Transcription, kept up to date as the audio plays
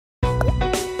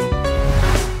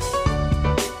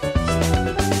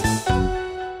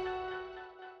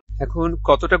এখন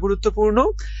কতটা গুরুত্বপূর্ণ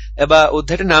বা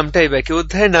অধ্যায়টার নামটাই বা কি,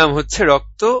 অধ্যায়ের নাম হচ্ছে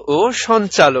রক্ত ও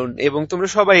সঞ্চালন, এবং তোমরা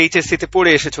সবাই এইচএসসি তে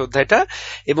পড়ে এসেছো অধ্যায়টা,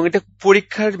 এবং এটা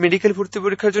পরীক্ষার, মেডিকেল ভর্তি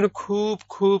পরীক্ষার জন্য খুব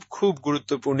খুব খুব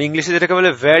গুরুত্বপূর্ণ, ইংলিশে যেটাকে বলে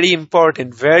very important,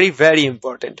 very very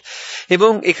important.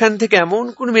 এবং এখান থেকে এমন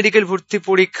কোন মেডিকেল ভর্তি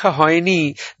পরীক্ষা হয়নি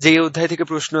যে এই অধ্যায় থেকে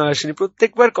প্রশ্ন আসেনি,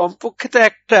 প্রত্যেকবার কমপক্ষে তো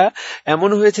একটা এমন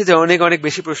হয়েছে যে অনেক অনেক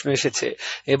বেশি প্রশ্ন এসেছে।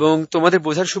 এবং তোমাদের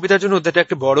বোঝার সুবিধার জন্য অধ্যায়টা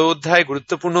একটা বড় অধ্যায়,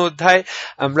 গুরুত্বপূর্ণ অধ্যায়।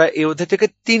 আমরা এই অধ্যায় থেকে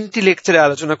 3টি লেকচারে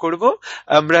আলোচনা করব।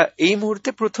 আমরা এই মুহূর্তে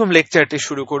প্রথম লেকচারটি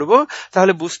শুরু করব।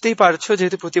 তাহলে বুঝতেই পারছো,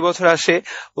 যেহেতু প্রতি বছর আসে,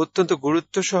 অত্যন্ত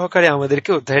গুরুত্ব সহকারে আমাদেরকে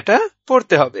অধ্যায়টা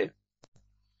পড়তে হবে।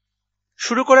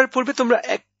 শুরু করার পূর্বে তোমরা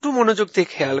একটু মনোযোগ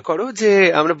দিয়ে খেয়াল করো যে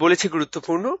আমরা বলেছি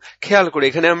গুরুত্বপূর্ণ। খেয়াল করে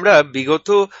এখানে আমরা বিগত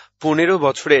 15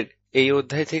 বছরের এই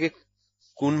অধ্যায় থেকে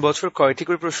কোন বছর কয়টি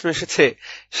করে প্রশ্ন এসেছে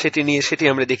সেটি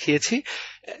আমরা দেখিয়েছি।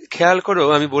 খেয়াল করো,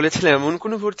 আমি বলেছিলাম এমন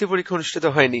কোনো ভর্তি পরীক্ষা অনুষ্ঠিত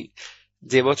হয়নি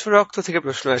যে বছর রক্ত থেকে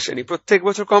প্রশ্ন আসেনি, প্রত্যেক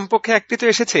বছর কমপক্ষে একটি তো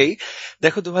এসেছেই।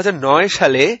 দেখো 2009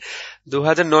 সালে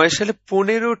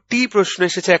 15টি প্রশ্ন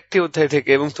এসেছে একটি অধ্যায় থেকে।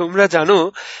 এবং তোমরা জানো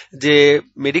যে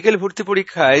মেডিকেল ভর্তি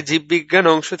পরীক্ষায় জীববিজ্ঞান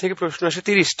অংশ থেকে প্রশ্ন আসে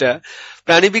 30টা,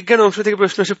 প্রাণীবিজ্ঞান অংশ থেকে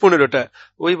প্রশ্ন আসে 15টা।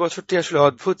 ওই বছরটি আসলে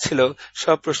অদ্ভুত ছিল,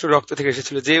 সব প্রশ্ন রক্ত থেকে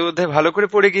এসেছিল। যে অধ্যায় ভালো করে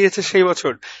পড়ে গিয়েছে সেই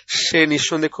বছর সে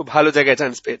নিঃসন্দেহে খুব ভালো জায়গায়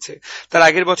চান্স পেয়েছে। তার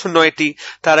আগের বছর 9টি,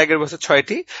 তার আগের বছর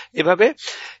 6টি। এভাবে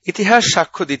ইতিহাস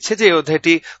সাক্ষ্য দিচ্ছে যে এই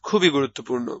অধ্যায়টি খুবই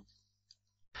গুরুত্বপূর্ণ।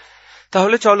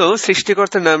 তাহলে চলো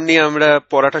সৃষ্টিকর্তার নাম নিয়ে আমরা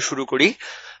পড়াটা শুরু করি।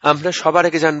 আমরা সবার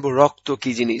আগে জানবো রক্ত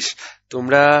কি জিনিস।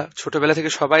 তোমরা ছোটবেলা থেকে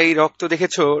সবাই রক্ত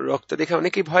দেখেছো, রক্ত দেখে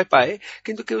অনেকেই ভয় পায়,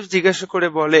 কিন্তু কেউ জিজ্ঞাসা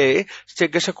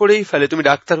করেই ফেলে, তুমি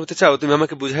ডাক্তার হতে চাও, তুমি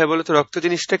আমাকে বুঝায় বলো তো রক্ত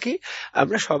জিনিসটা কি।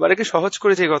 আমরা সবার আগে সহজ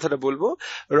করে যে কথাটা বলবো,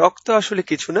 রক্ত আসলে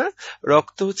কিছু না,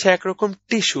 রক্ত হচ্ছে একরকম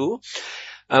টিস্যু।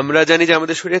 আমরা জানি যে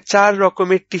আমাদের শরীরে 4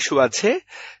 রকমের টিস্যু আছে,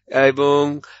 এবং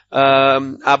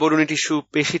আবরণী টিস্যু,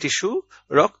 পেশি টিস্যু।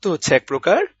 রক্ত হচ্ছে এক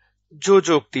প্রকার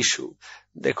যোজক টিস্যু।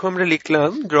 দেখো আমরা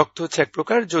লিখলাম রক্ত হচ্ছে এক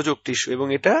প্রকার যোজক টিস্যু, এবং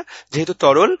এটা যেহেতু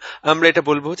তরল, আমরা এটা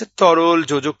বলবো হচ্ছে তরল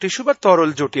যোজক টিস্যু বা তরল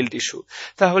জটিল টিস্যু।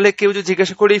 তাহলে কেউ যদি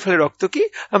জিজ্ঞাসা করেই ফেলে রক্ত কি,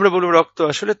 আমরা বলবো রক্ত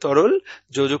আসলে তরল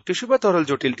যোজক টিস্যু বা তরল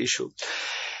জটিল টিস্যু।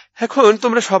 এখন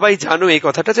তোমরা সবাই জানো এই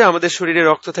কথাটা যে আমাদের শরীরে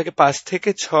রক্ত থাকে 5 থেকে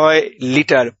 6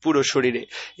 লিটার পুরো শরীরে,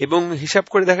 এবং হিসাব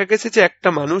করে দেখা গেছে যে একটা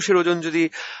মানুষের ওজন যদি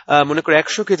মনে করো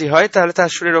 100 কেজি হয়, তাহলে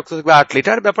তার শরীরে রক্ত থাকবে 8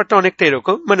 লিটার। ব্যাপারটা অনেকটা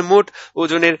এরকম, মানে মোট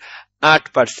ওজনের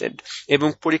 8%। এবং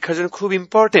পরীক্ষার জন্য খুব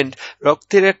ইম্পর্টেন্ট,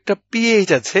 রক্তের একটা পিএইচ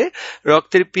আছে,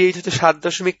 রক্তের পিএইচ হচ্ছে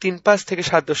 7.35 থেকে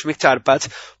 7.45।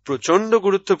 প্রচন্ড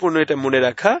গুরুত্বপূর্ণ এটা মনে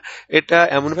রাখা। এটা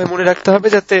এমনভাবে মনে রাখতে হবে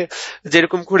যাতে,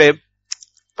 যেরকম করে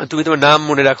তুমি তোমার নাম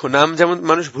মনে রাখো, নাম যেমন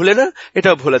মানুষ ভুলে না,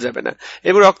 এটাও ভোলা যাবে না।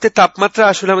 এবং রক্তের তাপমাত্রা,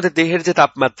 আসলে আমাদের দেহের যে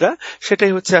তাপমাত্রা,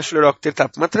 সেটাই হচ্ছে আসলে রক্তের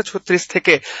তাপমাত্রা, 36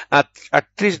 থেকে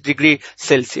 38 ডিগ্রি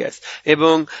সেলসিয়াস।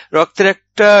 এবং রক্তের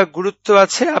একটা গুরুত্ব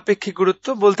আছে, আপেক্ষিক গুরুত্ব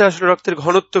বলতে আসলে রক্তের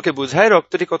ঘনত্বকে বোঝায়,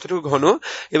 রক্তটি কতটুকু ঘন।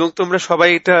 এবং তোমরা সবাই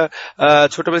এটা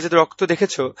ছোটবেলায় যেহেতু রক্ত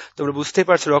দেখেছো, তোমরা বুঝতেই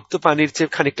পারছো রক্ত পানির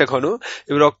চেয়ে খানিকটা ঘন,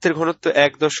 এবং রক্তের ঘনত্ব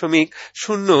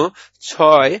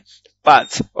 1.065,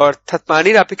 অর্থাৎ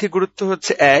পানির আপেক্ষিক গুরুত্ব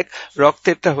হচ্ছে 1,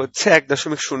 রক্তেরটা হচ্ছে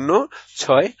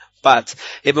 1.065।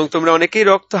 এবং তোমরা অনেকেই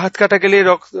রক্ত হাত কাটা গেলে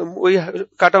ওই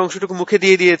কাটা অংশটুকু মুখে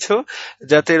দিয়ে দিয়েছো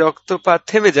যাতে রক্তপাত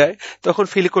থেমে যায়, তখন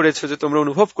ফিল করেছো যে তোমরা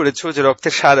অনুভব করেছো যে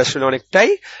রক্তের স্বাদ আসলে অনেকটাই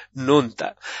নোনতা।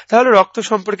 তাহলে রক্ত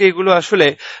সম্পর্কে এগুলো আসলে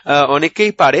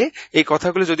অনেকেই পারে, এই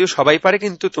কথাগুলো যদিও সবাই পারে,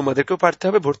 কিন্তু তোমাদেরকেও পারতে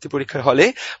হবে ভর্তি পরীক্ষার হলে।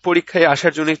 পরীক্ষায়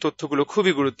আসার জন্য এই তথ্যগুলো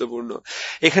খুবই গুরুত্বপূর্ণ।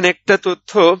 এখানে একটা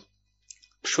তথ্য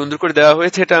সুন্দর করে দেওয়া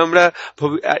হয়েছে, এটা আমরা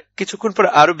কিছুক্ষণ পর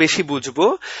আরো বেশি বুঝবো।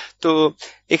 তো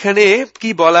এখানে কি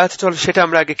বলা আছে চলো সেটা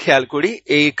আমরা আগে খেয়াল করি।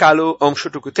 এই কালো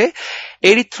অংশটুকুতে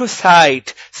এরিথ্রোসাইট,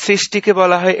 সৃষ্টিকে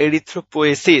বলা হয়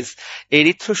এরিথ্রোপোয়েসিস।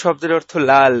 এরিথ্রো শব্দের অর্থ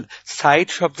লাল, সাইট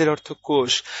শব্দের অর্থ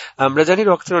কোষ। আমরা জানি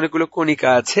রক্তের অনেকগুলো কণিকা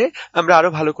আছে, আমরা আরো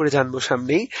ভালো করে জানবো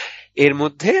সামনেই। এর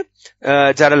মধ্যে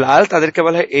যারা লাল তাদেরকে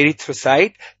বলা হয়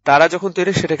এরিথ্রোসাইট, তারা যখন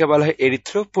তৈরি সেটাকে বলা হয়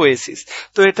এরিথ্রোপোয়েসিস।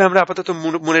 তো এটা আমরা আপাতত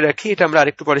মনে রাখি, এটা আমরা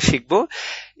আরেকটু পরে শিখবো।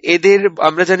 এদের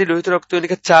আমরা জানি লোহিত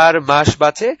রক্তকণিকা 4 মাস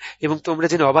বাঁচে, এবং তোমরা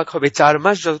জেনে অবাক হবে 4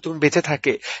 মাস যতক্ষণ বেঁচে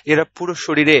থাকে এরা পুরো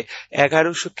শরীরে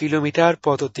 1100 কিলোমিটার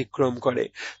পথ অতিক্রম করে।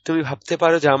 তুমি ভাবতে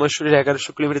পারো যে আমার শরীরে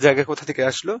 1100 কিলোমিটার জায়গা কোথা থেকে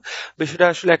আসলো। বিষয়টা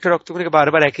আসলে একটা রক্তকণিকা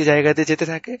বারবার একই জায়গাতে যেতে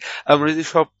থাকে। আমরা যদি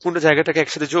সম্পূর্ণ জায়গাটাকে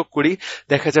একসাথে যোগ করি,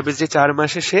 দেখা যাবে যে 4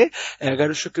 মাসে সে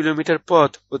 1100 কিলোমিটার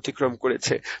পথ অতিক্রম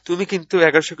করেছে। তুমি কিন্তু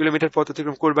 1100 কিলোমিটার পথ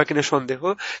অতিক্রম করবা কিনা সন্দেহ,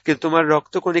 কিন্তু তোমার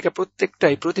রক্তকণিকা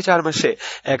প্রত্যেকটাই প্রতি 4 মাসে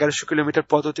 1100 কিলোমিটার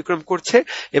পথ অতিক্রম করছে,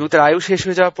 এবং তার আয়ু শেষ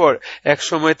হয়ে যাওয়ার পর এক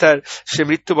সময় সে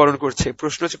মৃত্যুবরণ করছে।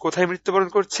 প্রশ্ন হচ্ছে কোথায় মৃত্যুবরণ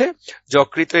করছে?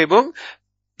 যকৃত এবং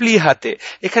প্লীহাতে।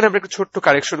 এখানে আমরা একটা ছোট্ট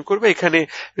কারেকশন করবো, এখানে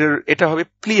এটা হবে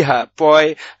প্লীহা, পয়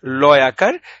লয়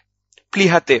আকার,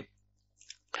 প্লীহাতে,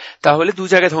 তাহলে 2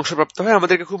 জায়গায় ধ্বংসপ্রাপ্ত হয়।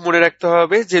 আমাদেরকে খুব মনে রাখতে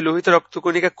হবে যে লোহিত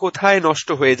রক্তকণিকা কোথায় নষ্ট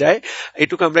হয়ে যায়,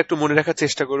 এটুকু আমরা একটু মনে রাখার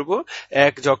চেষ্টা করব।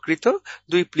 1 যকৃত,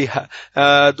 2 প্লীহা।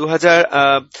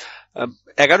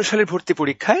 2011 সালের ভর্তি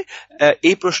পরীক্ষায়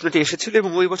এই প্রশ্নটি এসেছিল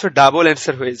এবং ওই বছর ডাবল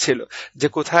অ্যান্সার হয়েছিল যে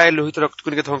কোথায় লোহিত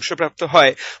রক্তকণিকা ধ্বংসপ্রাপ্ত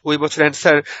হয়। ওই বছর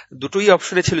অ্যান্সার দুটোই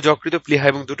অপশনে ছিল, যকৃত, প্লীহা,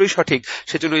 এবং দুটোই সঠিক।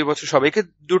 সেজন্য ওই বছর সবাইকে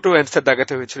দুটো অ্যান্সার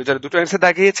দাগাতে হয়েছিল। যারা দুটো অ্যান্সার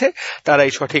দাগিয়েছে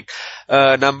তারাই সঠিক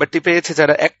নাম্বারটি পেয়েছে,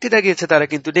 যারা একটি দাগিয়েছে তারা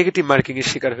কিন্তু নেগেটিভ মার্কিং এর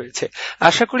শিকার হয়েছে।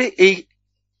 আশা করি এই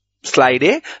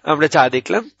স্লাইডে আমরা যা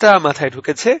দেখলাম তা মাথায়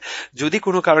ঢুকেছে। যদি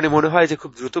কোনো কারণে মনে হয় যে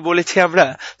খুব দ্রুত বলেছি আমরা,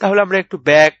 তাহলে আমরা একটু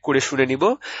ব্যাক করে শুনে নিব,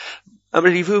 আমরা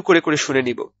রিভিউ করে করে শুনে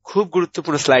নিব। খুব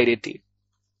গুরুত্বপূর্ণ স্লাইড এটি।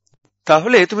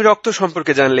 তাহলে তুমি রক্ত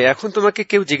সম্পর্কে জানলে, এখন তোমাকে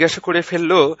কেউ জিজ্ঞাসা করে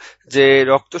ফেললো যে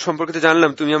রক্ত সম্পর্কে তো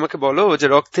জানলাম, তুমি আমাকে বলো যে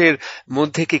রক্তের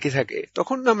মধ্যে কি কি থাকে।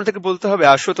 তখন আমাদেরকে বলতে হবে,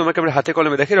 আসো তোমাকে আমরা হাতে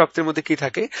কলমে দেখি রক্তের মধ্যে কি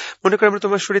থাকে। মনে করো আমরা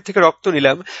তোমার শরীর থেকে রক্ত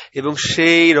নিলাম এবং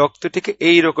সেই রক্তটিকে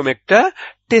এইরকম একটা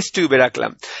টেস্ট টিউবে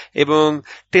রাখলাম, এবং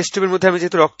টেস্ট টিউবের মধ্যে আমি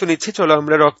যেহেতু রক্ত নিচ্ছি, চলো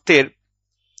আমরা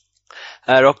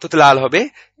রক্ত তো লাল হবে।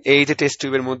 এই যে টেস্ট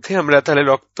টিউবের মধ্যে আমরা তাহলে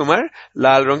তোমার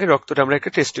লাল রঙের রক্তটা আমরা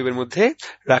একটা টেস্ট টিউবের মধ্যে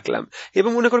রাখলাম, এবং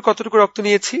মনে করো কতটুকু রক্ত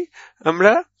নিয়েছি,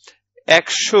 আমরা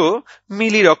 100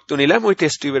 মিলি রক্ত নিলাম ওই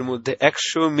টেস্ট টিউবের মধ্যে।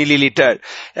 100 মিলিলিটার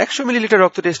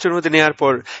রক্ত টেস্ট টিউবের মধ্যে নেওয়ার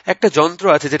পর একটা যন্ত্র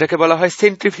আছে যেটাকে বলা হয়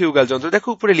সেন্ট্রিফিউগাল যন্ত্র। দেখো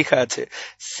উপরে লেখা আছে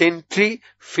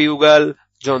সেন্ট্রিফিউগাল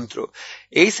যন্ত্র।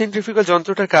 এই সেন্ট্রিফিউগাল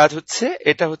যন্ত্রটার কাজ হচ্ছে,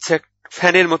 এটা হচ্ছে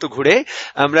ফ্যানের মতো ঘুরে।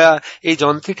 আমরা এই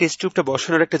যন্ত্রে টেস্ট টিউবটা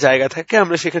বসানোর একটা জায়গা থাকে,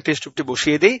 আমরা সেখানে টেস্ট টিউবটি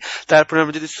বসিয়ে দেই। তারপর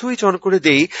আমরা যদি সুইচ অন করে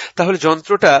দেই, তাহলে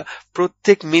যন্ত্রটা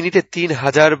প্রত্যেক মিনিটে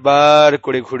 3000 বার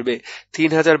করে ঘুরবে।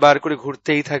 3000 বার করে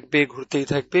ঘুরতেই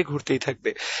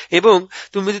থাকবে। এবং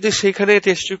তুমি যদি সেখানে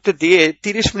টেস্ট টিউবটা দিয়ে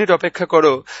 30 মিনিট অপেক্ষা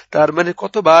করো, তার মানে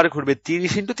কতবার ঘুরবে?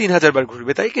 30 × 3000 বার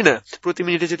ঘুরবে, তাই কিনা? প্রতি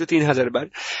মিনিটে যেহেতু 3000 বার।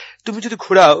 তুমি যদি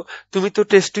ঘোরাও, তুমি তো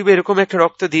টেস্ট টিউবে এরকম একটা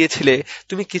রক্ত দিয়েছিলে,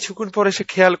 তুমি কিছুক্ষণ পরে সে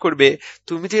খেয়াল করবে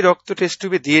তুমি যে রক্ত টেস্ট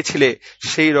টিউবে দিয়েছিলে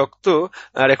সেই রক্ত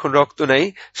আর এখন রক্ত নাই,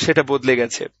 সেটা বদলে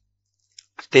গেছে।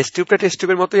 টেস্ট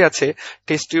টিউবের মতোই আছে,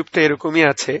 টেস্ট টিউবটা এরকমই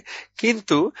আছে,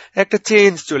 কিন্তু একটা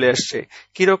চেঞ্জ চলে আসছে।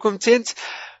 কিরকম চেঞ্জ?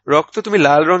 রক্ত, তুমি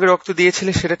লাল রঙের রক্ত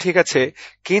দিয়েছিলে সেটা ঠিক আছে,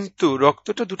 কিন্তু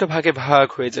রক্তটা দুটো ভাগে ভাগ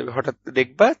হয়ে যাবে। হঠাৎ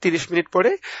দেখবা 30 মিনিট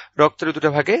পরে রক্তটা দুটো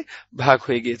ভাগে ভাগ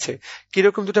হয়ে গিয়েছে।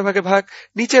 কিরকম দুটো ভাগে ভাগ?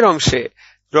 নিচের অংশে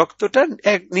রক্তটা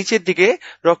নিচের দিকে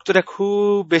রক্তটা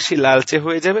খুব বেশি লালচে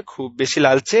হয়ে যাবে, খুব বেশি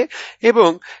লালচে, এবং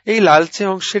এই লালচে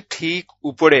অংশের ঠিক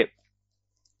উপরে,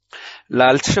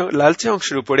 লালচে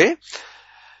অংশের উপরে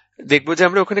দেখবো যে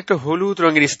আমরা ওখানে একটা হলুদ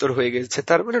রঙের স্তর হয়ে গেছে।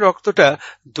 তার মানে রক্তটা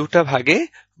দুটা ভাগে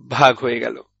ভাগ হয়ে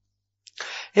গেল।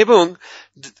 এবং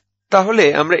তাহলে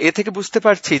আমরা এ থেকে বুঝতে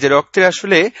পারছি যে রক্তের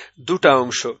আসলে দুটা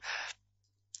অংশ,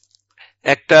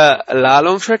 একটা লাল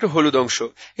অংশ, একটা হলুদ অংশ।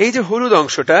 এই যে হলুদ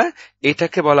অংশটা,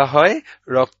 এটাকে বলা হয়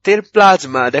রক্তের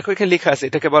প্লাজমা। দেখো এখানে লেখা আছে,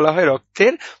 এটাকে বলা হয়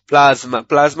রক্তের প্লাজমা।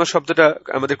 প্লাজমা শব্দটা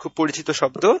আমাদের খুব পরিচিত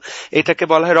শব্দ। এটাকে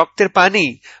বলা হয় রক্তের পানি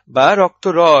বা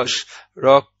রক্তরস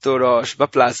বা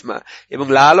প্লাজমা। এবং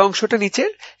লাল অংশটা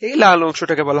নিচের, এই লাল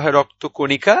অংশটাকে বলা হয়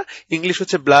রক্তকণিকা। ইংলিশ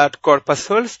হচ্ছে ব্লাড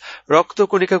কর্পাসলস।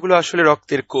 রক্তকণিকাগুলো আসলে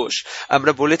রক্তের কোষ।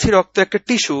 আমরা বলেছি রক্ত একটা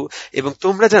টিস্যু, এবং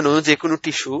তোমরা জানো যে কোনো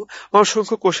টিস্যু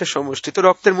অসংখ্য কোষের সমষ্টি। তো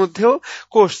রক্তের মধ্যেও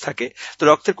কোষ থাকে। তো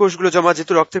রক্তের কোষগুলো জমা,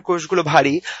 যেহেতু রক্তের কোষগুলো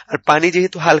ভারী আর পানি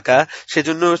যেহেতু হালকা,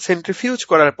 সেজন্য সেন্ট্রিফিউজ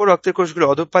করার পর রক্তের কোষগুলো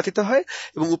অধঃপাতিত হয়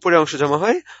এবং উপরে অংশ জমা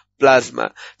হয় প্লাজমা।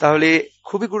 তাহলে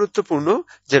খুবই গুরুত্বপূর্ণ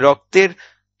যে রক্তের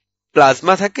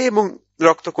প্লাজমা থাকে এবং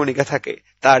রক্তকণিকা থাকে।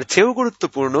 তার চেয়েও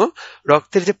গুরুত্বপূর্ণ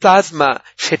রক্তের যে প্লাজমা,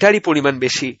 সেটারই পরিমাণ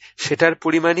বেশি। সেটার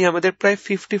পরিমাণই আমাদের প্রায়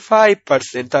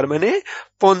 55%, তার মানে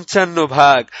 55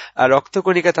 ভাগ। আর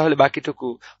রক্তকণিকা তাহলে বাকিটুকু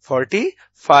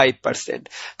 45%।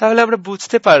 তাহলে আমরা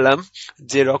বুঝতে পারলাম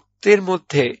যে রক্তের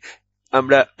মধ্যে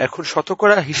আমরা এখন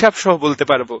শতকরা হিসাব সহ বলতে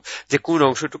পারবো যে কোন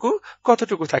অংশটুকু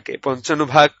কতটুকু থাকে। 55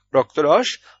 ভাগ রক্তরস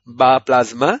বা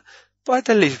প্লাজমা,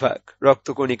 45 ভাগ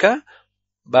রক্তকণিকা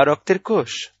বা রক্তের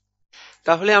কোষ।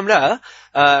 তাহলে আমরা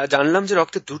জানলাম যে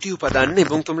রক্তের দুটি উপাদান,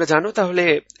 এবং তোমরা জানো তাহলে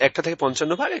একটা থাকে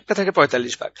 55 ভাগ, একটা থাকে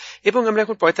 45 ভাগ। এবং আমরা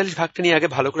এখন 45 ভাগটা নিয়ে আগে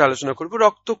ভালো করে আলোচনা করব।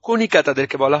 রক্তকণিকা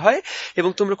তাদেরকে বলা হয়, এবং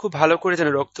তোমরা খুব ভালো করে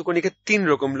জানো রক্তকণিকা 3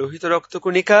 রকম: লোহিত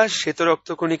রক্তকণিকা, শ্বেত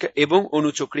রক্তকণিকা এবং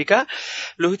অনুচক্রিকা।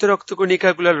 লোহিত রক্তকণিকা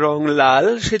গুলার রং লাল,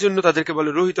 সেজন্য তাদেরকে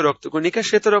বলে লোহিত রক্তকণিকা।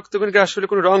 শ্বেত রক্তকণিকা আসলে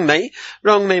কোনো রং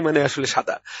নাই মানে আসলে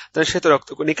সাদা, তাহলে শ্বেত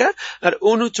রক্তকণিকা। আর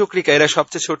অনুচক্রিকা, এরা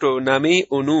সবচেয়ে ছোট, নামেই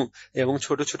অনু, এবং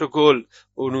ছোট ছোট গোল,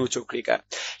 অনুচক্রিকা।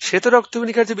 শ্বেত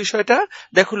রক্তকণিকার যে বিষয়টা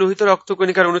দেখো, লোহিত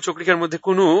রক্তকণিকার অনুচক্রিকার মধ্যে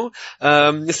কোনো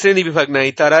শ্রেণী বিভাগ নাই,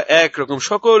 তারা একরকম,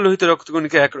 সকল লোহিত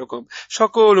রক্তকণিকা একরকম,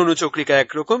 সকল অনুচক্রিকা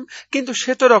একরকম। কিন্তু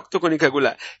শ্বেত রক্তকণিকা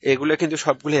এগুলা কিন্তু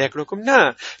সবগুলো একরকম না।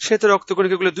 শ্বেত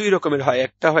রক্তকণিকা গুলো দুই রকমের হয়,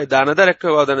 একটা হয় দানাদার, একটা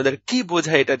হয় অদানাদার। কি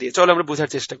বোঝায় এটা দিয়ে? চলো আমরা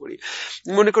বোঝার চেষ্টা করি।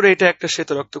 মনে করো এটা একটা শ্বেত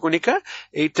রক্তকণিকা,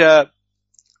 এইটা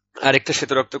আরেকটা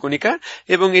শ্বেত রক্তকণিকা,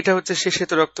 এবং এটা হচ্ছে সে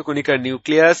শ্বেত রক্তকণিকার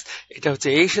নিউক্লিয়াস, এটা হচ্ছে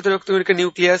এই শ্বেত রক্তকণিকার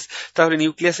নিউক্লিয়াস। তাহলে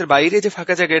নিউক্লিয়াসের বাইরে যে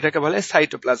ফাঁকা জায়গা, এটাকে বলা হয়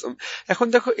সাইটোপ্লাজম। এখন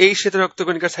দেখো, এই শ্বেত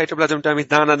রক্তকণিকার সাইটোপ্লাজমটা আমি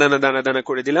দানা দানা দানা দানা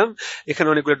করে দিলাম, এখানে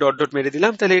অনেকগুলো ডট ডট মেরে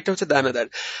দিলাম, তাহলে এটা হচ্ছে দানাদার।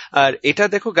 আর এটা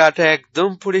দেখো, গাটা একদম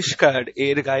পরিষ্কার,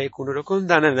 এর গায়ে কোনো রকম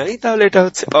দানা নাই, তাহলে এটা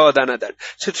হচ্ছে অদানাদার।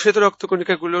 শ্বেত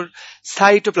রক্তকণিকাগুলোর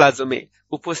সাইটোপ্লাজমে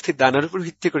উপস্থিত দানার উপর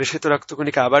ভিত্তি করে শ্বেত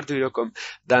রক্তকণিকা আবার দুই রকম,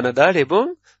 দানাদার এবং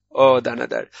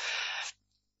অদানাদার।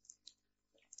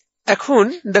 এখন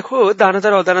দেখো,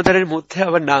 দানাদার অদানাদারের মধ্যে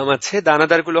আবার নাম আছে।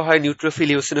 দানাদার গুলো হয় নিউট্রোফিল,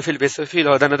 ইওসিনোফিল, বেসোফিল।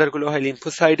 অদানাদার গুলো হয়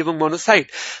লিম্ফোসাইট এবং মনোসাইট।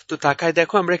 তো তাকায়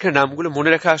দেখো, আমরা এখানে নামগুলো মনে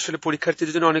রাখা আসলে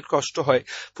পরীক্ষার্থীদের জন্য অনেক কষ্ট হয়।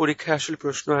 পরীক্ষায় আসলে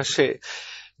প্রশ্ন আসে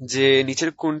যে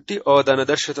নিচের কোনটি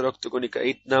অদানাদার শ্বেত রক্তকণিকা,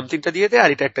 এই নাম তিনটা দিয়ে দেয় আর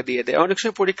এটা একটা দিয়ে দেয়। অনেক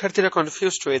সময় পরীক্ষার্থীরা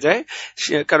কনফিউজড হয়ে যায়,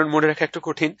 কারণ মনে রাখা একটু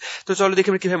কঠিন। তো চলো দেখি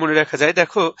আমরা কিভাবে মনে রাখা যায়।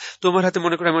 দেখো, তোমার হাতে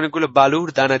মনে করো আমি অনেকগুলো বালুর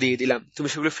দানা দিয়ে দিলাম, তুমি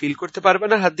সেগুলো ফিল করতে পারবে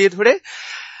না, হাত দিয়ে ধরে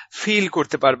ফিল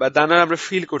করতে পারবা। দানা আমরা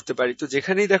ফিল করতে পারি। তো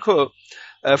যেখানেই দেখো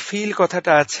ফিল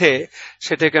কথাটা আছে,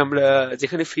 সেটাকে আমরা,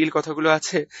 যেখানে ফিল কথাগুলো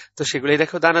আছে, তো সেগুলোই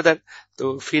দেখো দানাদার। তো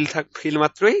ফিল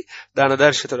মাত্রই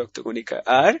দানাদার শ্বেত রক্তকণিকা।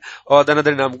 আর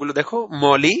অদানাদার নামগুলো দেখো,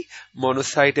 মলি,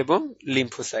 মনোসাইট এবং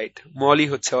লিম্ফোসাইট। মলি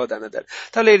হচ্ছে অদানাদার।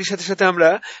 তাহলে এর সাথে সাথে আমরা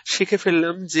শিখে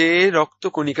ফেললাম যে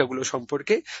রক্তকণিকাগুলো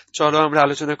সম্পর্কে। চলো আমরা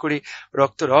আলোচনা করি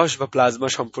রক্তরস বা প্লাজমা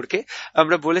সম্পর্কে।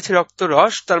 আমরা বলেছি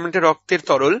রক্তরস তার মানে রক্তের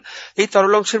তরল। এই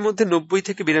তরল অংশের মধ্যে 90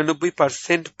 থেকে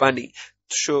 92% পানি।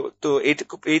 তো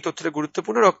এই তথ্যটা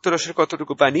গুরুত্বপূর্ণ। রক্তরসের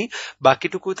কতটুকু পানি,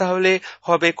 বাকিটুকু তাহলে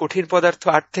হবে কঠিন পদার্থ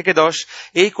 8 থেকে 10।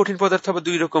 এই কঠিন পদার্থ আবার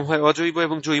দুই রকম হয়, অজৈব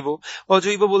এবং জৈব।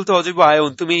 অজৈব বলতে অজৈব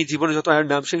আয়ন, তুমি এই জীবনে যত আয়ন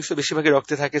নাম শুনছো বেশিরভাগই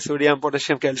রক্তে থাকে, সোডিয়াম,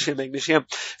 পটাশিয়াম, ক্যালসিয়াম, ম্যাগনেসিয়াম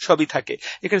সবই থাকে।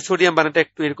 এখানে সোডিয়াম বানানটা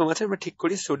একটু এরকম আছে, আমরা ঠিক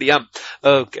করি সোডিয়াম।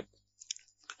 ওকে,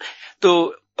 তো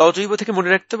অজৈব থেকে মনে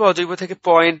রাখতে হবে, অজৈব থেকে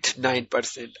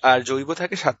 0.9%, আর জৈব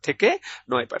থাকে 7 থেকে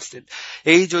 9%।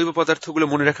 এই জৈব পদার্থগুলো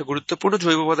মনে রাখা গুরুত্বপূর্ণ।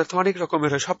 জৈব পদার্থ অনেক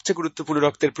রকমের হয়, সবচেয়ে গুরুত্বপূর্ণ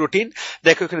রক্তের প্রোটিন।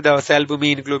 দেখো এখানে দেওয়া আছে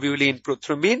অ্যালবুমিন, গ্লোবিউলিন,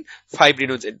 প্রোথ্রম্বিন,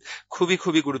 ফাইব্রিনোজেন। খুবই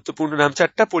খুবই গুরুত্বপূর্ণ নাম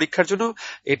চারটা পরীক্ষার জন্য।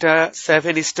 এটা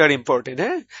 7 স্টার ইম্পর্টেন্ট,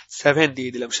 হ্যাঁ, 7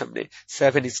 দিয়ে দিলাম সামনে,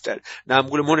 7 স্টার।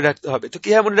 নামগুলো মনে রাখতে হবে। তো কি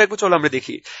মনে রাখবো, চলো আমরা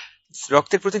দেখি।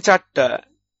 রক্তের প্রোটিন চারটা,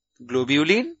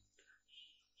 গ্লোবিউলিন,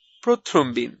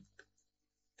 প্রোথ্রম্বিন,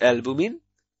 অ্যালবুমিন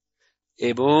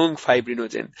এবং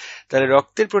ফাইব্রিনোজেন। তাহলে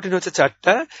রক্তের প্রোটিন হচ্ছে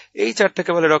চারটা, এই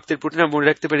চারটাকে বলে রক্তের প্রোটিন। মনে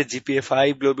রাখতে পারি GPA5,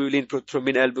 গ্লোবিউলিন,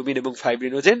 প্রোথ্রম্বিন, অ্যালবুমিন এবং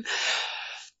ফাইব্রিনোজেন।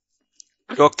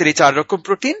 রক্তের এই 4 রকম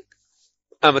প্রোটিন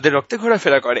আমাদের রক্তে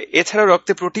ঘোরাফেরা করে। এছাড়াও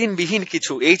রক্তে প্রোটিন বিহীন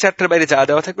কিছু, এই চারটার বাইরে যা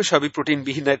দেওয়া থাকবে সবই প্রোটিন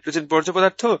বিহীন, নাইট্রোজেন বর্জ্য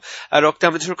পদার্থ। আর রক্তে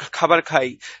আমরা যখন খাবার খাই,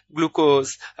 গ্লুকোজ,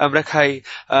 আমরা খাই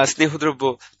স্নেহদ্রব্য,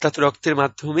 তা তো রক্তের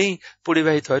মাধ্যমেই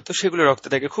পরিবাহিত হয়, তো সেগুলো রক্তে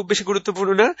থাকে। খুব বেশি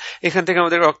গুরুত্বপূর্ণ না। এখান থেকে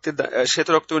আমাদের রক্তের শ্বেত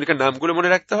রক্তকণিকার নামগুলো মনে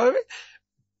রাখতে হবে,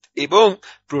 এবং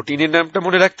প্রোটিনের নামটা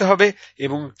মনে রাখতে হবে,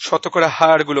 এবং শতকরা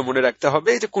হারগুলো মনে রাখতে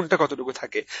হবে যে কোনটা কতটুকু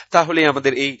থাকে। তাহলেই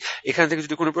আমাদের এখান থেকে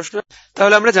যদি কোনো প্রশ্ন,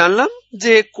 তাহলে আমরা জানলাম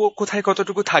যে কোথায়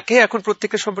কতটুকু থাকে। এখন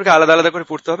প্রত্যেকের সম্পর্কে আলাদা আলাদা করে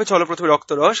পড়তে হবে। চলো প্রথমে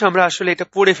রক্তরস। আমরা আসলে এটা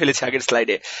পড়ে ফেলেছি আগের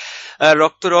স্লাইডে।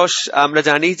 রক্তরস আমরা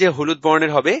জানি যে হলুদ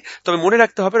বর্ণের হবে, তবে মনে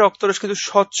রাখতে হবে রক্তরস কিন্তু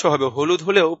স্বচ্ছ হবে, হলুদ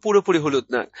হলেও পুরোপুরি হলুদ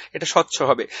না, এটা স্বচ্ছ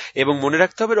হবে। এবং মনে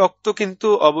রাখতে হবে রক্ত কিন্তু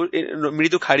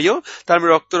মৃদু ক্ষারীয়, তার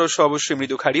মানে রক্তরস অবশ্যই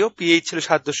মৃদু ক্ষারীয়। পিএইচ ছিল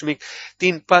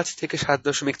 7.35 থেকে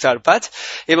 7.45।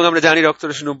 এবং আমরা জানি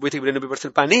রক্তরসে 90 থেকে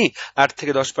 92% পানি, 8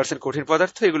 থেকে 10% কঠিন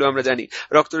পদার্থ, এগুলো আমরা জানি।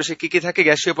 রক্তরসে কি কি থাকে,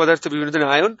 গ্যাসীয় পদার্থ, বিভিন্ন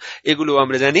ধরনের আয়ন, এগুলো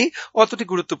আমরা জানি। অতটি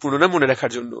গুরুত্বপূর্ণ না মনে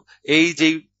রাখার জন্য। এই যে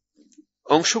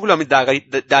অংশগুলো আমি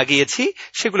দাগিয়েছি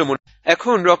সেগুলো মনে।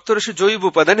 এখন রক্তরসের জৈব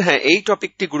উপাদান, হ্যাঁ এই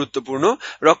টপিকটি গুরুত্বপূর্ণ।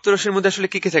 রক্তরসের মধ্যে আসলে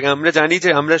কি কি থাকে, আমরা জানি যে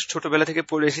আমরা ছোটবেলা থেকে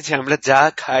পড়ে এসেছি, আমরা যা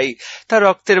খাই তা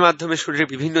রক্তের মাধ্যমে শরীরের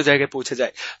বিভিন্ন জায়গায় পৌঁছে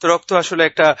যায়। তো রক্ত আসলে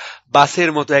একটা বাসের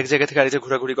মতো, এক জায়গা থেকে আরেক জায়গায়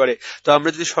ঘোরাঘুরি করে। তো আমরা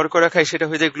যদি শর্করা খাই সেটা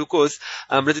হয়ে যায় গ্লুকোজ,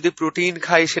 আমরা যদি প্রোটিন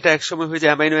খাই সেটা একসময় হয়ে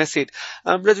যায় অ্যামাইনো অ্যাসিড,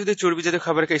 আমরা যদি চর্বিজাত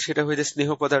খাবার খাই সেটা হয়ে যায় স্নেহ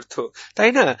পদার্থ, তাই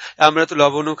না? আমরা তো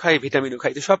লবণও খাই, ভিটামিনও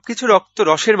খাই। তো সবকিছু রক্ত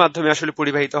রসের মাধ্যমে আসলে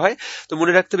পরিবাহিত হয়। তো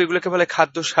মনে রাখতে হবে এগুলোকে বলে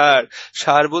খাদ্য সার।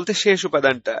 সার বলতে সে শেষ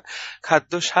উপাদানটা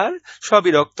খাদ্য সার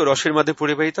সবই রক্ত রসের মাধ্যমে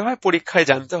পরিবাহিত হয়। পরীক্ষায়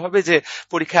জানতে হবে যে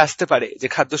পরীক্ষায় আসতে পারে যে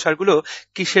খাদ্য সারগুলো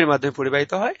কিসের মাধ্যমে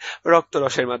পরিবাহিত হয়, রক্ত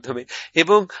রসের মাধ্যমে।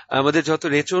 এবং আমাদের যত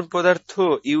রেচন পদার্থ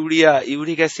ইউরিয়া,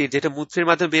 ইউরিক অ্যাসিড যেটা মূত্রের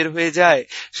মাধ্যমে বের হয়ে যায়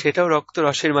সেটাও রক্ত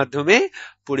রসের মাধ্যমে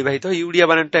পরিবাহিত হয়। ইউরিয়া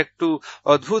বানানটা একটু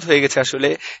অদ্ভুত হয়ে গেছে আসলে,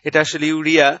 এটা আসলে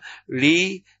ইউরিয়া রি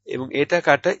এবং এটা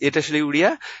কাটা, এটা আসলে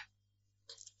ইউরিয়া,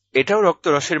 এটাও রক্ত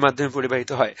রসের মাধ্যমে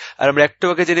পরিবাহিত হয়। আর আমরা একটু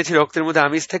আগে জেনেছি রক্তের মধ্যে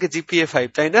আমিষ থাকে জিপিএ5,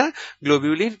 তাই না?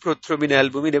 গ্লোবিউলিন, প্রোথ্রোমিন,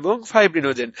 অ্যালবুমিন এবং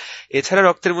ফাইব্রিনোজেন। এছাড়া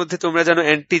রক্তের মধ্যে তোমরা জানো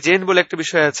অ্যান্টিজেন বলে একটা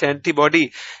বিষয় আছে, অ্যান্টিবডি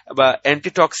বা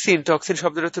অ্যান্টিটক্সিন, টক্সিন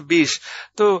শব্দের অর্থ বিষ।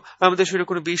 তো আমাদের শরীরে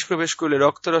কোনো বিষ প্রবেশ করলে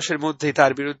রক্ত রসের মধ্যেই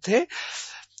তার বিরুদ্ধে,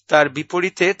 তার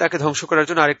বিপরীতে তাকে ধ্বংস করার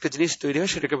জন্য আরেকটা জিনিস তৈরি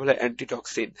হয়, সেটাকে বলে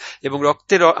অ্যান্টিটক্সিন। এবং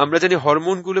রক্তের আমরা জানি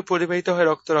হরমোনগুলো পরিবাহিত হয়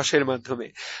রক্ত রসের মাধ্যমে,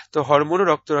 তো হরমোনও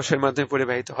রক্ত রসের মাধ্যমে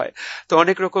পরিবাহিত হয়। তো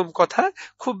অনেক রকম কথা,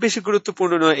 খুব বেশি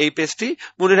গুরুত্বপূর্ণ নয় এই পেজটি।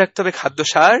 মনে রাখতে হবে খাদ্য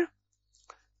সার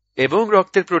এবং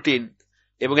রক্তের প্রোটিন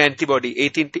এবং অ্যান্টিবডি, এই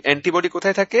তিনটি অ্যান্টিবডি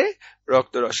কোথায় থাকে?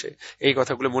 রক্ত রসে। এই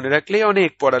কথাগুলো মনে রাখলেই অনেক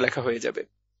পড়ালেখা হয়ে যাবে।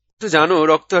 তো জানো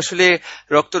রক্ত আসলে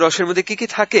রক্ত রসের মধ্যে কি কি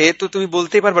থাকে, তো তুমি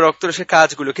বলতেই পারবা রক্ত রসের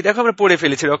কাজগুলো কি। দেখো আমরা পড়ে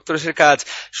ফেলেছি রক্ত রসের কাজ।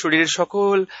 শরীরের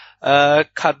সকল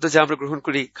খাদ্য যা আমরা গ্রহণ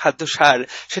করি, খাদ্য সার,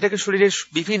 সেটাকে শরীরের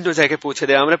বিভিন্ন জায়গায় পৌঁছে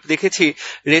দেয়। আমরা দেখেছি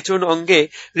রেচন অঙ্গে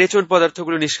রেচন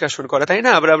পদার্থগুলো নিষ্কাশন করা, তাই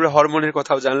না? আমরা হরমোনের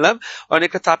কথাও জানলাম,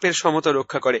 অনেকটা তাপের সমতা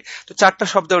রক্ষা করে। তো চারটা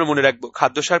শব্দ আমরা মনে রাখবো: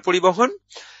 খাদ্য সার পরিবহন,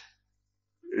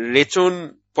 রেচন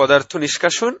পদার্থ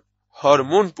নিষ্কাশন,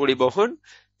 হরমোন পরিবহন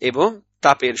এবং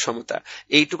তাপের সমতা।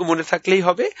 এইটুকু মনে থাকলেই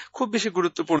হবে, খুব বেশি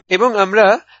গুরুত্বপূর্ণ। এবং আমরা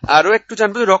আরো একটু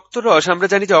জানবো যে রক্তরস, আমরা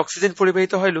জানি যে অক্সিজেন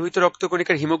পরিবাহিত হয় লোহিত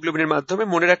রক্তকণিকার হিমোগ্লোবিনের মাধ্যমে।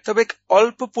 মনে রাখতে হবে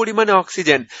অল্প পরিমাণে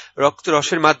অক্সিজেন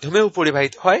রক্তরসের মাধ্যমেও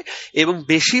পরিবাহিত হয় এবং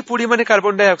বেশি পরিমাণে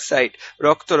কার্বন ডাই অক্সাইড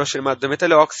রক্তরসের মাধ্যমে।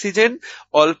 তাহলে অক্সিজেন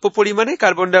অল্প পরিমাণে,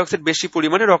 কার্বন ডাই অক্সাইড বেশি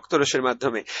পরিমাণে রক্তরসের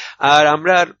মাধ্যমে। আর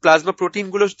আমরা প্লাজমা প্রোটিন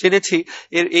গুলো জেনেছি,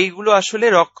 এইগুলো আসলে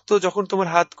রক্ত যখন তোমার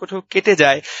হাত কোথাও কেটে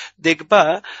যায়, দেখবা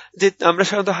যে আমরা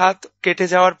সাধারণত হাত কেটে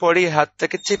যাওয়ার পরেই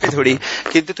হাতটাকে চেপে ধরি,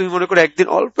 কিন্তু তুমি মনে করো একদিন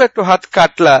অল্প একটু হাত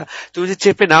কাটলা, তুমি যে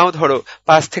চেপে নাও ধরো,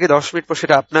 5 থেকে 10 মিনিট পর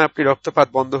সেটা আপনা আপনি রক্তপাত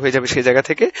বন্ধ হয়ে যাবে সেই জায়গা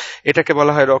থেকে। এটাকে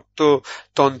বলা হয় রক্ত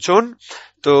তঞ্চন।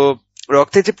 তো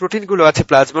রক্তের যে প্রোটিন গুলো আছে,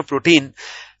 প্লাজমা প্রোটিন,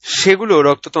 সেগুলো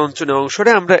রক্ত তঞ্চনের অংশ।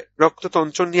 আমরা রক্ত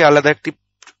তঞ্চন নিয়ে আলাদা একটি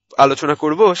আলোচনা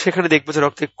করব, সেখানে দেখবো যে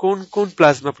রক্তে কোন কোন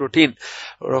প্লাজমা প্রোটিন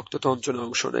রক্ত তঞ্চনে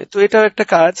অংশ নেয়। তো এটাও একটা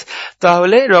কাজ।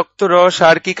 তাহলে রক্তরস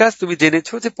আর কি কাজ তুমি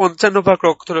জেনেছো যে 55 ভাগ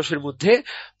রক্তরসের মধ্যে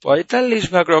 45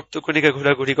 ভাগ রক্তকণিকা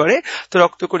ঘোরাঘুরি করে। তো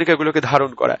রক্তকণিকা গুলোকে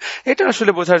ধারণ করা, এটা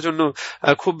আসলে বোঝার জন্য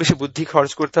খুব বেশি বুদ্ধি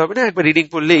খরচ করতে হবে না, একবার রিডিং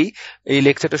পড়লেই এই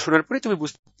লেকচারটা শোনার পরে তুমি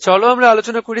বুঝতে। চলো আমরা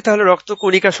আলোচনা করি তাহলে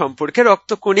রক্তকণিকা সম্পর্কে।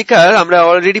 রক্তকণিকা আমরা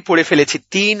অলরেডি পড়ে ফেলেছি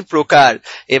 3 প্রকার,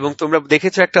 এবং তোমরা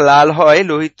দেখেছো একটা লাল হয়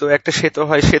লোহিত, একটা শ্বেত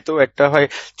হয় শ্বেত, একটা হয়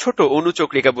ছোট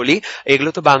অনুচক্রিকা বলি। এগুলো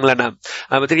তো বাংলা নাম,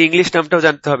 আমাদের ইংলিশ নামটাও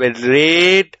জানতে হবে।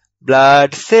 Red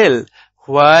blood cell,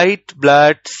 white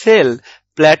blood cell,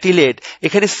 platelet.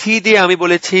 এখানে সি দিয়ে আমি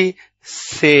বলেছি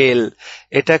সেল,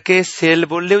 এটাকে সেল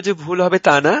বললেও যে ভুল হবে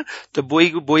তা না। তো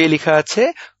বইয়ে লেখা আছে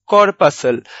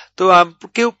কর্পাসল। তো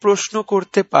কেউ প্রশ্ন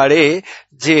করতে পারে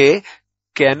যে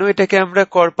কেন এটাকে আমরা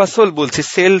কর্পাসল বলছি,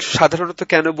 সেল সাধারণত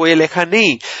কেন বইয়ে লেখা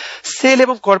নেই? সেল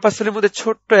এবং কর্পাসলের মধ্যে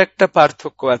ছোট্ট একটা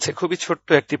পার্থক্য আছে, খুবই ছোট্ট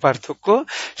একটি পার্থক্য।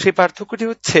 সেই পার্থক্যটি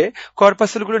হচ্ছে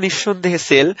কর্পাসলগুলো নিঃসন্দেহে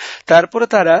সেল, তারপরে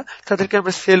তাদেরকে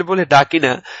আমরা সেল বলে ডাকি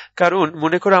না। কারণ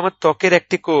মনে করো আমার ত্বকের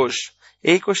একটি কোষ,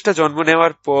 এই কোষটা জন্ম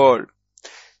নেওয়ার পর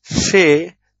সে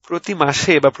প্রতি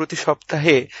মাসে বা প্রতি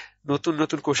সপ্তাহে নতুন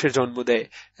নতুন কোষের জন্ম দেয়।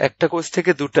 একটা কোষ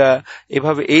থেকে 2টা,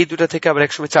 এভাবে এই 2টা থেকে আবার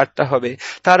একসময় 4টা হবে।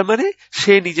 তার মানে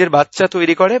সে নিজের বাচ্চা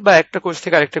তৈরি করে বা একটা কোষ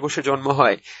থেকে আরেকটা কোষের জন্ম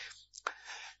হয়।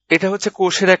 এটা হচ্ছে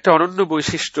কোষের একটা অনন্য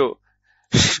বৈশিষ্ট্য।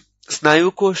 স্নায়ু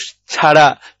কোষ ছাড়া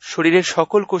শরীরের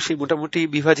সকল কোষই মোটামুটি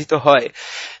বিভাজিত হয়।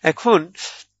 এখন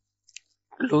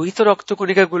লোহিত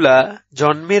রক্তকণিকাগুলা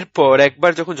জন্মের পর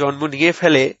একবার যখন জন্ম নিয়ে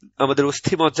ফেলে আমাদের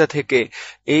অস্থিমজ্জা থেকে,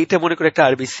 এইটা মনে করে একটা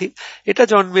আরবিসি, এটা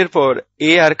জন্মের পর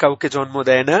আর কাউকে জন্ম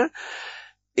দেয় না।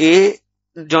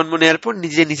 জন্ম নেওয়ার পর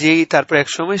নিজেই তারপর এক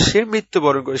সময় সে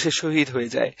মৃত্যুবরণ করে, সে শহীদ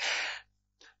হয়ে যায়।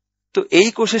 তো এই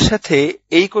কোষের সাথে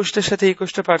এই কোষটার সাথে এই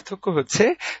কোষটা পার্থক্য হচ্ছে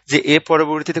যে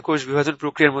পরবর্তীতে কোষ বিভাজন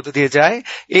প্রক্রিয়ার মধ্য দিয়ে যায়,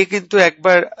 কিন্তু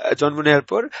একবার জন্ম নেওয়ার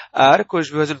পর আর কোষ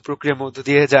বিভাজন প্রক্রিয়ার মধ্য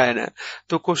দিয়ে যায় না।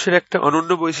 তো কোষের একটা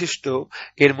অনন্য বৈশিষ্ট্য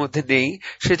এর মধ্যে নেই,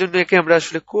 সেজন্য একে আমরা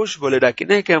আসলে কোষ বলে ডাকি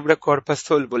না, একে আমরা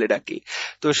কর্পাসল বলে ডাকি।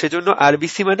 তো সেজন্য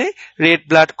আরবিসি মানে রেড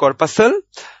ব্লাড কর্পাসল,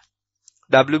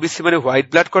 WBC মানে হোয়াইট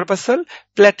ব্লাড কর্পাসল,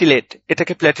 প্ল্যাটিলেট,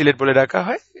 এটাকে প্ল্যাটিলেট বলে রাখা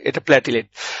হয়, এটা প্ল্যাটিলেট।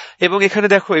 এবং এখানে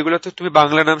দেখো, এগুলো তো তুমি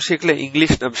বাংলা নাম শিখলে,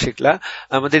 ইংলিশ নাম শিখলা,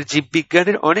 আমাদের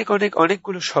জীববিজ্ঞানের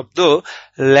অনেকগুলো শব্দ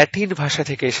ল্যাটিন ভাষা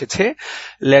থেকে এসেছে।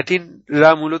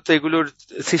 ল্যাটিনরা মূলত এগুলোর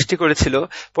সৃষ্টি করেছিল,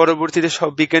 পরবর্তীতে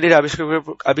সব বিজ্ঞানীরা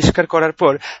আবিষ্কার করার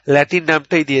পর ল্যাটিন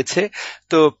নামটাই দিয়েছে।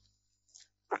 তো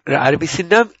আরবিসির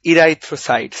নাম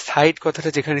ইরাইথ্রোসাইট, সাইট কথাটা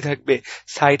যেখানে থাকবে,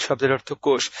 সাইট শব্দের অর্থ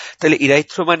কোষ, তাহলে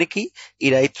ইরাইথ্রো মানে কি?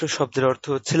 ইরাইথ্রো শব্দের অর্থ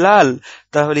হচ্ছে লাল,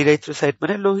 তাহলে ইরাইথ্রোসাইট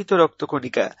মানে লোহিত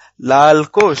রক্তকণিকা, লাল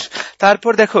কোষ।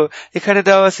 তারপর দেখো এখানে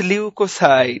দেওয়া আছে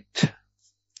লিউকোসাইট,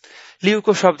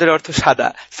 লিউকো শব্দের অর্থ সাদা,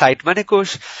 সাইট মানে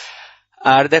কোষ।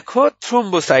 আর দেখো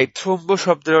থ্রোম্বোসাইট, থ্রোম্বো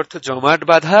শব্দের অর্থ জমাট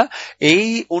বাঁধা, এই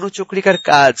অণুচক্রিকার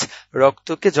কাজ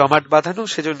রক্তকে জমাট বাঁধানো,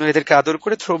 সেজন্য এদেরকে আদর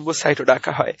করে থ্রোম্বোসাইটও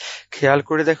ডাকা হয়। খেয়াল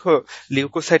করে দেখো,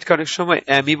 লিউকোসাইটকে অনেক সময়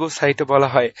অ্যামিবোসাইটও বলা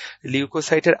হয়।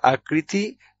 লিউকোসাইটের আকৃতি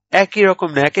একই রকম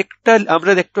না, এক একটা,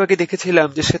 আমরা একটু আগে দেখেছিলাম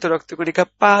যে শ্বেত রক্তকণিকা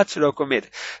 5 রকমের,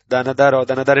 দানাদার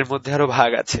অদানাদারের মধ্যে আরো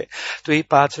ভাগ আছে। তো এই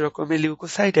 5 রকমের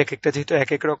লিউকোসাইট, এক একটা যেহেতু এক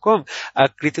এক রকম,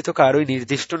 আকৃতি তো কারোই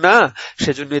নির্দিষ্ট না,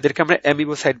 সেজন্য এদেরকে আমরা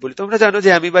অ্যামিবোসাইট বলি। তোমরা জানো যে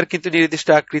অ্যামিবার কিন্তু নির্দিষ্ট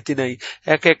আকৃতি নাই,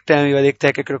 এক একটা অ্যামিবা দেখতে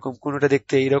এক এক রকম, কোনোটা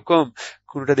দেখতে এইরকম,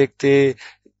 কোনোটা দেখতে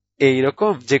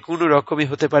এইরকম, যে কোনো রকমই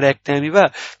হতে পারে একটা অ্যামিবা।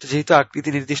 তো যেহেতু আকৃতি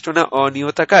নির্দিষ্ট না,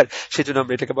 অনিয়তাকার, সেজন্য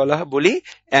আমরা এটাকে বলি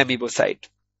অ্যামিবোসাইট।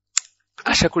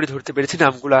 আশা করি ধরতে পেরেছি,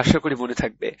 নামগুলো আশা করি মনে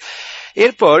থাকবে।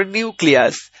 এরপর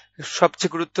নিউক্লিয়াস,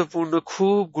 সবচেয়ে গুরুত্বপূর্ণ,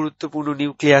 খুব গুরুত্বপূর্ণ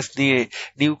নিউক্লিয়াস নিয়ে।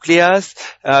 নিউক্লিয়াস,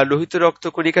 লোহিত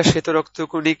রক্তকণিকা, শ্বেত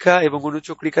রক্তকণিকা এবং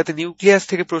অণুচক্রিকাতে নিউক্লিয়াস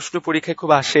থেকে প্রশ্ন পরীক্ষায়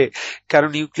খুব আসে, কারণ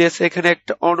নিউক্লিয়াসে এখানে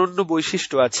একটা অনন্য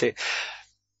বৈশিষ্ট্য আছে,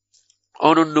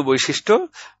 অনন্য বৈশিষ্ট্য।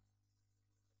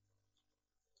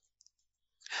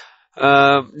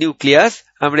 নিউক্লিয়াস,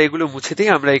 আমরা এগুলো মুছে দিই,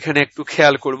 আমরা এখানে একটু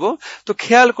খেয়াল করব। তো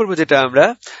খেয়াল করব যেটা আমরা,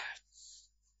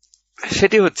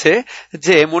 সেটি হচ্ছে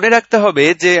যে মনে রাখতে হবে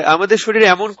যে আমাদের শরীরে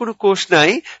এমন কোনো কোষ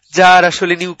নাই যার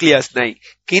আসলে নিউক্লিয়াস নাই,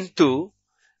 কিন্তু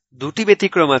দুটি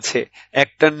ব্যতিক্রম আছে,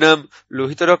 একটার নাম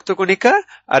লোহিত রক্তকণিকা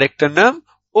আর একটার নাম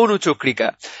অণুচক্রিকা।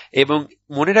 এবং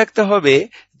মনে রাখতে হবে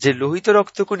যে লোহিত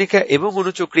রক্তকণিকা এবং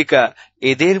অণুচক্রিকা,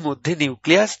 এদের মধ্যে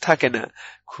নিউক্লিয়াস থাকে না।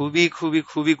 খুবই খুবই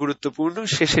খুবই গুরুত্বপূর্ণ,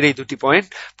 শেষের এই দুটি পয়েন্ট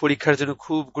পরীক্ষার জন্য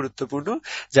খুব গুরুত্বপূর্ণ,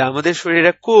 যে আমাদের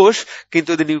শরীরে কোষ কিন্তু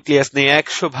ওদের নিউক্লিয়াস নেই,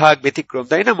 100 ভাগ ব্যতিক্রম,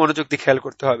 তাই না? মনোযোগ দিয়ে খেয়াল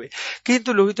করতে হবে। কিন্তু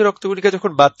লোহিত রক্তকণিকা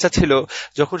যখন বাচ্চা ছিল,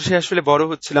 যখন সে আসলে বড়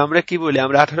হচ্ছিল, আমরা কি বলি?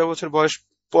 আমরা 18 বছর বয়স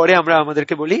পরে আমরা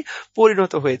আমাদেরকে বলি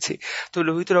পরিণত হয়েছি। তো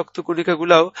লোহিত রক্তকণিকা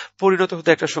গুলাও পরিণত হতে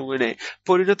একটা সময় নেয়,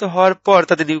 পরিণত হওয়ার পর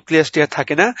তাদের নিউক্লিয়াসটি আর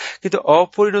থাকে না, কিন্তু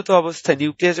অপরিণত অবস্থায়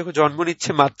নিউক্লিয়াস যখন জন্ম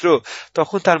নিচ্ছে মাত্র,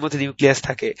 তখন তার মধ্যে নিউক্লিয়াস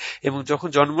থাকে। এবং যখন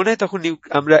জন্ম নেয় তখন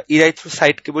আমরা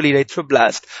ইরাইথ্রোসাইটকে বলি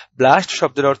ইরাইথ্রোব্লাস্ট, ব্লাস্ট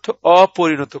শব্দের অর্থ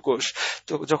অপরিণত কোষ।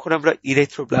 তো যখন আমরা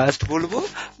ইরাইথ্রোব্লাস্ট বলবো,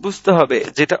 বুঝতে হবে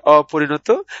যেটা অপরিণত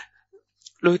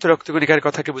লোহিত রক্তকণিকার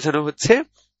কথাকে বোঝানো হচ্ছে,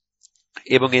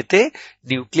 এবং এতে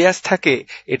নিউক্লিয়াস থাকে,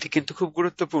 এটি কিন্তু খুব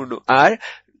গুরুত্বপূর্ণ। আর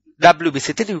WBC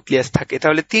তে নিউক্লিয়াস থাকে।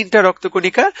 তাহলে 3টা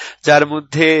রক্তকণিকা, যার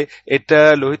মধ্যে এটা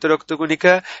লোহিত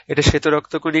রক্তকণিকা, এটা শ্বেত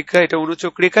রক্তকণিকা, এটা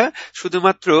অণুচক্রিকা,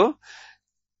 শুধুমাত্র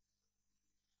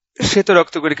শ্বেত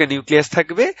রক্তকণিকা নিউক্লিয়াস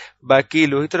থাকবে, বাকি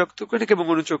লোহিত রক্তকণিকা এবং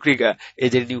অণুচক্রিকা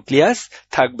এদের নিউক্লিয়াস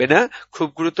থাকবে না। খুব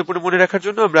গুরুত্বপূর্ণ মনে রাখার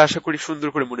জন্য, আমরা আশা করি সুন্দর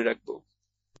করে মনে রাখবো।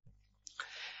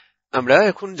 আমরা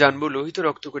এখন জানবো লোহিত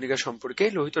রক্তকণিকা সম্পর্কে।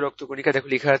 লোহিত রক্তকণিকা দেখো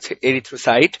লেখা আছে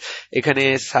এরিথ্রোসাইট, এখানে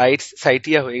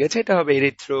সাইটিয়া হয়ে গেছে, এটা হবে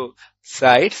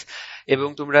এরিথ্রোসাইটস। এবং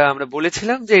আমরা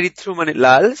বলেছিলাম যে এরিথ্রো মানে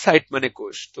লাল, সাইট মানে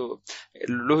কোষ। তো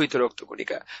লোহিত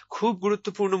রক্তকণিকা খুব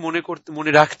গুরুত্বপূর্ণ,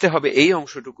 মনে রাখতে হবে এই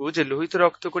অংশটুকু, যে লোহিত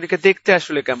রক্তকণিকা দেখতে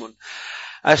আসলে কেমন।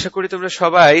 আশা করি তোমরা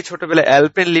সবাই ছোটবেলায়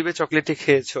অ্যালপেনলিবে চকলেটটি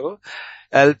খেয়েছো।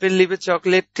 অ্যালপেনলিবে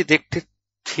চকলেটটি দেখতে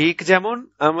ঠিক যেমন,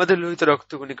 আমাদের লোহিত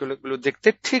রক্তকণিকাগুলো দেখতে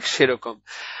ঠিক সেরকম।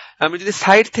 আমি যদি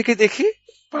সাইড থেকে দেখি,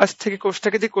 পাশ থেকে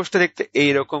কোষটাকে দেখি, কোষটা দেখতে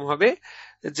এইরকম হবে,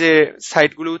 যে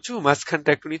সাইড গুলো উঁচু, মাঝখানটা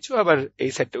একটু নিচু, আবার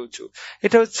এই সাইডটা উঁচু,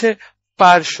 এটা হচ্ছে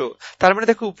পার্শ্ব। তার মানে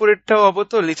দেখো উপরেরটাও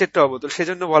অবতল, নিচেরটাও অবতল,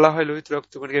 সেজন্য বলা হয় লোহিত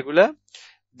রক্তকণিকা গুলা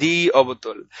দ্বি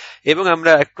অবতল। এবং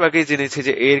আমরা একটু আগে জেনেছি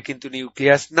যে এর কিন্তু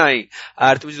নিউক্লিয়াস নাই।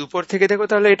 আর তুমি যদি উপর থেকে দেখো,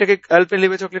 তাহলে এটাকে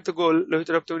অ্যালপেনলিবে চকলেট তো গোল, লোহিত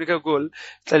রক্তকণিকা গোল,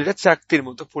 তাহলে এটা চাকতির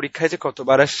মতো। পরীক্ষায় যে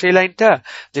কতবার আসছে এই লাইনটা,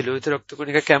 যে লোহিত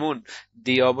রক্তকণিকা কেমন,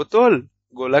 দ্বি অবতল,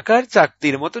 গোলাকার,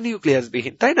 চাকতির মতো, নিউক্লিয়াস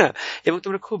বিহীন, তাই না? এবং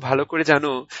তোমরা খুব ভালো করে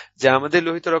জানো যে আমাদের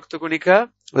লোহিত রক্তকণিকা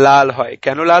লাল হয়।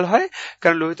 কেন লাল হয়?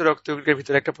 কারণ লোহিত রক্তকণিকার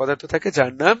ভিতরে একটা পদার্থ থাকে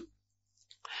যার নাম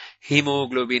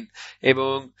হিমোগ্লোবিন,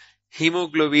 এবং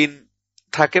হিমোগ্লোবিন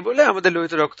থাকে বলে আমাদের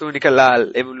লোহিত রক্তকণিকা লাল,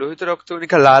 এবং লোহিত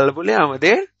রক্তকণিকা লাল বলে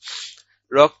আমাদের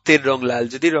রক্তের রং লাল।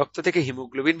 যদি রক্ত থেকে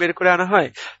হিমোগ্লোবিন বের করে আনা হয়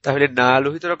তাহলে না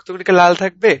লোহিত রক্তকণিকা লাল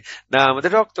থাকবে, না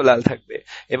আমাদের রক্ত লাল থাকবে।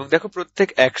 এবং দেখো প্রত্যেক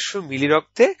 100 মিলি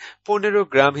রক্তে 15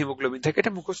 গ্রাম হিমোগ্লোবিন থাকে।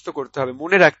 এটা মুখস্থ করতে হবে,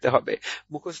 মনে রাখতে হবে,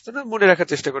 মুখস্থ না মনে রাখার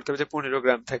চেষ্টা করতে হবে যে 15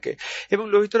 গ্রাম থাকে। এবং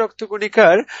লোহিত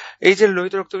রক্তকণিকার এই যে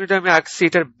লোহিত রক্তকণিকা আমি আঁকছি,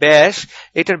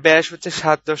 এটার ব্যাস হচ্ছে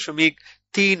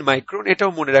 7.3 মাইক্রন।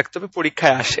 এটাও মনে রাখতে হবে,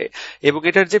 পরীক্ষায় আসে। এবং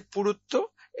এটার যে পুরুত্ব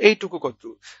এইটুকু কত,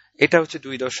 এটা হচ্ছে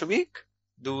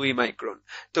 2.2 মাইক্রন।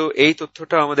 তো এই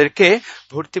তথ্যটা আমাদেরকে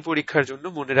ভর্তি পরীক্ষার জন্য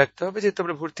মনে রাখতে হবে, যেহেতু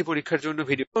আমরা ভর্তি পরীক্ষার জন্য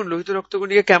ভিডিও। লোহিত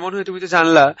রক্তকণিকা কেমন হয় তুমি তো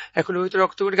জানলা। এখন লোহিত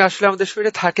রক্তকণিকা আসলে আমাদের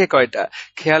শরীরে থাকে কয়টা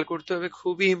খেয়াল করতে হবে,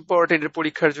 খুবই ইম্পর্টেন্ট এর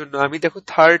পরীক্ষার জন্য। আমি দেখো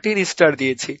 13 স্টার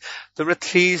দিয়েছি, তোমরা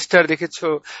 3 স্টার দেখেছো,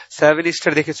 7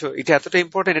 স্টার দেখেছো। এটা এতটা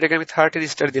ইম্পর্টেন্ট, এটাকে আমি 13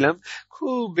 স্টার দিলাম,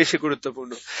 খুব বেশি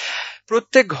গুরুত্বপূর্ণ।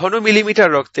 প্রত্যেক ঘন মিলিমিটার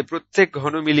রক্তে, প্রত্যেক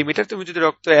ঘন মিলিমিটার, তুমি যদি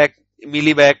রক্ত 1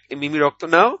 মিলি বা 1 মিমি রক্ত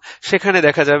নাও, সেখানে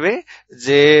দেখা যাবে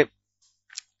যে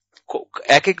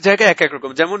এক এক জায়গায় এক এক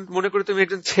রকম। যেমন মনে করো তুমি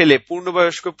একজন ছেলে,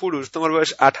 পূর্ণবয়স্ক পুরুষ, তোমার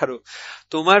বয়স 18,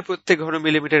 তোমার প্রত্যেক ঘন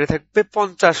মিলিমিটারে থাকবে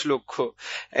 50 লক্ষ।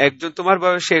 তোমার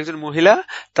বয়সে একজন মহিলা,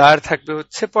 তার থাকবে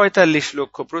হচ্ছে 45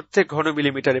 লক্ষ। প্রত্যেক ঘন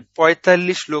মিলিমিটারে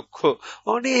 45 লক্ষ,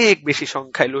 অনেক বেশি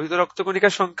সংখ্যায়। লোহিত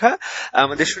রক্তকণিকার সংখ্যা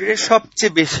আমাদের শরীরে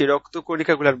সবচেয়ে বেশি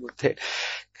রক্তকণিকাগুলোর মধ্যে।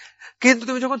 কিন্তু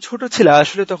তুমি যখন ছোট ছিলে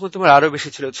আসলে তখন তোমার আরো বেশি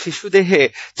ছিল। শিশু দেহে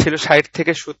ছিল 60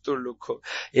 থেকে 70 লক্ষ।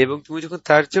 এবং তুমি যখন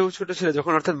তার চেয়েও ছোট ছিলে,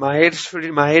 যখন অর্থাৎ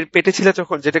মায়ের পেটে ছিল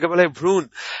তখন, যেটাকে বলা হয় ভ্রূণ,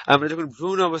 আমরা যখন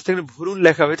ভ্রূণ অবস্থায়, ভ্রূণ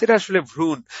লেখা হয়েছে, এটা আসলে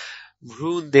ভ্রূণ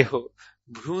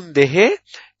দেহে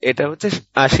এটা হচ্ছে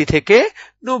 80 থেকে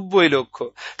 90 লক্ষ।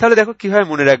 তাহলে দেখো কিভাবে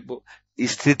মনে রাখবো,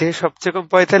 স্ত্রী দেহে সবচেয়ে কম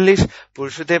 45,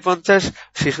 পুরুষ দেহে 50,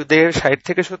 শিশু দেহে 60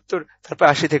 থেকে 70, তারপর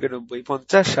 80 থেকে 90,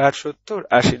 50, 60, 70,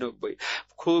 80, 90।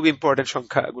 খুব ইম্পর্টেন্ট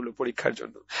সংখ্যাগুলো পরীক্ষার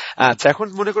জন্য। আচ্ছা, এখন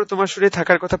মনে করো তোমার শরীরে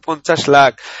থাকার কথা 50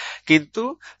 লাখ, কিন্তু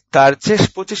তার যে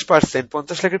 25%,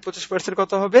 50 লাখের 25%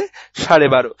 কত হবে?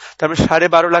 12.5। তার মানে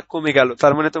 12.5 লাখ কমে গেল।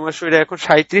 তার মানে তোমার শরীরে এখন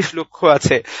 37 লক্ষ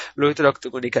আছে লোহিত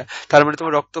রক্তকণিকা। তার মানে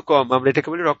তোমার রক্ত কম, আমরা এটাকে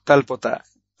বলি রক্তাল্পতা।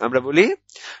 আমরা বলি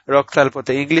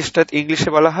রক্তাল্পতা। ইংলিশে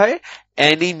বলা হয়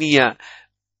অ্যানিমিয়া,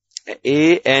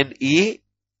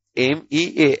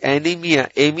 ANEMEA, অ্যানিমিয়া।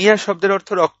 এমিয়া শব্দের অর্থ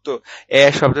রক্ত,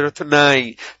 শব্দের অর্থ নাই,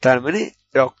 তার মানে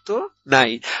রক্ত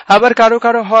নাই। আবার কারো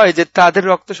কারো হয় যে তাদের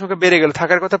রক্ত সংখ্যা বেড়ে গেল,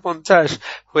 থাকার কথা 50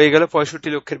 হয়ে গেল 65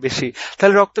 লক্ষের বেশি,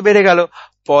 তাহলে রক্ত বেড়ে গেল।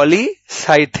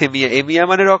 পলিসাইথেমিয়া, এমিয়া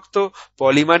মানে রক্ত,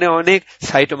 পলি মানে অনেক,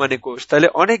 সাইটো মানে কোষ, তাহলে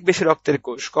অনেক বেশি রক্তের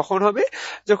কোষ কখন হবে?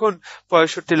 যখন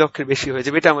 65 লক্ষের বেশি হয়ে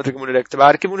যাবে। এটা আমাদেরকে মনে রাখতে হবে।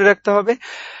 আর কি মনে রাখতে হবে?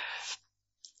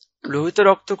 লোহিত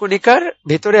রক্তকণিকার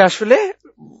ভেতরে আসলে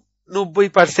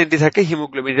 90% থাকে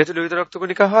হিমোগ্লোবিন। যেহেতু লোহিত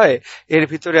রক্তকণিকা হয়, এর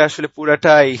ভিতরে আসলে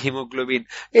পুরাটাই হিমোগ্লোবিন,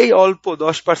 এই অল্প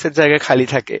 10% জায়গায় খালি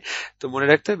থাকে। তো মনে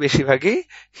রাখতে হবে বেশিরভাগই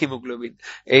হিমোগ্লোবিন।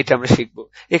 এইটা আমরা শিখবো।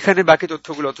 এখানে বাকি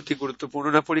তথ্যগুলো অতটি গুরুত্বপূর্ণ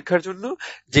না পরীক্ষার জন্য,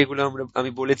 যেগুলো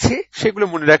আমি বলেছি সেগুলো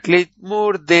মনে রাখলেই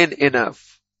মোর দেন এনাফ।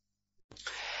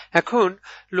 এখন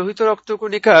লোহিত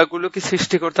রক্তকণিকা গুলো কি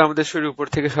সৃষ্টিকর্তা আমাদের শরীরের উপর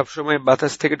থেকে সবসময়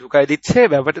বাতাস থেকে ঢুকাই দিচ্ছে?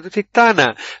 ব্যাপারটা তো ঠিক তা না।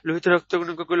 লোহিত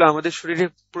রক্তকণিকা গুলো আমাদের শরীরে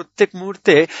প্রত্যেক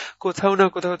মুহূর্তে কোথাও না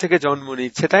কোথাও থেকে জন্ম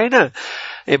নিচ্ছে, তাই না?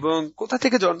 এবং কোথা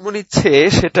থেকে জন্ম নিচ্ছে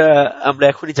সেটা আমরা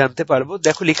এখনই জানতে পারবো।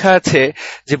 দেখো লেখা আছে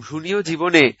যে ভ্রূণীয়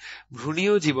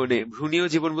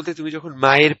জীবন বলতে তুমি যখন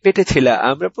মায়ের পেটে ছিলা,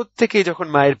 আমরা প্রত্যেকেই যখন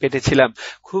মায়ের পেটে ছিলাম,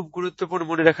 খুব গুরুত্বপূর্ণ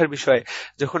মনে রাখার বিষয়,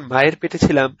 যখন মায়ের পেটে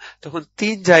ছিলাম তখন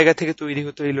 3 জায়গা থেকে তৈরি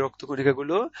হতো এই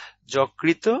রক্তকণিকাগুলো,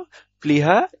 যকৃত,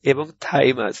 প্লীহা এবং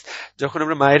থাইমাস। যখন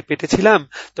আমরা মায়ের পেটে ছিলাম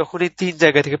তখন এই 3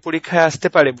 জায়গা থেকে পরীক্ষায় আসতে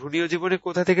পারে ভ্রূণীয় জীবনে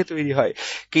কোথা থেকে তৈরি হয়।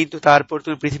 কিন্তু তারপর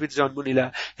তুমি পৃথিবীতে জন্ম নিলা,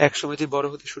 এক সময় তুমি বড়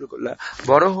হতে শুরু করলা।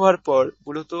 বড় হওয়ার পর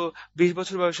মূলত 20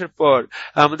 বছর বয়সের পর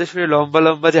আমাদের শরীরে লম্বা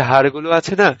লম্বা যে হাড়গুলো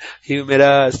আছে না,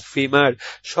 হিউমেরাস, ফিমার,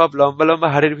 সব লম্বা লম্বা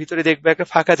হাড়ের ভিতরে দেখবে একটা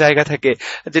ফাঁকা জায়গা থাকে,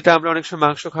 যেটা আমরা অনেক সময়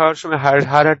মাংস খাওয়ার সময়,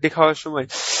 হাড্ডি খাওয়ার সময়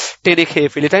টেনে খেয়ে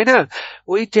ফেলি, তাই না?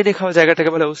 ওই টেনে খাওয়া জায়গাটাকে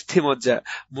বলে অস্থিমজ্জা।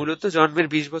 মূলত জন্মের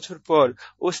 20 বছর পর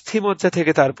অস্থিমজ্জা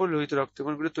থেকে তারপর লোহিত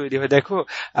রক্তকণগুলো তৈরি হয়। দেখো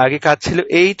আগে কাজ ছিল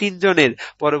এই 3 জনের,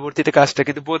 পরবর্তীতে কাজটা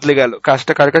কিন্তু বদলে গেল।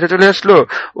 কাজটা কার কাছে চলে আসলো?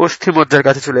 অস্থিমজ্জার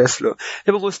কাছে চলে আসলো।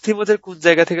 এবং অস্থিমজ্জার কোন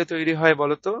জায়গা থেকে তৈরি হয়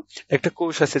বলতো? একটা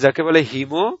কোষ আছে যাকে বলে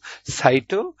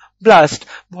হিমোসাইটোব্লাস্ট।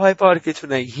 ভয় পাওয়ার কিছু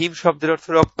নাই। হিম শব্দের অর্থ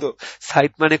রক্ত,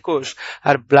 সাইট মানে কোষ,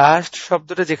 আর ব্লাস্ট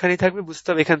শব্দটা যেখানেই থাকবে বুঝতে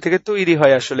হবে এখান থেকে তৈরি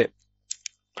হয় আসলে।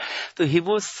 তো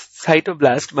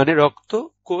হিমোসাইটোব্লাস্ট মানে রক্ত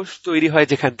কোষ তৈরি হয়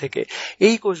যেখান থেকে।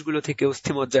 এই কোষগুলো থেকে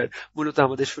অস্থিমজ্জার মূলত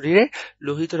আমাদের শরীরে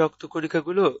লোহিত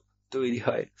রক্তকণিকাগুলো তৈরি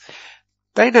হয়,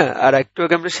 তাই না? আর একটু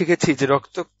আগে আমরা শিখেছি যে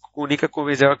রক্ত কণিকা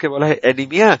কমে যাওয়াকে বলা হয়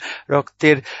অ্যানিমিয়া।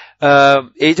 রক্তের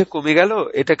এই যে কমে গেল,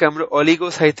 এটাকে আমরা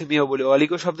অলিগোসাইথেমিয়া বলি।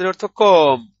 অলিগো শব্দের অর্থ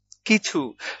কম, কিছু,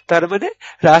 তার মানে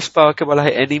হ্রাস পাওয়াকে বলা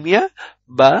হয় অ্যানিমিয়া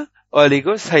বা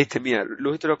অলিগোসাইথেমিয়া।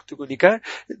 লোহিত রক্তকণিকা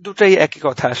দুটাই একই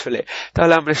কথা আসলে।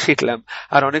 তাহলে আমরা শিখলাম।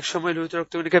 আর অনেক সময় লোহিত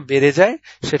রক্তকণিকা বেড়ে যায়,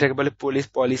 সেটাকে বলে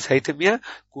পলিসাইথেমিয়া।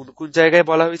 কোন কোন জায়গায়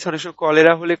বলা হয়েছে, অনেক সময়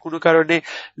কলেরা হলে কোনো কারণে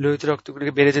লোহিত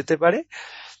রক্তকণিকা বেড়ে যেতে পারে,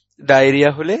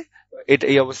 ডায়রিয়া হলে এটা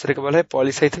এই অবস্থাটাকে বলা হয়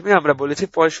পলিসাইথেমিয়া। আমরা বলেছি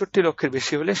 65 লক্ষের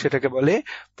বেশি হলে সেটাকে বলে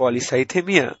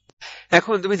পলিসাইথেমিয়া।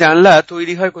 এখন তুমি জানলা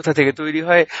তৈরি হয় কোথা থেকে? তৈরি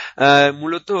হয়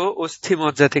মূলত অস্থি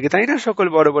মজ্জা থেকে, তাই না? সকল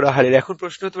বড় বড় হাড়ের। এখন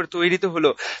প্রশ্ন তোমার তৈরি তো হলো,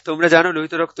 তোমরা জানো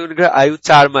লোহিত রক্তকণিকার আয়ু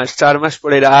 4 মাস। 4 মাস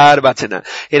পরে এরা আর বাঁচে না,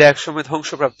 এরা একসময়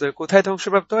ধ্বংসপ্রাপ্ত হয়। কোথায়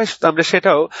ধ্বংসপ্রাপ্ত হয় আমরা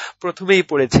সেটাও প্রথমেই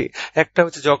পড়েছি। একটা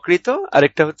হচ্ছে যকৃত আর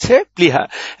একটা হচ্ছে প্লীহা।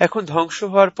 এখন ধ্বংস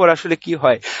হওয়ার পর আসলে কি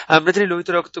হয়? আমরা জানি লোহিত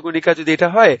রক্তকণিকা যদি এটা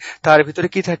হয়, তার ভিতরে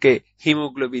কি থাকে?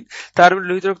 হিমোগ্লোবিন। তার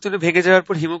লোহিত রক্তকণিকা ভেঙে যাওয়ার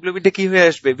পর হিমোগ্লোবিনটা কি হয়ে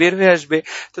আসবে? বের হয়ে আসবে।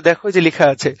 তো দেখো যে লেখা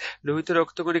আছে, লোহিত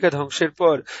রক্তকণিকা ধ্বংসের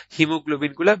পর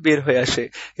হিমোগ্লোবিন গুলা বের হয়ে আসে,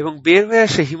 এবং বের হয়ে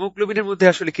আসে হিমোগ্লোবিনের মধ্যে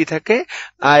আসলে কি থাকে?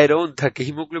 আয়রন থাকে।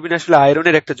 হিমোগ্লোবিন আসলে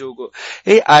আয়রনের একটা যৌগ।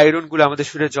 এই আয়রন গুলো আমাদের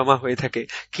শরীরে জমা হয়ে থাকে।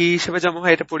 কি হিসেবে জমা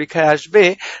হয়? এটা পরীক্ষায় আসবে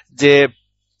যে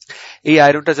এই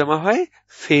আয়রনটা জমা হয়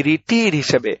ফেরিটিন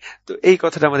হিসেবে। তো এই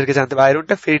কথাটা আমাদেরকে জানতে হবে,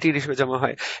 আয়রনটা ফেরিটিন হিসেবে জমা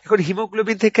হয়। এখন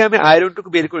হিমোগ্লোবিন থেকে আমি আয়রনটুকু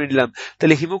বের করে নিলাম,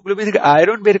 তাহলে হিমোগ্লোবিন থেকে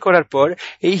আয়রন বের করার পর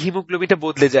এই হিমোগ্লোবিনটা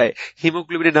বদলে যায়,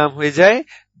 হিমোগ্লোবিনের নাম হয়ে যায়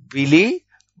বিলি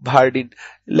ভার্ডিন।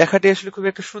 লেখাটি আসলে খুব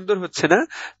একটা সুন্দর হচ্ছে না,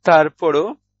 তারপরও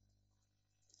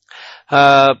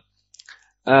আহ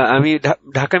আমি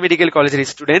ঢাকা মেডিকেল কলেজের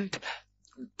স্টুডেন্ট,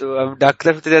 তো আমি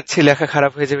ডাক্তার হতে যাচ্ছি, লেখা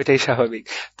খারাপ হয়ে যাবে, এটাই স্বাভাবিক।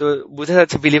 তো বোঝা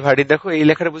যাচ্ছে বিলি ভার্ডিন। দেখো এই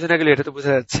লেখাটা বোঝা না গেলে এটা তো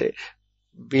বোঝা যাচ্ছে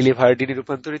বিলি ভার্ডিনে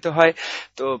রূপান্তরিত হয়।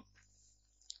 তো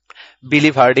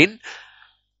বিলি ভার্ডিন,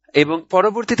 এবং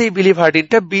পরবর্তীতে এই বিলি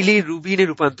ভার্ডিনটা বিলি রুবিনে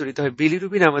রূপান্তরিত হয়। বিলি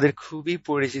রুবিন আমাদের খুবই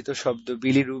পরিচিত শব্দ,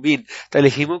 বিলি রুবিন। তাহলে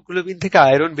হিমোগ্লোবিন থেকে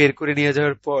আয়রন বের করে নিয়ে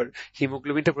যাওয়ার পর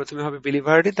হিমোগ্লোবিনটা প্রথমে হবে বিলি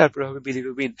ভার্ডিন, তারপরে হবে বিলি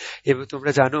রুবিন। এবং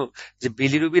তোমরা জানো যে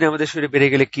বিলি রুবিন আমাদের শরীরে বেড়ে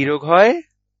গেলে কি রোগ হয়?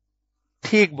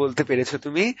 ঠিক বলতে পেরেছো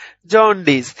তুমি,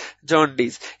 জন্ডিস।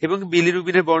 জন্ডিস। এবং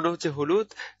বিলিরুবিনের বর্ণ হচ্ছে হলুদ।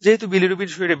 যেহেতু বিলিরুবিন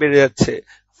শরীরে বেড়ে যাচ্ছে,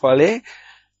 ফলে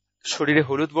শরীরে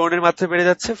হলুদ বর্ণের মাত্রা বেড়ে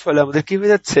যাচ্ছে, ফলে আমাদের কি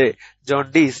হয়ে যাচ্ছে?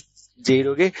 জন্ডিস। যেই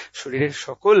রোগে শরীরের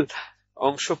সকল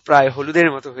অংশ প্রায় হলুদের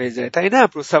মতো হয়ে যায়, তাই না?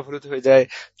 প্রস্রাব হলুদ হয়ে যায়,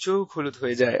 চোখ হলুদ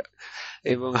হয়ে যায়,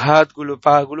 এবং হাতগুলো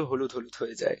পা গুলো হলুদ হলুদ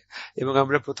হয়ে যায়। এবং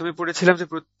আমরা প্রথমে পড়েছিলাম যে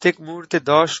প্রত্যেক মুহূর্তে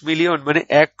 10 মিলিয়ন মানে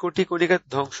 1 কোটি কণিকা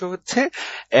ধ্বংস হচ্ছে,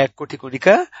 1 কোটি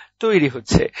কণিকা তৈরি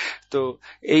হচ্ছে। তো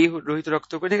এই লোহিত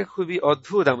রক্তকণিকা খুবই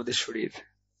অদ্ভুত আমাদের শরীর।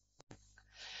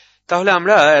 তাহলে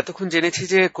আমরা এতক্ষণ জেনেছি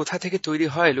যে কোথা থেকে তৈরি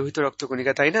হয় লোহিত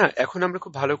রক্তকণিকা, তাই না? এখন আমরা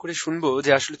খুব ভালো করে শুনবো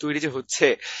যে আসলে তৈরি যে হচ্ছে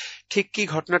ঠিক কি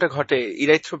ঘটনাটা ঘটে।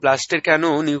 ইরাইথ্রোব্লাস্টের কেন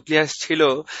নিউক্লিয়াস ছিল,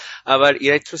 আবার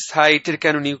ইরাইথ্রোসাইটের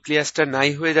কেন নিউক্লিয়াসটা নাই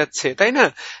হয়ে যাচ্ছে, তাই না?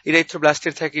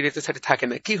 ইরাইথ্রোব্লাস্টের থাকে, ইরাইথ্রোসাইটে থাকে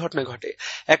না। কি ঘটনা ঘটে?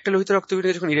 একটা লোহিত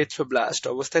রক্তকণিকা যখন ইরাইথ্রোব্লাস্ট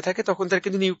অবস্থায় থাকে তখন তার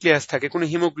কিন্তু নিউক্লিয়াস থাকে, কোনো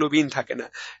হিমোগ্লোবিন থাকে না।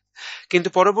 কিন্তু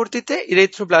পরবর্তীতে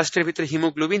ইরাইথ্রোব্লাস্টের ভিতরে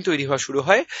হিমোগ্লোবিন তৈরি হওয়া শুরু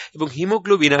হয়, এবং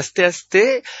হিমোগ্লোবিন আস্তে আস্তে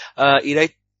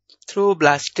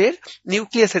ইরাইথ্রোব্লাস্টের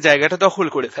নিউক্লিয়াসের জায়গাটা দখল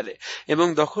করে ফেলে, এবং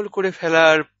দখল করে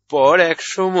ফেলার পর এক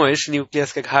সময়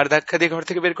নিউক্লিয়াসকে ঘাড় ধাক্কা দিয়ে ঘর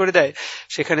থেকে বের করে দেয়।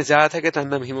 সেখানে যা থাকে তার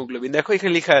নাম হিমোগ্লোবিন। দেখো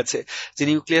এখানে লেখা আছে যে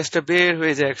নিউক্লিয়াসটা বের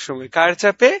হয়ে যায় এক সময়, কার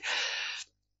চাপে?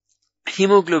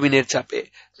 হিমোগ্লোবিনের চাপে।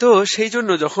 তো সেই জন্য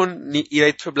যখন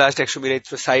ইরাইথ্রোব্লাস্ট একসময়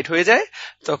ইরাইথ্রোসাইট হয়ে যায়,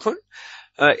 তখন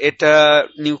এটা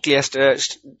নিউক্লিয়াসটা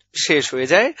শেষ হয়ে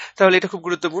যায়। তাহলে এটা খুব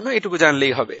গুরুত্বপূর্ণ, এটুকু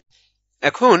জানলেই হবে।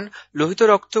 এখন লোহিত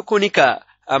রক্তকণিকা,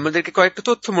 আমাদেরকে কয়েকটা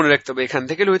তথ্য মনে রাখতে হবে এখান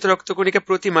থেকে। লোহিত রক্তকণিকা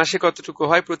প্রতি মাসে কতটুকু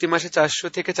হয়? প্রতি মাসে 400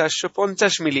 থেকে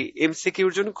 450 মিলি।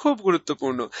 এমসিকিউর জন্য খুব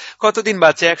গুরুত্বপূর্ণ। কতদিন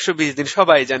বাঁচে? 120 দিন।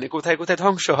 সবাই জানে। কোথায় কোথায়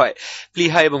ধ্বংস হয়?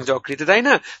 প্লীহা এবং যকৃতে, তাই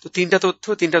না? তো তিনটা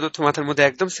তথ্য মাথার মধ্যে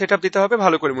একদম সেট আপ দিতে হবে,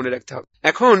 ভালো করে মনে রাখতে হবে।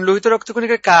 এখন লোহিত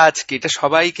রক্তকণিকার কাজ কি? এটা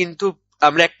সবাই কিন্তু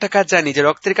আমরা একটা কাজ জানি যে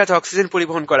রক্তের কাজ অক্সিজেন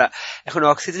পরিবহন করা। এখন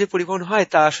অক্সিজেন পরিবহন হয়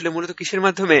তা আসলে মূলত কিসের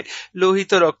মাধ্যমে?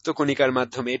 লোহিত রক্তকণিকার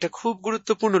মাধ্যমে। এটা খুব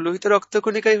গুরুত্বপূর্ণ। লোহিত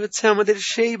রক্তকণিকাই হচ্ছে আমাদের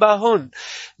সেই বাহন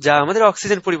যা আমাদের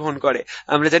অক্সিজেন পরিবহন করে।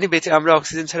 আমরা জানি আমরা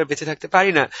অক্সিজেন ছাড়া বেঁচে থাকতে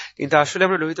পারি না, কিন্তু আসলে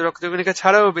আমরা লোহিত রক্তকণিকা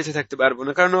ছাড়াও বেঁচে থাকতে পারবো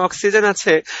না, কারণ অক্সিজেন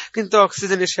আছে, কিন্তু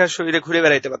অক্সিজেন এসে আর শরীরে ঘুরে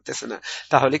বেড়াইতে পারতেছে না,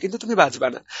 তাহলে কিন্তু তুমি বাঁচবা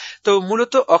না। তো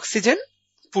মূলত অক্সিজেন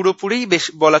পুরোপুরি বেশ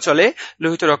বলা চলে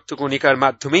লোহিত রক্তকণিকার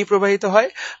মাধ্যমেই প্রবাহিত হয়,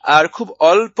 আর খুব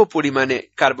অল্প পরিমাণে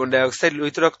কার্বন ডাই অক্সাইড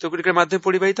লোহিত রক্তকণিকার মাধ্যমে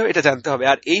পরিবাহিত হয়, এটা জানতে হবে।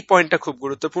 আর এই পয়েন্টটা খুব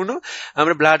গুরুত্বপূর্ণ।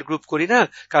 আমরা ব্লাড গ্রুপ করি না,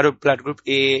 কারো ব্লাড গ্রুপ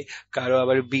এ, কারো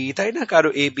আবার বি, তাই না? কারো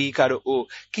এ বি, কারো ও।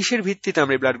 কিসের ভিত্তিতে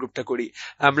আমরা এই ব্লাড গ্রুপটা করি?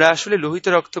 আমরা আসলে লোহিত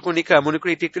রক্তকণিকা, মনে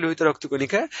করি এটি একটি লোহিত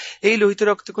রক্তকণিকা, এই লোহিত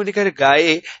রক্তকণিকার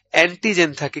গায়ে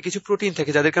অ্যান্টিজেন থাকে, কিছু প্রোটিন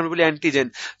থাকে যাদেরকে আমরা বলি অ্যান্টিজেন।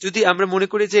 যদি আমরা মনে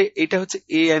করি যে এটা হচ্ছে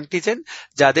এ অ্যান্টিজেন,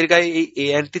 যাদের গায়ে এই এ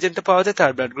অ্যান্টিজেনটা পাওয়া যায়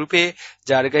তার ব্লাড গ্রুপ এ,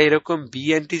 যার গায়ে এরকম বি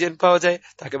অ্যান্টিজেন পাওয়া যায়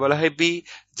তাকে বলা হয় বি,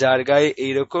 যার গায়ে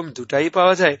এইরকম দুটাই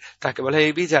পাওয়া যায় তাকে বলা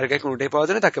হয় বি, যার গায়ে কোনোটাই পাওয়া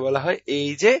যায় না তাকে বলা হয় এই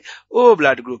যে ও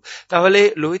ব্লাড গ্রুপ। তাহলে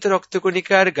লোহিত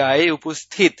রক্তকণিকার গায়ে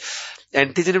উপস্থিত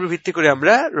অ্যান্টিজেনের উপর ভিত্তি করে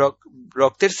আমরা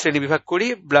রক্তের শ্রেণী বিভাগ করি,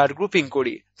 ব্লাড গ্রুপিং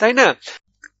করি, তাই না?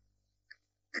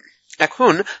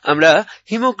 এখন আমরা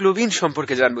হিমোগ্লোবিন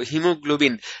সম্পর্কে জানবো।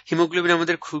 হিমোগ্লোবিন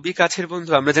আমাদের খুবই কাছের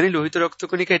বন্ধু। আমরা জানি লোহিত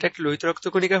রক্তকণিকা, এটা একটা লোহিত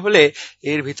রক্তকণিকা হলে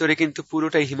এর ভিতরে কিন্তু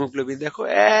পুরোটাই হিমোগ্লোবিন। দেখো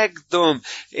একদম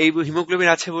এই হিমোগ্লোবিন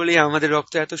আছে বলেই আমাদের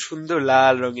রক্ত এত সুন্দর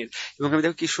লাল রঙের, এবং আমি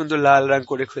দেখো কি সুন্দর লাল রং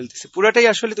করে ফেলতেছে। পুরোটাই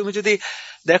আসলে তুমি যদি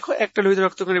দেখো একটা লোহিত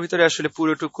রক্তকণিকার ভিতরে আসলে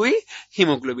পুরোটুকুই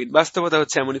হিমোগ্লোবিন। বাস্তবতা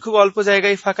হচ্ছে এমনই, খুব অল্প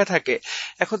জায়গায় ফাঁকা থাকে।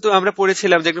 এখন তো আমরা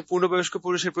পড়েছিলাম যে একজন পূর্ণবয়স্ক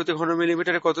পুরুষের প্রতি ঘন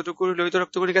মিলিমিটারে কতটুকু লোহিত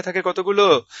রক্তকণিকা থাকে, কতগুলো?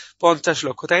 50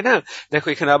 লক্ষ, তাই না? দেখো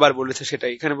এখানে আবার বলেছে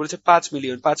সেটাই, এখানে বলেছে 5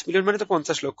 মিলিয়ন। 5 মিলিয়ন মানে তো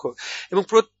 50 লক্ষ। এবং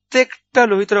প্রত্যেকটা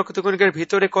লোহিত রক্তকণিকার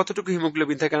ভিতরে কতটুকু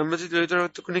হিমোগ্লোবিন থাকে? আমরা যদি লোহিত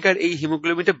রক্তকণিকার এই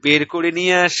হিমোগ্লোবিনটা বের করে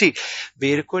নিয়ে আসি,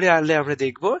 বের করে আনলে আমরা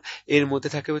দেখব এর মধ্যে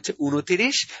থাকে হচ্ছে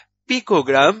 29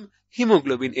 পিকোগ্রাম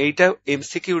হিমোগ্লোবিন। এইটা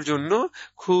এমসিকিউর জন্য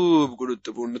খুব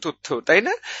গুরুত্বপূর্ণ তথ্য, তাই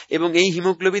না? এবং এই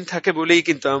হিমোগ্লোবিন থাকে বলেই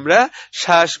কিন্তু আমরা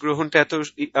শ্বাস গ্রহণটা এত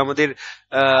আমাদের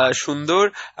সুন্দর,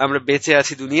 আমরা বেঁচে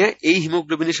আছি দুনিয়ায়। এই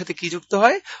হিমোগ্লোবিনের সাথে কি যুক্ত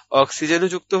হয়?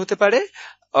 অক্সিজেনও যুক্ত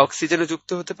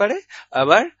হতে পারে,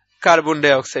 আবার কার্বন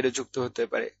ডাই অক্সাইডও যুক্ত হতে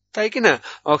পারে, তাই কিনা?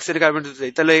 অক্সিজেন কার্বন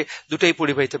দুটোই, তাহলে দুটোই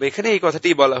পরিবাহিত হবে। এখানে এই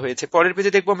কথাটাই বলা হয়েছে। পরের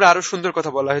পেজে দেখবো আমরা আরো সুন্দর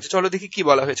কথা বলা হয়েছে, চলো দেখি কি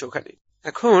বলা হয়েছে ওখানে।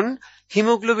 এখন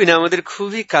হিমোগ্লোবিন আমাদের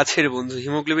খুবই কাছের বন্ধু।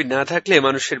 হিমোগ্লোবিন না থাকলে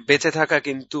মানুষের বেঁচে থাকা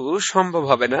কিন্তু সম্ভব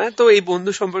হবে না। তো এই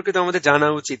বন্ধু সম্পর্কে তো আমাদের জানা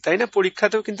উচিত, তাই না?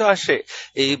 পরীক্ষাতেও কিন্তু আসে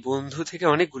এই বন্ধু থেকে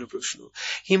অনেকগুলো প্রশ্ন।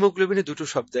 হিমোগ্লোবিনে দুটো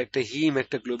শব্দ, একটা হিম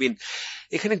একটা গ্লোবিন।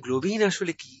 এখানে গ্লোবিন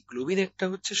আসলে কি? গ্লোবিন একটা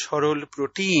হচ্ছে সরল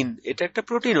প্রোটিন, এটা একটা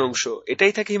প্রোটিন অংশ,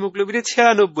 এটাই থাকে হিমোগ্লোবিনের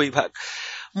 96 ভাগ।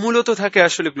 মূলত থাকে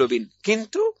আসলে গ্লোবিন,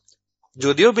 কিন্তু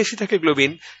যদিও বেশি থাকে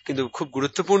গ্লোবিন, কিন্তু খুব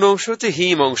গুরুত্বপূর্ণ অংশ হচ্ছে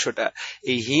হিম অংশটা।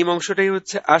 এই হিম অংশটাই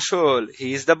হচ্ছে আসল, হি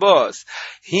ইজ দ্য বস।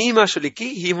 হিম আসলে কি?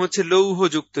 হিম হচ্ছে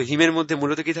লৌহযুক্ত। হিমের মধ্যে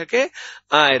মূলত কি থাকে?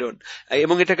 আয়রন,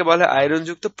 এবং এটাকে বলা হয় আয়রন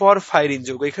যুক্ত পরফাইরিন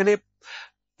যৌগ। এখানে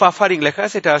পাফারিং লেখা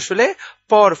আছে, এটা আসলে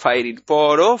পরফাইরিন।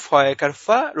 পর ফয়কার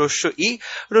ফা রস্য ই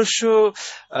রস্য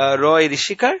রয়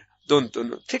ঋষিকার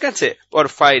দন্তন্য, ঠিক আছে?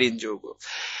 পরফাইরিন যৌগ।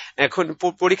 এখন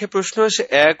পরীক্ষায় প্রশ্ন আসে,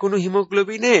 এক অণু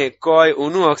হিমোগ্লোবিনে কয়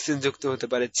অণু অক্সিজেন যুক্ত হতে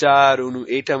পারে? 4 অণু।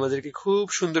 এটা আমাদেরকে খুব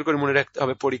সুন্দর করে মনে রাখতে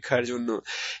হবে পরীক্ষার জন্য।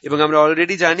 এবং আমরা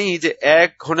অলরেডি জানি যে 1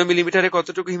 ঘন মিলিমিটারে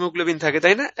কতটুকু হিমোগ্লোবিন থাকে,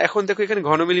 তাই না? এখন দেখো এখানে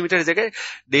ঘন মিলিমিটারের জায়গায়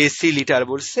ডেসিলিটার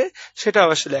বলছে, সেটাও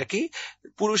আসলে একই।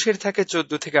 পুরুষের থাকে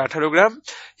 14 থেকে 18 গ্রাম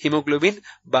হিমোগ্লোবিন,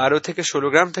 12 থেকে 16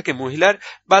 গ্রাম থাকে মহিলার,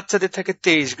 বাচ্চাদের থাকে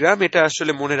 23 গ্রাম। এটা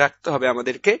আসলে মনে রাখতে হবে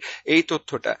আমাদেরকে এই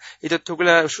তথ্যটা। এই তথ্যগুলো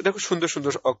দেখো সুন্দর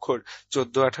সুন্দর অক্ষর,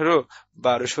 14, 18,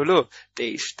 12, 16,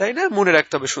 23, তাই না? মনে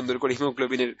রাখতে হবে সুন্দর করে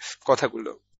হিমোগ্লোবিনের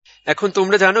কথাগুলো। এখন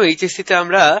তোমরা জানো এইচএসসি তে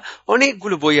আমরা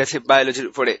অনেকগুলো বই আছে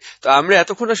বায়োলজির উপরে। তো আমরা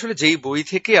এতক্ষণ আসলে যেই বই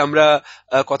থেকে আমরা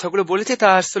কথাগুলো বলেছি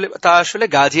তা আসলে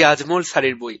গাজী আজমল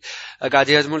স্যারের বই।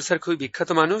 গাজী আজমল স্যার খুবই বিখ্যাত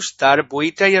মানুষ, তার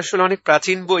বইটাই আসলে অনেক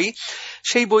প্রাচীন বই।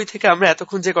 সেই বই থেকে আমরা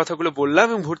এতক্ষণ যে কথাগুলো বললাম,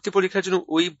 এবং ভর্তি পরীক্ষার জন্য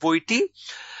ওই বইটি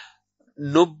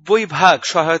 90 ভাগ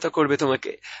সহায়তা করবে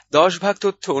তোমাকে। 10 ভাগ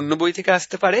তথ্য অন্য বই থেকে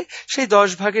আসতে পারে। সেই 10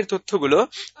 ভাগের তথ্যগুলো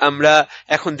আমরা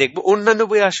এখন দেখব অন্যান্য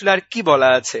বই আসলে আর কি বলা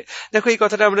আছে। দেখো এই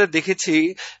কথাটা আমরা দেখেছি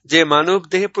যে মানব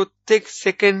দেহে প্রত্যেক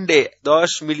সেকেন্ডে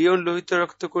 10 মিলিয়ন লোহিত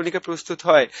রক্তকণিকা প্রস্তুত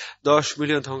হয়, 10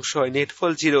 মিলিয়ন ধ্বংস হয়,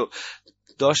 নেটফল 0।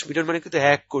 10 মিলিয়ন মানে কিন্তু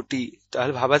 1 কোটি।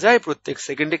 তাহলে ভাবা যায় প্রত্যেক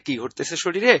সেকেন্ডে কি ঘটতেছে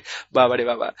শরীরে, বাবারে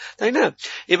বাবা, তাই না?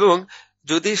 এবং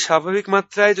যদি স্বাভাবিক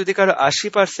মাত্রায় যদি কারো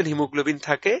 80% হিমোগ্লোবিন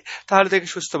থাকে, তাহলে তাকে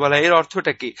সুস্থ বলা হয়। এর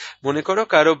অর্থটা কি? মনে করো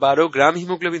কারো 12 গ্রাম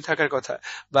হিমোগ্লোবিন থাকার কথা,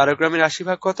 12 গ্রামের 80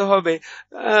 ভাগ কত হবে?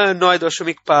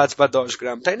 9.5 বা 10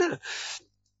 গ্রাম, তাই না?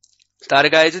 তার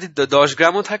গায়ে যদি 10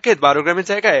 গ্রামও থাকে 12 গ্রামের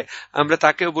জায়গায়, আমরা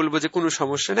তাকেও বলবো যে কোনো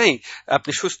সমস্যা নাই,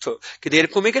 আপনি সুস্থ। কিন্তু এর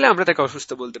কমে গেলে আমরা তাকে অসুস্থ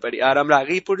বলতে পারি। আর আমরা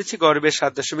আগেই পড়েছি গর্ভের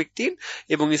 7.3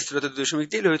 এবং স্থূলতা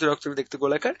 2.3, লোহিত রক্ত দেখতে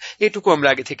গোলাকার, এটুকু আমরা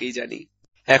আগে থেকেই জানি।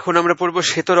 এখন আমরা পড়বো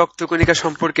শ্বেত রক্তকণিকা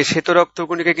সম্পর্কে। শ্বেত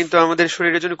রক্তকণিকা কিন্তু আমাদের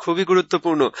শরীরের জন্য খুবই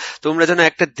গুরুত্বপূর্ণ। তোমরা জানো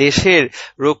একটা দেশের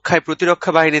রক্ষায়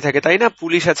প্রতিরক্ষা বাহিনী থাকে, তাই না?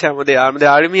 পুলিশ আছে, আমাদের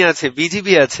আর্মি আছে,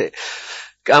 বিজিবি আছে।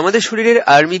 আমাদের শরীরের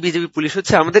আর্মি, বিজিবি, পুলিশ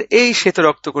হচ্ছে আমাদের এই শ্বেত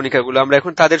রক্তকণিকাগুলো। আমরা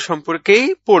এখন তাদের সম্পর্কেই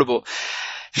পড়বো।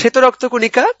 শ্বেত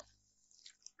রক্তকণিকা,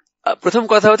 প্রথম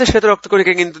কথা হচ্ছে শ্বেত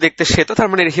রক্তকণিকা কিন্তু দেখতে শ্বেত, তার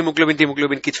মানে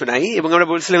হিমোগ্লোবিন কিছু নাই। এবং আমরা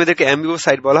বলছিলাম এদেরকে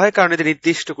অ্যাম্বিওসাইট বলা হয়, কারণ এদের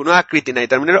নির্দিষ্ট কোনো আকৃতি নাই,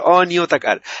 তার মানে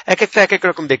অনিয়তাকার, এক একটা এক এক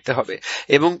রকম দেখতে হবে।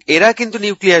 এবং এরা কিন্তু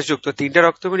নিউক্লিয়াস যুক্ত। 3টা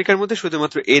রক্তকণিকার মধ্যে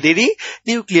শুধুমাত্র এদেরই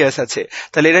নিউক্লিয়াস আছে,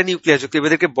 তাহলে এরা নিউক্লিয়াস যুক্ত।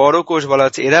 এদেরকে বড় কোষ বলা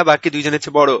হচ্ছে। এরা বাকি দুইজনের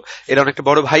চেয়ে বড়, এরা অনেকটা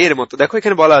বড় ভাইয়ের মতো। দেখো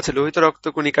এখানে বলা আছে লোহিত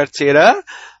রক্তকণিকার চেয়ে এরা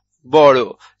বড়,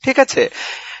 ঠিক আছে।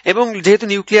 এবং যেহেতু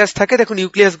নিউক্লিয়াস থাকে, দেখো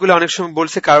নিউক্লিয়াস গুলো অনেক সময়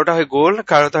বলছে কারোটা হয় গোল,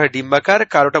 কারোটা হয় ডিম্বাকার,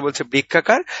 কারোটা বলছে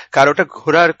বৃক্কাকার, কারোটা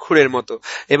ঘোড়ার খুরের মতো,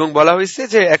 এবং বলা হয়েছে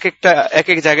যে এক একটা এক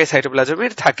এক জায়গায়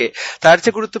সাইটোপ্লাজমের থাকে। তার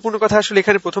চেয়ে গুরুত্বপূর্ণ কথা আসলে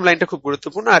এখানে প্রথম লাইনটা খুব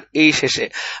গুরুত্বপূর্ণ, আর এই শেষে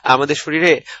আমাদের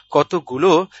শরীরে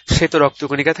কতগুলো শ্বেত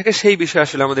রক্তকণিকা থাকে সেই বিষয়ে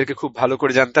আসলে আমাদেরকে খুব ভালো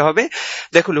করে জানতে হবে।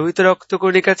 দেখো লোহিত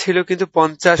রক্তকণিকা ছিল কিন্তু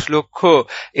 50 লক্ষ,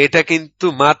 এটা কিন্তু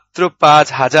মাত্র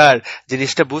 5,000।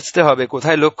 জিনিসটা বুঝতে হবে,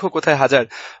 কোথায় লক্ষ কোথায় হাজার।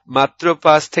 মাত্র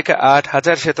 5 থেকে 8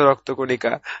 হাজার শ্বেত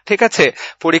রক্তকণিকা, ঠিক আছে।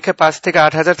 পরীক্ষা 5 থেকে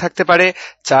 8 হাজার থাকতে পারে,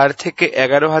 4 থেকে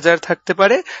 11 হাজার থাকতে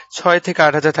পারে, 6 থেকে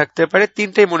 8 হাজার থাকতে পারে।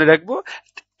 তিনটেই মনে রাখবো,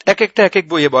 এক একটা এক এক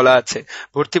বইয়ে বলা আছে।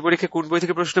 ভর্তি পরীক্ষায় কোন বই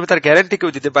থেকে প্রশ্ন হবে তার গ্যারান্টি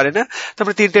কেউ দিতে পারে না।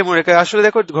 তারপরে তিনটাই মনে রাখে। আসলে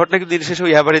দেখো ঘটনা কিন্তু দিন শেষে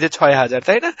ওই অ্যাভারেজে 6,000,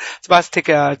 তাই না? 5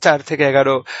 থেকে 8, 4 থেকে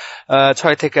 11,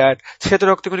 6 থেকে 8, শ্বেত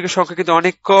রক্তকণিকার সংখ্যা কিন্তু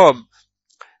অনেক কম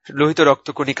লোহিত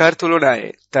রক্তকণিকার তুলনায়,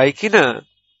 তাই কি না?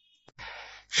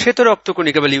 শ্বেত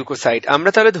রক্তকণিকা বা লিউকোসাইট, আমরা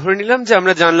তাহলে ধরে নিলাম যে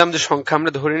আমরা জানলাম যে সংখ্যা,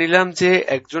 আমরা ধরে নিলাম যে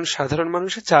একজন সাধারণ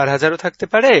মানুষের 4,000ও থাকতে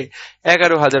পারে,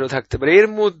 11,000ও থাকতে পারে। এর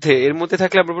মধ্যে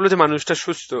থাকলে আমরা বলবো যে মানুষটা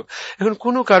সুস্থ। এখন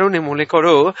কোনো কারণে মনে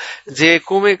করো যে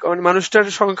মানুষটার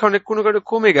সংখ্যা অনেক কোনো কারণে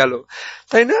কমে গেল,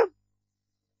 তাই না?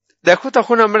 দেখো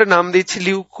তখন আমরা নাম দিচ্ছি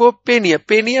লিউকোপেনিয়া।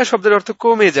 পেনিয়া শব্দের অর্থ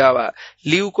কমে যাওয়া,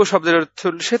 লিউকো শব্দের অর্থ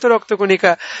শ্বেত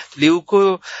রক্তকণিকা। লিউকো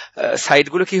সাইট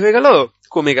গুলো কি হয়ে গেল?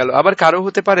 কমে গেল। আবার কারো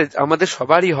হতে পারে, আমাদের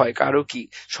সবারই হয়, কারো কি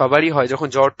সবারই হয়, যখন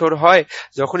জ্বর টর হয়,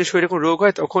 যখনই শরীরে কোনো রোগ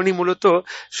হয়, তখনই মূলত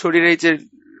শরীরে এই যে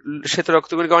শ্বেত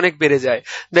রক্তকণিকা অনেক বেড়ে যায়।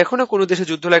 দেখো না কোনো দেশে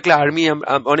যুদ্ধ লাগলে আর্মি,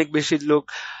 অনেক বেশি লোক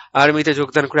আর্মিতে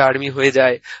যোগদান করে আর্মি হয়ে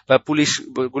যায়, বা পুলিশ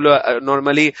গুলো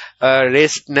নর্মালি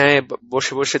রেস্ট নেয়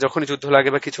বসে বসে, যখনই যুদ্ধ লাগে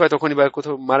বা কিছু হয়, তখনই বা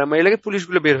কোথাও মারামারি লাগে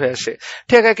পুলিশগুলো বের হয়ে আসে।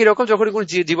 ঠিক একই রকম যখনই কোনো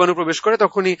জীবাণু প্রবেশ করে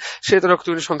তখনই শ্বেত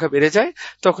রক্তকণিকার সংখ্যা বেড়ে যায়।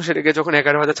 তখন সেটাকে যখন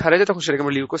 11,000 ছাড়া যায় তখন সেটাকে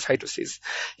আমরা লিউকোসাইটোসিস।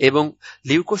 এবং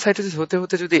লিউকোসাইটোসিস হতে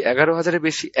হতে যদি 11,000-এর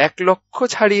বেশি 1,00,000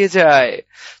 ছাড়িয়ে যায়,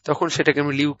 তখন সেটাকে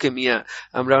আমরা লিউকেমিয়া,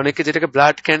 আমরা অনেকে যেটাকে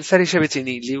ব্লাড ক্যান্সার হিসেবে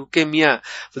চিনি, লিউকেমিয়া।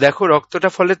 দেখো রক্তটা,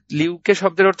 ফলে লিউকে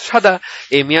শব্দের অর্থ সাদা,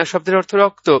 এমিয়া শব্দের অর্থ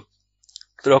রক্ত।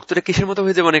 রক্তটা কিসের মতো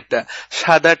হয়ে যাবে? অনেকটা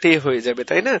সাদাটে হয়ে যাবে,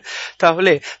 তাই না?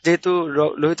 তাহলে যেহেতু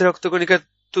লোহিত রক্তকণিকার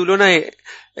তুলনায়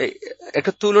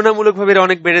একটা তুলনামূলকভাবে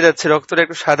অনেক বেড়ে যাচ্ছে, রক্তটা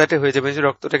একটু সাদাটে হয়ে যাবে, যে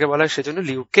রক্তটাকে বলা হয় সেজন্য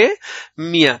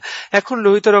লিউকেমিয়া। এখন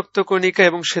লোহিত রক্তকণিকা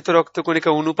এবং শ্বেত রক্তকণিকা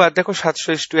অনুপাত দেখো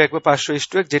 700:1 বা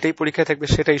 500:1, যেটাই পরীক্ষায় থাকবে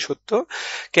সেটাই সত্য।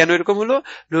 কেন এরকম হলো?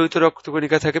 লোহিত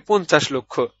রক্তকণিকা থাকে 50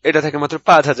 লক্ষ, এটা থাকে মাত্র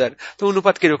 5,000, তো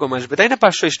অনুপাত কিরকম আসবে, তাই না?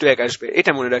 500:1 আসবে,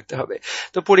 এটা মনে রাখতে হবে।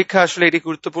 তো পরীক্ষা আসলে এটি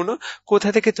গুরুত্বপূর্ণ। কোথা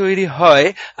থেকে তৈরি হয়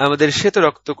আমাদের শ্বেত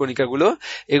রক্তকণিকাগুলো?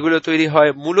 এগুলো তৈরি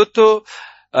হয় মূলত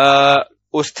আহ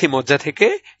অস্থি মজ্জা থেকে,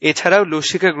 এছাড়াও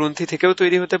লসিকা গ্রন্থি থেকেও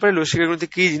তৈরি হতে পারে। লসিকা গ্রন্থি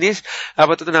কি জিনিস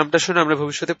আপাতত নামটা শুনে আমরা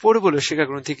ভবিষ্যতে পড়বো লসিকা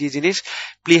গ্রন্থি কি জিনিস।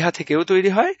 প্লীহা থেকেও তৈরি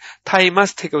হয়, থাইমাস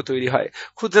থেকেও তৈরি হয়,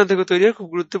 ক্ষুদ্রান্ত থেকেও তৈরি হয়, খুব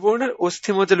গুরুত্বপূর্ণ।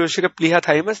 অস্থি মজ্জা, লসিকা, প্লীহা,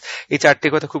 থাইমাস, এই 4টে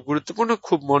কথা খুব গুরুত্বপূর্ণ,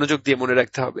 খুব মনোযোগ দিয়ে মনে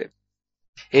রাখতে হবে।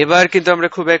 এবার কিন্তু আমরা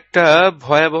খুব একটা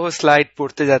ভয়াবহ স্লাইড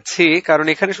পড়তে যাচ্ছি, কারণ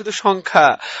এখানে শুধু সংখ্যা।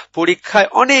 পরীক্ষায়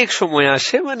অনেক সময়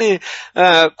আসে, মানে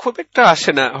খুব একটা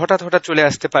আসে না, হঠাৎ হঠাৎ চলে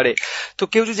আসতে পারে। তো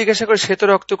কেউ যদি জিজ্ঞাসা করে শ্বেত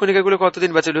রক্তকণিকা গুলো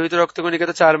কতদিন বাঁচে, লোহিত রক্তকণিকা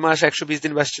তো 4 মাস 120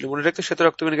 দিন বাঁচছিল, মনে রাখতো শ্বেত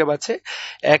রক্তকণিকা বাঁচে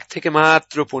 1 থেকে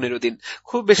মাত্র 15 দিন,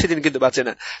 খুব বেশি দিন কিন্তু বাঁচে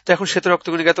না। তো এখন শ্বেত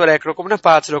রক্তকণিকা তো আর একরকম না,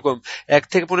 5 রকম। 1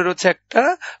 থেকে 15 হচ্ছে একটা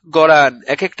গড়ান,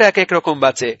 এক একটা এক এক রকম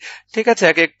বাঁচে, ঠিক আছে,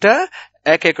 এক একটা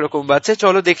এক এক রকম বাঁচে।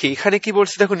 চলো দেখি এখানে কি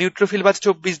বলছে। দেখো নিউট্রোফিল বাঁচে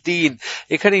 24 দিন।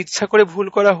 এখানে ইচ্ছা করে ভুল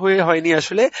করা হয়নি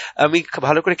আসলে, আমি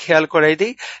ভালো করে খেয়াল করাই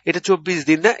দিই। এটা 24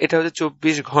 দিন না, এটা হচ্ছে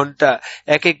 24 ঘন্টা।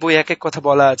 এক এক বই এক এক কথা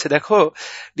বলা আছে। দেখো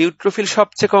নিউট্রোফিল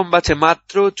সবচেয়ে কম বাঁচে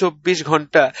মাত্র 24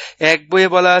 ঘন্টা। এক বইয়ে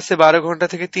বলা আছে 12 ঘন্টা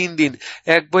থেকে 3 দিন,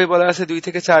 এক বইয়ে বলা আছে 2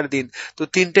 থেকে 4 দিন। তো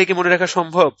তিনটাই কি মনে রাখা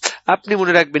সম্ভব? আপনি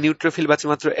মনে রাখবেন নিউট্রোফিল বাঁচে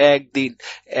মাত্র একদিন।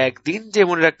 একদিন যে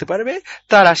মনে রাখতে পারবে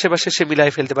তার আশেপাশে সে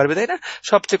মিলাই ফেলতে পারবে, তাই না?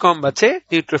 সবচেয়ে কম বাঁচে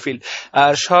নিউট্রোফিল।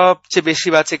 আর সবচেয়ে বেশি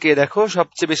বাঁচে কে? দেখো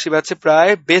সবচেয়ে বেশি বাঁচে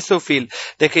প্রায় বেসোফিল।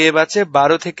 দেখে এ বাঁচে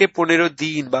 12 থেকে 15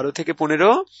 দিন, 12 থেকে 15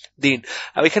 দিন।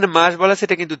 আর এখানে মাস বলা আছে,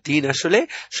 এটা কিন্তু দিন আসলে।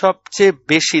 সবচেয়ে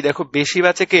বেশি দেখো বেশি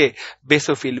বাঁচে কে?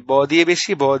 বেসোফিল। ব দিয়ে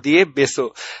বেশি, ব দিয়ে বেসো।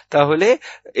 তাহলে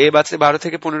এ বাঁচে 12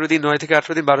 থেকে 15 দিন, 9 থেকে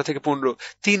 18 দিন, 12 থেকে 15।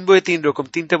 3 বইয়ে 3 রকম,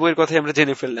 3টা বইয়ের কথাই আমরা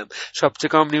জেনে ফেললাম।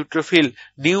 সবচেয়ে কম নিউট্রোফিল,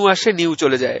 নিউ আসে নিউ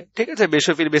চলে যায়, ঠিক আছে।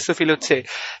 বেসোফিল হচ্ছে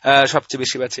সবচেয়ে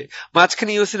বেশি বাঁচে।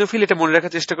 মাঝখানে ইওসিনোফিল, এটা মনে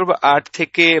রাখার চেষ্টা করবো 8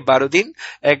 থেকে 12 দিন,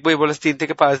 এক বই বলে 3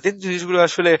 থেকে 5 দিন। জিনিসগুলো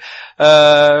আসলে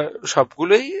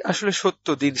সবগুলোই আসলে সত্য।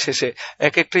 দিন শেষে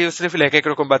এক একটা ইওসিনোফিল এক এক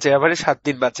রকম বাঁচে, এভারেজ 7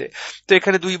 দিন বাঁচে। তো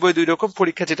এখানে 2 বই 2 রকম,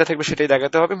 পরীক্ষা যেটা থাকবে সেটাই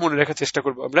দেখাতে হবে, মনে রাখার চেষ্টা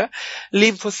করবো আমরা।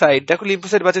 লিম্ফোসাইট, দেখো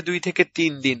লিম্ফোসাইট বাঁচে 2 থেকে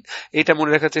 3 দিন, এটা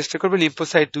মনে রাখার চেষ্টা করবে।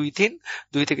 লিম্ফোসাইট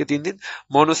 2 থেকে 3 দিন।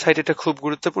 মনোসাইট, এটা খুব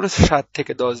গুরুত্বপূর্ণ, 7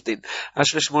 থেকে 10 দিন।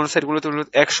 আসলে মনোসাইট গুলো তো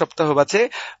 1 সপ্তাহ বাঁচে,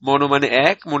 মনো মানে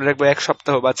 1, মনে রাখবো 1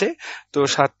 সপ্তাহ বাঁচে, তো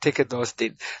 7 থেকে 10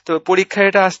 দিন। তো পরীক্ষায়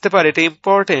এটা আসতে পারে, এটা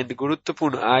ইম্পর্টেন্ট,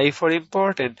 গুরুত্বপূর্ণ, আই ফর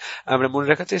ইম্পর্টেন্ট, আমরা মনে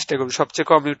রাখার চেষ্টা করবো। সবচেয়ে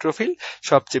কম নিউট্রোফিল,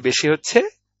 সবচেয়ে বেশি হচ্ছে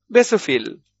বেসোফিল।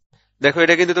 দেখো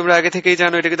এটা কিন্তু তোমরা আগে থেকেই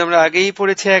জানো, এটা কিন্তু আমরা আগেই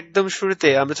পড়েছি একদম শুরুতে।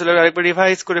 আমরা চলো আরেকবার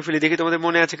রিভাইজ করে ফেলি, দেখি তোমাদের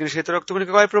মনে আছে কিনা। শ্বেত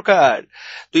রক্তকণিকা কয় প্রকার?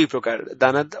 2 প্রকার,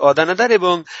 অদানাদার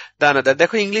এবং দানাদার।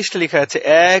 দেখো ইংলিশটা লেখা আছে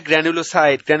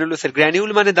গ্র্যানুলোসাইট। গ্র্যানুলোসাইট,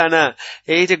 গ্র্যানিউল মানে দানা,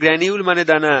 এই যে গ্র্যানিউল মানে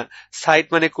দানা, সাইট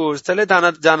মানে কোষ, তাহলে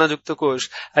দানাযুক্ত কোষ।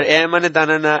 আর মানে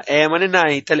দানা না, মানে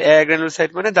নাই, তাহলে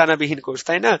গ্র্যানুলোসাইট মানে দানাবিহীন কোষ,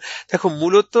 তাই না? দেখো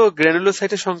মূলত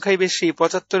গ্র্যানুলোসাইটের সংখ্যাই বেশি,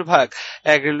 75 ভাগ,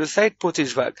 গ্র্যানুলোসাইট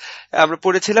 25 ভাগ। আমরা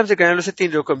পড়েছিলাম যে গ্র্যানুলোসাইট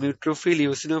 3 রকম, নিউট্রোফিল,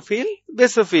 ইওসিনোফিল,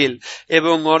 বেসোফিল।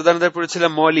 এবং অর্দানাদার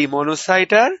পড়েছিলাম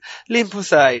মনোসাইট আর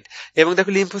লিম্ফোসাইট। এবং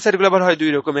দেখো লিম্ফোসাইট গুলো আবার হয় 2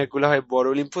 রকম, একগুলো হয় বড়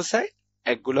লিম্ফোসাইট,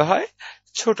 একগুলো হয়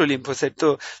ছোট লিম্ফোসাইট। তো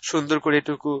সুন্দর করে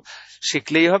এটুকু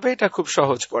শিখলেই হবে, এটা খুব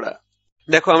সহজ পড়া।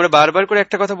 দেখো আমরা বারবার করে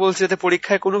একটা কথা বলছি যাতে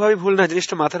পরীক্ষায় কোনোভাবে ভুল না,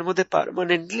 জিনিসটা মাথার মধ্যে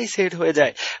পার্মানেন্টলি সেট হয়ে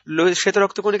যায়। শ্বেত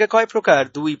রক্তকণিকা কয় প্রকার?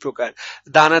 2 প্রকার,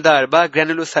 দানাদার বা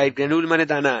গ্র্যানুলোসাইট, গ্র্যানুল মানে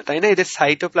দানা, তাই না? এদের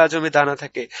সাইটোপ্লাজমে দানা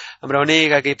থাকে, আমরা অনেক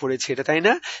আগেই পড়েছি এটা, তাই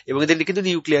না? এবং এদের কিন্তু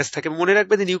নিউক্লিয়াস থাকে। মনে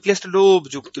রাখবে যে নিউক্লিয়াসটা লোভ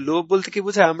যুক্ত। লোভ বলতে কি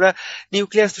বোঝায়? আমরা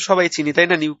নিউক্লিয়াস তো সবাই চিনি, তাই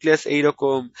না? নিউক্লিয়াস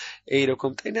এইরকম এইরকম,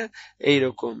 তাই না?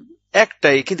 এইরকম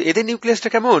একটাই, কিন্তু এদের নিউক্লিয়াসটা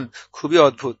কেমন, খুবই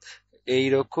অদ্ভুত,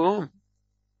 এইরকম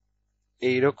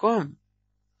এইরকম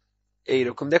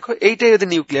এইরকম। দেখো এইটাই ওদের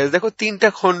নিউক্লিয়াস, দেখো 3টা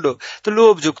খণ্ড, তো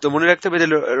লোভযুক্ত। মনে রাখতে হবে যে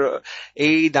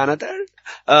এই দানাদার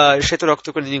শ্বেত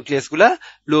রক্তকণিকা নিউক্লিয়াস গুলা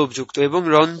লোভযুক্ত এবং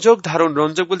রঞ্জক ধারণ।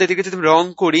 রঞ্জক বলতে এদিকে যদি রং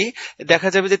করি দেখা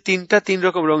যাবে যে 3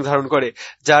 রকম রং ধারণ করে।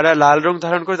 যারা লাল রং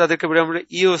ধারণ করে তাদেরকে বলে আমরা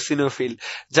ইওসিনোফিল,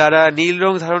 যারা নীল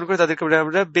রং ধারণ করে তাদেরকে বলে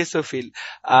আমরা বেসোফিল,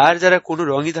 আর যারা কোনো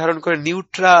রঙই ধারণ করে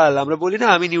নিউট্রাল, আমরা বলি না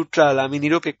আমি নিউট্রাল, আমি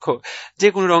নিরপেক্ষ, যে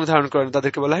কোনো রং ধারণ করে না,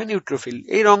 তাদেরকে বলা হয় নিউট্রোফিল।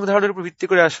 এই রং ধারণের উপর ভিত্তি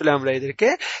করে আসলে আমরা এদেরকে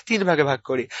 3 ভাগে ভাগ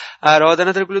করি। আর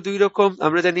অদানাদার গুলো 2 রকম,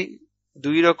 আমরা জানি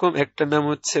 2 রকম, একটার নাম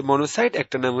হচ্ছে মনোসাইট,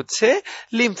 একটার নাম হচ্ছে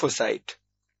লিম্ফোসাইট।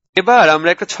 এবার আমরা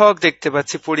একটা ছক দেখতে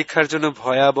পাচ্ছি, পরীক্ষার জন্য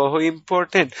ভয়াবহ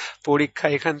ইম্পর্টেন্ট। পরীক্ষা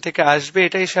এখান থেকে আসবে,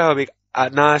 এটাই স্বাভাবিক, আর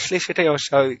না আসলে সেটাই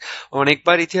অস্বাভাবিক।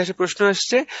 অনেকবার ইতিহাসে প্রশ্ন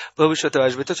আসছে, ভবিষ্যতে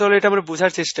আসবে। তো চলো এটা আমরা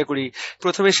বোঝার চেষ্টা করি।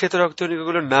 প্রথমে শ্বেত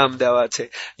রক্তকণিকাগুলোর নাম দেওয়া আছে,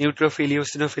 নিউট্রোফিল,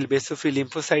 ইওসিনোফিল, বেসোফিল,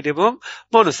 লিম্ফোসাইট এবং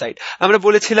মনোসাইট। আমরা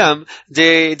বলেছিলাম যে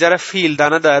যারা ফিল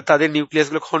দানাদার তাদের নিউক্লিয়াস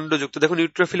গুলো খণ্ডযুক্ত। দেখো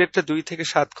নিউট্রোফিলেরটা 2 থেকে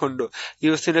 7 খণ্ড,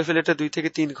 ইওসিনোফিলেরটা 2 থেকে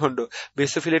 3 খণ্ড,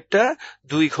 বেসোফিলেরটা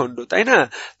 2 খণ্ড, তাই না?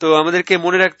 তো আমাদেরকে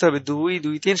মনে রাখতে হবে 2,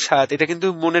 2, 3, 7, এটা কিন্তু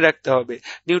মনে রাখতে হবে।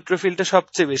 নিউট্রোফিলটা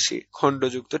সবচেয়ে বেশি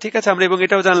খণ্ডযুক্ত, ঠিক আছে? আমরা এবং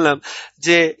এটাও জানলাম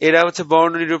যে এরা হচ্ছে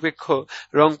বর্ণ নিরপেক্ষ,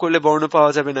 রং করলে বর্ণ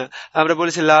পাওয়া যাবে না। আমরা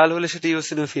বলেছি লাল হলে সেটা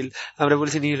ইওসিনোফিল, আমরা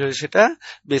বলেছি নীল হলে সেটা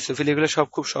বেসোফিল। এগুলো সব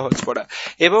খুব সহজ পড়া।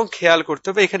 এবং খেয়াল করতে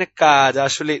হবে এখানে কাজ,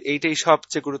 আসলে এইটাই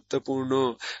সবচেয়ে গুরুত্বপূর্ণ,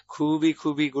 খুবই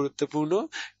খুবই গুরুত্বপূর্ণ।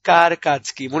 কার কাজ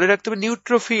কি মনে রাখতে হবে।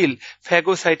 নিউট্রোফিল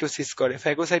ফ্যাগোসাইটোসিস করে।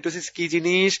 ফ্যাগোসাইটোসিস কি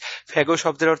জিনিস? ফ্যাগো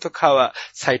শব্দের অর্থ খাওয়া,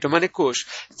 সাইটো মানে কোষ,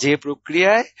 যে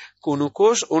প্রক্রিয়ায় কোনো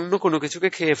কোষ অন্য কোনো কিছুকে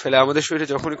খেয়ে ফেলে। আমাদের শরীরে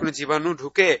যখনই কোনো জীবাণু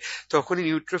ঢুকে তখনই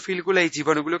নিউট্রোফিল গুলো এই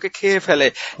জীবাণুগুলোকে খেয়ে ফেলে।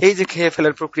 এই যে খেয়ে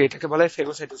ফেলার প্রক্রিয়া, এটাকে বলা হয়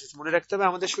ফ্যাগোসাইটোসিস। মনে রাখতে হবে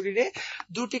আমাদের শরীরে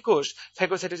 2টি কোষ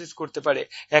ফ্যাগোসাইটোসিস করতে পারে,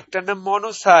 একটার নাম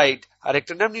মনোসাইট আর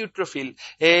একটার নাম নিউট্রোফিল।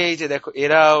 এই যে দেখো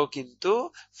এরাও কিন্তু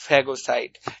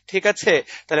ফ্যাগোসাইট, ঠিক আছে?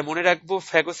 তাহলে মনে রাখবো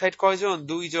ফ্যাগোসাইট কয়জন?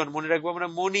 2 জন। মনে রাখবো আমরা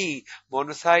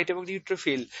মনোসাইট এবং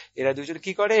নিউট্রোফিল, এরা 2জন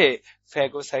কি করে?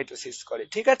 ফ্যাগোসাইটোসিস করে,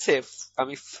 ঠিক আছে?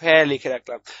 আমি লিখে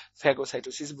রাখলাম,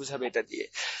 ফ্যাগোসাইটোসিস বুঝাবে এটা দিয়ে।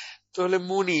 তাহলে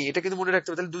এটা কিন্তু মনে রাখতে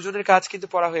হবে। তাহলে 2জনের কাজ কিন্তু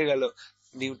পড়া হয়ে গেল,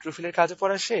 নিউট্রোফিলের কাজও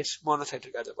পড়া শেষ,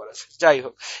 মনোসাইটের কাজও পড়া শেষ। যাই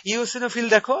হোক, ইওসিনোফিল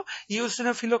দেখো,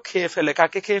 ইওসিনোফিলও খেয়ে ফেলে।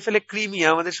 কাকে খেয়ে ফেলে? কৃমি।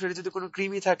 আমাদের শরীরে যদি কোনো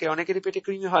কৃমি থাকে, অনেকেরই পেটে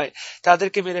কৃমি হয়,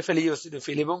 তাদেরকে মেরে ফেলে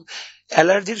ইওসিনোফিল। এবং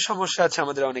অ্যালার্জির সমস্যা আছে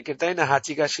আমাদের অনেকের, তাই না?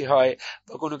 হাঁচি কাশি হয়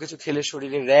বা কোনো কিছু খেলে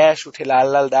শরীরে র্যাশ উঠে, লাল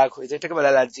লাল দাগ হয়ে যায়, এটাকে বলে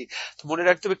অ্যালার্জি। তো মনে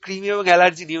রাখতে হবে কৃমি এবং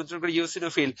অ্যালার্জি নিয়ন্ত্রণ করে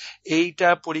ইওসিনোফিল। এইটা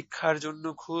পরীক্ষার জন্য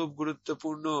খুব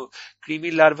গুরুত্বপূর্ণ।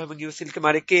 কৃমির লার্ভা এবং ইওসিনকে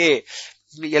মারে কে?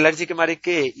 অ্যালার্জিকে মারে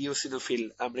কে? ইওসিনোফিল।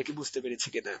 আমরা কি বুঝতে পেরেছি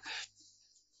কিনা?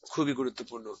 খুবই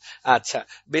গুরুত্বপূর্ণ। আচ্ছা,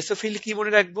 বেসোফিল কি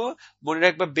মনে রাখবো? মনে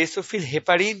রাখবা বেসোফিল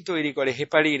হেপারিন তৈরি করে।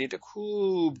 হেপারিন এটা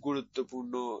খুব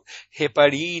গুরুত্বপূর্ণ।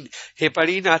 হেপারিন,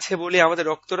 হেপারিন আছে বলে আমাদের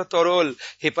রক্তটা তরল।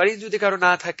 হেপারিন যদি কারো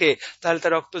না থাকে তাহলে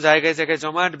তার রক্ত জায়গায় জায়গায়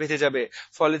জমাট বেঁধে যাবে।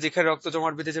 ফলে যেখানে রক্ত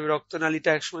জমাট বেঁধে যাবে রক্তনালীটা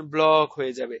একসময় ব্লক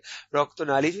হয়ে যাবে।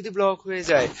 রক্তনালী যদি ব্লক হয়ে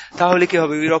যায় তাহলে কি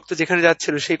হবে? ওই রক্ত যেখানে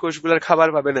যাচ্ছিল সেই কোষগুলোর খাবার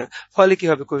পাবে না। ফলে কি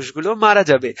হবে? কোষগুলো মারা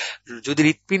যাবে। যদি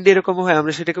হৃৎপিণ্ডে এরকম হয়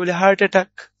আমরা সেটাকে বলি হার্ট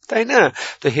অ্যাটাক, তাই না?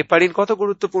 তো হেপারিন কত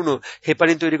গুরুত্বপূর্ণ।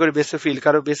 হেপারিন তৈরি করে বেসোফিল।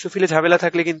 কারো বেসোফিলে ঝামেলা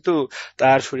থাকলে কিন্তু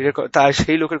তার শরীরে তার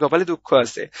সেই লোকের কপালে দুঃখ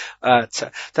আছে। আচ্ছা,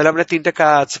 তাহলে আমরা 3টা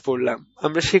কাজ পড়লাম,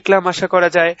 আমরা শিখলাম আশা করা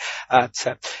যায়। আচ্ছা,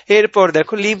 এরপর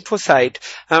দেখো লিম্ফোসাইট।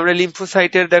 আমরা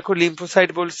লিম্ফোসাইটের দেখো লিম্ফোসাইট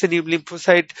বলছে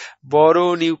লিম্ফোসাইট বড়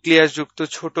নিউক্লিয়াস যুক্ত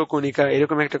ছোট কণিকা,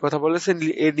 এরকম একটা কথা বলেছেন।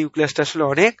 এর নিউক্লিয়াসটা আসলে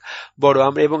অনেক বড়।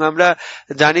 আমরা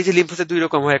জানি যে লিম্ফোসাইট 2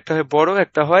 রকম হয়, একটা হয় বড়,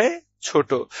 একটা হয়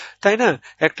ছোট, তাই না?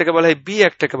 একটাকে বলা হয় বি,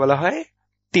 একটাকে বলা হয়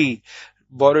টি।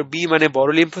 বড় বি মানে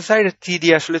বড় লিম্ফোসাইট, টি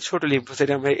দিয়ে আসলে ছোট লিম্ফোসাইট।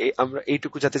 আমরা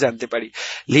এইটুকু যাতে জানতে পারি।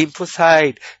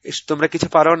 লিম্ফোসাইট তোমরা কিছু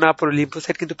পারো না পারো,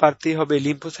 লিম্ফোসাইট কিন্তু পারতেই হবে।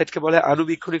 লিম্ফোসাইটকে বলে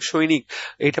আণুবীক্ষণিক সৈনিক।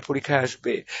 এটা পরীক্ষায়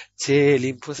আসবে যে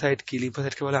লিম্ফোসাইট কি।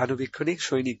 লিম্ফোসাইটকে বলে আণুবীক্ষণিক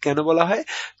সৈনিক। কেন বলা হয়?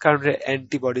 কারণ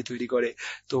অ্যান্টিবডি তৈরি করে।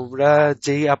 তোমরা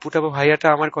যেই আপুটা বা ভাইয়াটা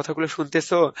আমার কথাগুলো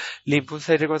শুনতেছো,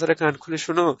 লিম্ফোসাইটের কথাটা কান খুলে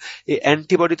শোনো। এই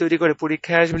অ্যান্টিবডি তৈরি করে।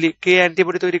 পরীক্ষায় আসবে কে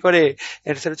অ্যান্টিবডি তৈরি করে?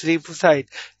 অ্যান্সার হচ্ছে লিম্ফোসাইট।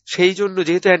 সেই জন্য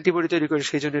যেহেতু অ্যান্টিবডি তৈরি করে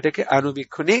সেই জন্য এটাকে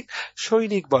আণুবীক্ষণিক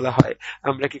সৈনিক বলা হয়।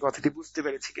 আমরা কি কথাটি বুঝতে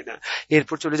পেরেছি কিনা?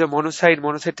 এরপর চলে যাও মনোসাইট।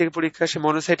 মনোসাইট থেকে পরীক্ষা আসে।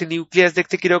 মনোসাইটের নিউক্লিয়াস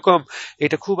দেখতে কিরকম?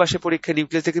 এটা খুব আসে পরীক্ষা।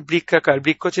 নিউক্লিয়াস দেখে বৃক্কাকার।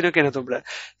 বৃক্ষ চিনো কেনা তোমরা?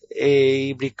 এই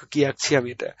বৃক্ষ কি আঁকছি আমি,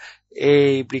 এটা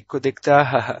এই বৃক্ষ দেখতে,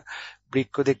 আহা,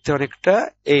 বৃক্ষ দেখতে অনেকটা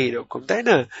এইরকম, তাই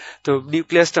না? তো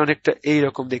নিউক্লিয়াসটা অনেকটা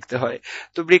এইরকম দেখতে হয়।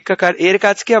 তো বৃক্কাকার। এর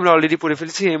কাজ কি আমরা অলরেডি পড়ে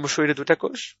ফেলেছি। শরীরে 2টা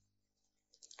কোষ,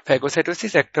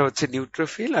 ফ্যাগোসাইটোসিস, একটা হচ্ছে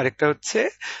নিউট্রোফিল আর একটা হচ্ছে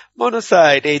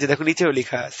মনোসাইট। এই যে দেখো নিচেও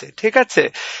লেখা আছে, ঠিক আছে?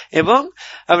 এবং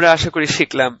আমরা আশা করি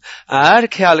শিখলাম। আর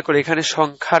খেয়াল করে এখানে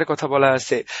সংখ্যার কথা বলা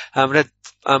আছে। আমরা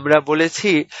আমরা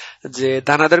বলেছি যে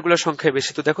দানাদার গুলোর সংখ্যায়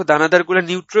বেশি। তো দেখো দানাদার গুলো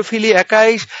নিউট্রোফিলি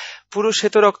একাই পুরো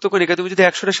শ্বেত রক্তকণিকা। তুমি যদি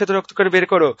 100টা শ্বেত রক্তকণিকা বের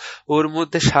করো, ওর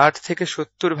মধ্যে 60 থেকে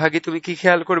 70 ভাগই তুমি কি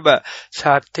খেয়াল করবা?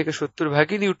 60 থেকে 70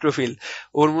 ভাগই নিউট্রোফিল।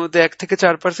 ওর মধ্যে 1 থেকে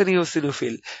 4%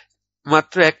 ইওসিনোফিল,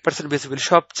 মাত্র 1% বেসোফিল।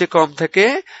 সবচেয়ে কম থাকে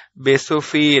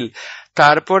বেসোফিল।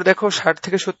 তারপর দেখো 60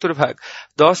 থেকে 70 ভাগ,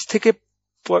 10 থেকে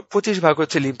 25 ভাগ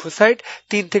হচ্ছে লিম্ফোসাইট,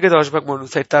 3 থেকে 10 ভাগ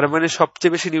মনোসাইট। তার মানে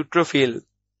সবচেয়ে বেশি নিউট্রোফিল,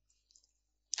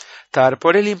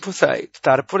 তারপরে লিম্ফোসাইট,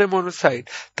 তারপরে মনোসাইট,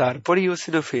 তারপরে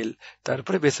ইওসিনোফিল,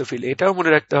 তারপরে বেসোফিল। এটাও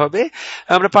মনে রাখতে হবে।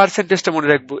 আমরা পার্সেন্টেজটা মনে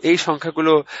রাখবো। এই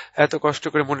সংখ্যাগুলো এত কষ্ট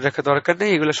করে মনে রাখা দরকার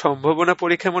নেই, এগুলো সম্ভাবনা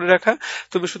পরীক্ষায় মনে রাখা।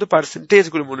 তুমি শুধু পার্সেন্টেজ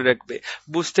গুলো মনে রাখবে।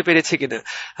 বুঝতে পেরেছি কিনা?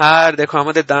 আর দেখো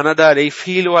আমাদের দানাদার এই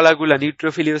ফিলওয়ালা গুলা,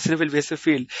 নিউট্রোফিল, ইওসিনোফিল,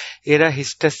 বেসোফিল, এরা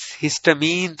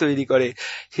হিস্টামিন তৈরি করে।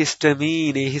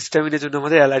 হিস্টামিন, এই হিস্টামিনের জন্য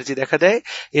আমাদের অ্যালার্জি দেখা দেয়।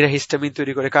 এরা হিস্টামিন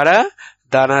তৈরি করে। কারা?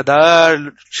 দানাদার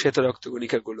শ্বেত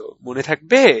রক্তকণিকা গুলো। মনে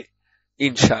থাকবে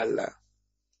ইনশাআল্লাহ।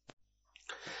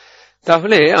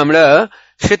 তাহলে আমরা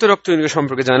শ্বেত রক্তকণিকা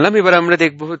সম্পর্কে জানলাম। এবার আমরা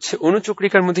দেখবো হচ্ছে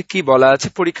অণুচক্রিকার মধ্যে কি বলা আছে,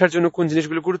 পরীক্ষার জন্য কোন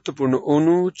জিনিসগুলো গুরুত্বপূর্ণ।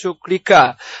 অণুচক্রিকা,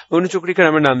 অণুচক্রিকার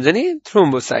আমরা নাম জানি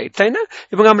থ্রোম্বোসাইট, তাই না?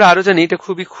 এবং আমরা আরো জানি এটা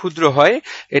খুবই ক্ষুদ্র হয়।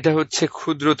 এটা হচ্ছে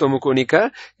ক্ষুদ্রতম কণিকা।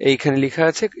 এইখানে লেখা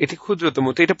আছে এটি ক্ষুদ্রতম।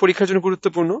 তো এটা পরীক্ষার জন্য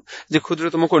গুরুত্বপূর্ণ যে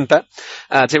ক্ষুদ্রতম কোনটা।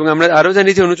 আচ্ছা, এবং আমরা আরো জানি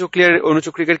যে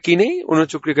অণুচক্রিকার কি নেই?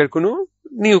 অণুচক্রিকার কোনো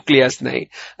নিউক্লিয়াস নাই।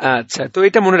 আচ্ছা, তো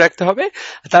এটা মনে রাখতে হবে।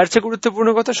 তার চেয়ে গুরুত্বপূর্ণ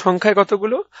কথা, সংখ্যায়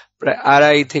কতগুলো? প্রায়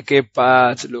 2.5 থেকে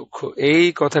 5 লক্ষ। এই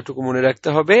কথাটুকু মনে রাখতে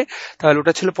হবে। তাহলে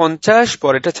ওটা ছিল 50,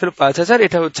 পরেটা ছিল 5000,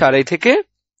 এটা হচ্ছে 2.5 থেকে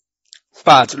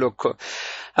 5 লক্ষ।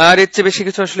 আর এর চেয়ে বেশি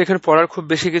কিছু আসলে এখানে পড়ার খুব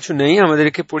বেশি কিছু নেই।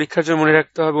 আমাদেরকে পরীক্ষার জন্য মনে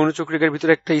রাখতে হবে অণুচক্রিকার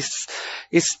ভিতরে একটা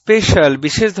স্পেশাল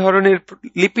বিশেষ ধরনের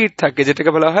লিপিড থাকে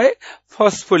যেটাকে বলা হয়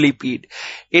ফসফোলিপিড।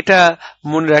 এটা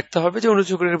মনে রাখতে হবে যে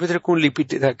অণুচক্রিকার ভিতরে কোন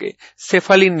লিপিডটি থাকে।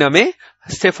 সেফালিন নামে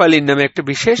একটা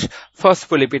বিশেষ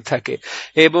ফসফোলিপিড থাকে।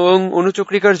 এবং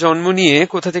অণুচক্রিকার জন্ম নিয়ে,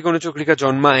 কোথা থেকে অণুচক্রিকা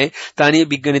জন্মায় তা নিয়ে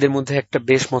বিজ্ঞানীদের মধ্যে একটা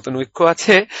বেশ মতানৈক্য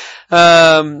আছে।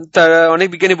 তারা অনেক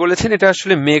বিজ্ঞানী বলেছেন এটা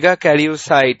আসলে মেগা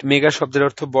ক্যারিওসাইট। মেগা শব্দের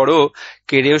অর্থ বড়,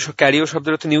 ক্যারিও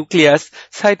শব্দের অর্থ নিউক্লিয়াস,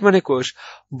 সাইট মানে কোষ।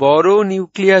 বড়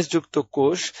নিউক্লিয়াস যুক্ত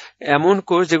কোষ, এমন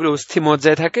কোষ যেগুলো অস্থি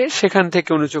মজ্জায় থাকে, সেখান থেকে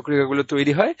অণুচক্রিকাগুলো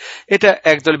তৈরি হয়। এটা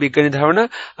একদল বিজ্ঞানী ধারণা।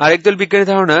 আরেকদল বিজ্ঞানী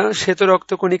ধারণা শ্বেত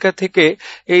রক্তকণিকা থেকে,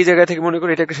 এই জায়গা থেকে মনে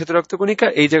করে এটা একটা শ্বেত রক্তকণিকা,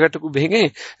 এই জায়গাটুকু ভেঙে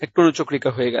একটা অণুচক্রিকা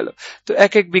হয়ে গেল। তো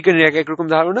এক এক বিজ্ঞানীর এক এক রকম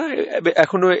ধারণা।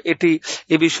 এখনো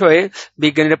এ বিষয়ে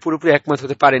বিজ্ঞানীরা পুরোপুরি একমত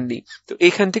হতে পারেননি। তো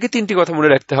এইখান থেকে 3টি কথা মনে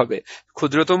রাখতে হবে: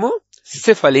 ক্ষুদ্রতম,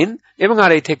 সেফালিন এবং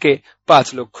 2.5 থেকে 5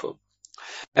 লক্ষ।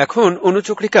 এখন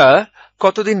অনুচক্রিকা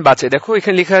কতদিন বাঁচে? দেখো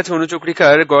এখানে লেখা আছে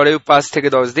অনুচক্রিকার গড়ে 5 থেকে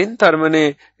 10 দিন, তার মানে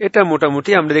এটা মোটামুটি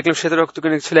আমরা দেখলাম শ্বেত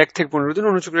রক্তকণিকা ছিল 1 থেকে 15 দিন,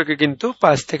 অনুচক্রিকা কিন্তু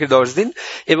 5 থেকে 10 দিন,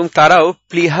 এবং তারাও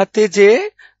প্লীহাতে যে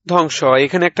ধ্বংস হয়।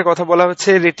 এখানে একটা কথা বলা হচ্ছে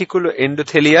রেটিকুলো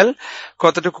এন্ডোথেলিয়াল,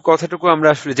 কতটুকু আমরা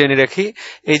আসলে জেনে রাখি।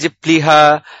 এই যে প্লীহা,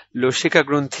 লসিকা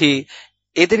গ্রন্থি,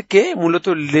 এদেরকে মূলত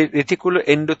রেটিকুলো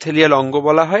এন্ডোথেলিয়াল অঙ্গ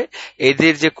বলা হয়।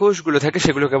 এদের যে কোষগুলো থাকে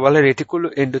সেগুলোকে বলা হয় রেটিকুলো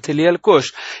এন্ডোথেলিয়াল কোষ।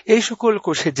 এই সকল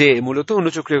কোষে যে মূলত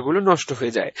অনুচক্রিকাগুলো নষ্ট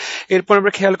হয়ে যায়। এরপর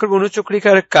আমরা খেয়াল করবো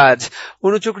অনুচক্রিকার কাজ।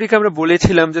 অনুচক্রিকা আমরা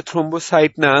বলেছিলাম যে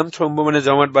থ্রোম্বোসাইট নাম, থ্রোম্বো মানে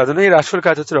জমাট বাঁধানো, এর আসল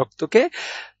কাজ হচ্ছে রক্তকে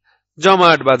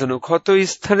জমাট বাঁধানো। ক্ষত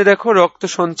স্থানে দেখো রক্ত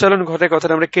সঞ্চালন ঘটায়,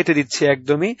 কথাটা আমরা কেটে দিচ্ছি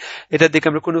একদমই, এটার দিকে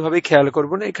আমরা কোনোভাবেই খেয়াল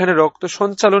করবো না। এখানে রক্ত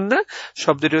সঞ্চালন না,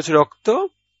 শব্দটি হচ্ছে রক্ত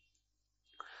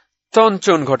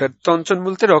তঞ্চন ঘটায়। তঞ্চন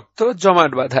বলতে রক্ত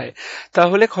জমাট বাঁধায়।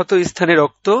 তাহলে ক্ষত স্থানে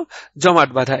রক্ত জমাট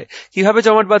বাঁধায়। কিভাবে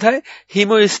জমাট বাঁধায়?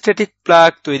 হিমোস্ট্যাটিক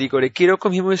প্লাক তৈরি করে।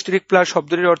 কিরকম হিমোস্ট্যাটিক প্লাক?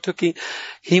 শব্দটির অর্থ কি?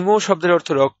 হিমো শব্দের অর্থ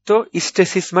রক্ত,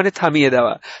 স্টেসিস মানে থামিয়ে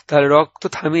দেওয়া। তাহলে রক্ত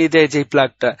থামিয়ে দেয় যে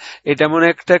প্লাকটা, এটা এমন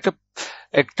একটা একটা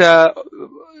একটা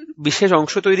বিশেষ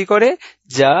অংশ তৈরি করে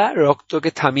যা রক্তকে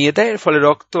থামিয়ে দেয়, এর ফলে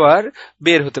রক্ত আর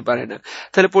বের হতে পারে না।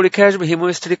 তাহলে পরীক্ষায় আসবে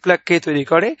হিমোস্ট্যাটিক প্লাক কে তৈরি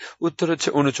করে? উত্তর হচ্ছে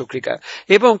অনুচক্রিকা।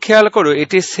 এবং খেয়াল করো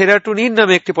এটি সেরাটোনিন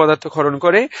নামে একটি পদার্থ ক্ষরণ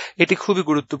করে, এটি খুবই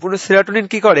গুরুত্বপূর্ণ। সেরাটোনিন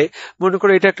কি করে? মনে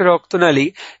করো এটা একটা রক্তনালী,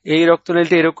 এই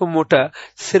রক্তনালীটা এরকম মোটা,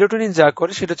 সেরোটোনিন যা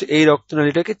করে সেটা হচ্ছে এই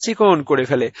রক্তনালীটাকে চিকন করে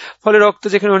ফেলে, ফলে রক্ত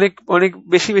যেখানে অনেক অনেক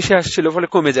বেশি বেশি আসছিল ফলে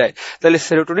কমে যায়। তাহলে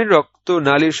সেরোটোনিন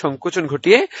রক্তনালীর সংকোচন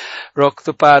ঘটিয়ে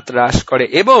রক্তপাত হ্রাস করে।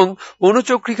 এবং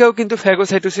অনুচক্রিকাও কিন্তু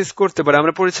ফ্যাগোসাইটোসিস করতে পারে।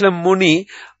 আমরা পড়েছিলাম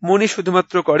মনি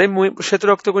শুধুমাত্র করে, শ্বেত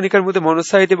রক্তকণিকার মধ্যে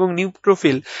মনোসাইট এবং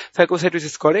নিউট্রোফিল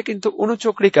ফ্যাগোসাইটোসিস করে, কিন্তু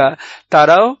অনুচক্রিকা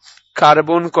তারাও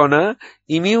কার্বন কণা,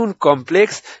 ইমিউন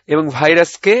কমপ্লেক্স এবং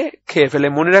ভাইরাসকে খেয়ে ফেলে।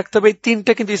 মনে রাখতে হবে এই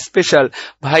তিনটা কিন্তু স্পেশাল।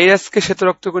 ভাইরাসকে শ্বেত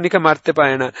রক্তকণিকা মারতে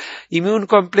পারে না, ইমিউন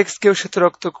কমপ্লেক্সকেও শ্বেত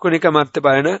রক্তকণিকা মারতে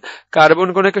পারে না, কার্বন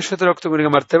কণাকে শ্বেত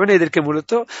রক্তকণিকা মারতে পারে না। এদেরকে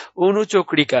মূলত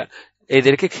অনুচক্রিকা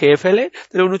এদেরকে খেয়ে ফেলে।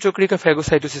 তাহলে অনুচক্রিকা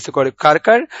ফ্যাগোসাইটোসিস করে কার?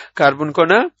 কার্বন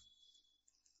কণা,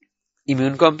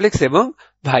 ইমিউন কমপ্লেক্স এবং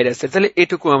ভাইরাসের। তাহলে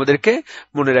এটুকু আমাদেরকে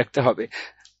মনে রাখতে হবে।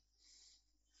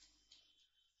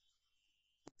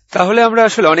 তাহলে আমরা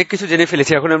আসলে অনেক কিছু জেনে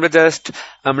ফেলেছি। এখন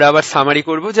আমরা আবার সামারি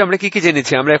করব যে আমরা কি কি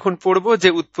জেনেছি। আমরা এখন পড়বো যে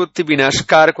উৎপত্তি বিনাশ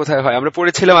কার কোথায় হয়। আমরা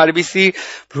পড়েছিলাম আরবিসি,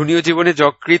 ভ্রূণীয় জীবনে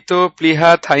যকৃত,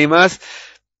 প্লীহা, থাইমাস,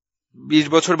 20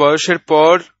 বছর বয়সের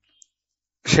পর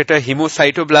সেটা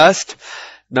হিমোসাইটোব্লাস্ট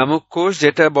নামক কোষ,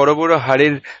 যেটা বড় বড়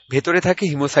হাড়ের ভেতরে থাকে,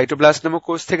 হিমোসাইটোব্লাস্ট নামক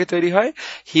কোষ থেকে তৈরি হয়।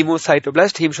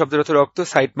 হিমোসাইটোব্লাস্ট, হিম শব্দের অর্থ রক্ত,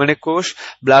 সাইট মানে কোষ,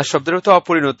 ব্লাস্ট শব্দের অর্থ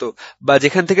অপরিণত বা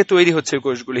যেখান থেকে তৈরি হচ্ছে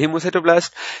কোষগুলো,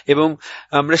 হিমোসাইটোব্লাস্ট। এবং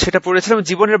আমরা সেটা পড়েছিলাম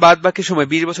জীবনের বাদ বাকি সময়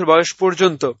 20 বছর বয়স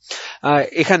পর্যন্ত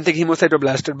এখান থেকে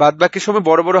হিমোসাইটোব্লাস্ট, বাদ বাকি সময়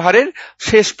বড় বড় হাড়ের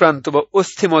শেষ প্রান্ত বা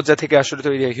অস্থি মজ্জা থেকে আসলে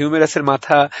তৈরি হয়। হিউমেরাসের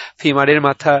মাথা, ফিমারের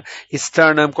মাথা,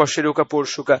 স্টার্নাম, কশেরুকা,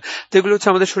 পরশুকা, তো এগুলো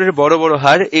হচ্ছে আমাদের শরীরের বড় বড়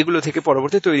হাড়, এগুলো থেকে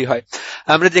পরবর্তী তৈরি হয়।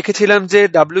 আমরা দেখেছিলাম যে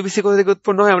ডাব্লিউবিসি কোথা থেকে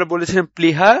উৎপন্ন হয়। আমরা বলেছিলাম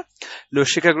প্লীহা,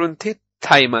 লসিকা গ্রন্থি,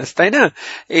 থাইমাস, তাই না?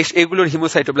 এগুলোর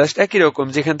হিমোসাইটোব্লাস্ট একই রকম,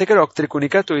 যেখান থেকে রক্তের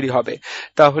কণিকা তৈরি হবে।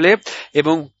 তাহলে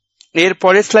এবং এর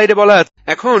পরের স্লাইডে বলা আছে।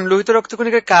 এখন লোহিত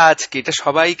রক্তকণিকার কাজ কি? এটা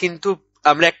সবাই কিন্তু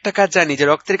আমরা একটা কাজ জানি যে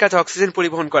রক্তের কাজ অক্সিজেন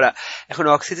পরিবহন করা। এখন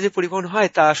অক্সিজেন পরিবহন হয়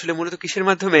তা আসলে মূলত কিসের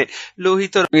মাধ্যমে?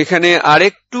 লোহিত। এখানে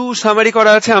আরেকটু সামারি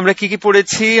করা আছে আমরা কি কি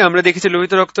পড়েছি। আমরা দেখেছি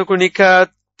লোহিত রক্তকণিকা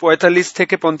 45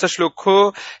 থেকে 50 লক্ষ,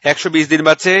 120 দিন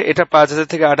বাঁচে। এটা 5000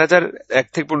 থেকে 8000, 1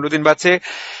 থেকে 15 দিন বাঁচে।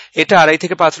 এটা 2.5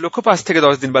 থেকে 5 লক্ষ, 5 থেকে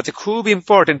 10 দিন বাঁচে। খুব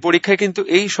ইম্পর্টেন্ট, পরীক্ষায় কিন্তু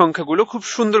এই সংখ্যাগুলো খুব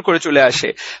সুন্দর করে চলে আসে।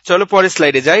 চলো পরের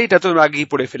স্লাইডে যাই, এটা তো আগেই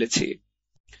পড়ে ফেলেছি।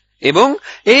 এবং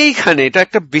এইখানে এটা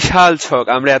একটা বিশাল ছক,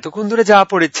 আমরা এতক্ষণ ধরে যা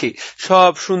পড়েছি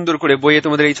সব সুন্দর করে বইয়ে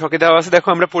তোমাদের এই ছকে দেওয়া আছে। দেখো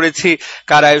আমরা পড়েছি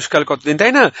কার আয়ুষ্কাল কতদিন,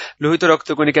 তাই না? লোহিত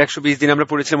রক্তকণিকা 120 দিন আমরা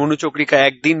পড়েছিলাম, অনুচক্রিকা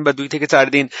 1 দিন বা 2 থেকে 4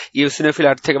 দিন, ইওসিনোফিল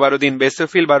 8 থেকে 12 দিন,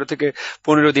 বেসোফিল 12 থেকে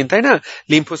 15 দিন, তাই না?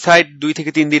 লিম্ফোসাইট 2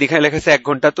 থেকে 3 দিন, এখানে লেখা আছে 1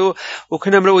 ঘন্টা। তো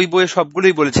ওখানে আমরা ওই বইয়ে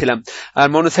সবগুলোই বলেছিলাম। আর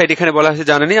মনোসাইট এখানে বলা হয়েছে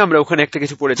জানা নেই, আমরা ওখানে একটা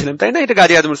কিছু পড়েছিলাম, তাই না? এটা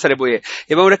গাজী আজমল স্যারের বইয়ে।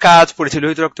 এবং আমরা কাজ পড়েছি,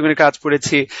 লোহিত রক্তকণিকার কাজ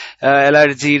পড়েছি,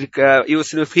 অ্যালার্জির,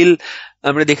 ইওসিনোফিল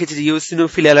আমরা দেখেছি যে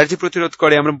ইওসিনোফিল অ্যালার্জি প্রতিরোধ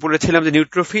করে। আমরা বলেছিলাম যে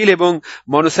নিউট্রোফিল এবং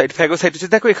মনোসাইট ফ্যাগোসাইটোসিস,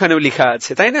 দেখো এখানেও লেখা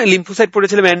আছে, তাই না? লিম্ফোসাইট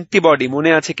পড়েছিলাম অ্যান্টিবডি,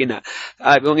 মনে আছে কিনা?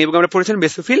 এবং আমরা পড়েছিলাম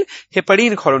বেসোফিল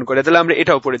হেপারিন ক্ষরণ করে, তাহলে আমরা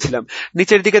এটাও পড়েছিলাম।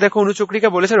 নিচের দিকে দেখো অনুচক্রিকা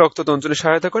বলেছে রক্ততঞ্চনে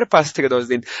সহায়তা করে 5 থেকে 10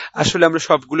 দিন। আসলে আমরা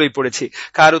সবগুলোই পড়েছি।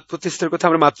 কার উৎপত্তি স্তরের কথা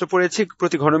আমরা মাত্র পড়েছি,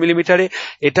 প্রতি ঘন মিলিমিটারে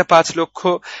এটা 5 লক্ষ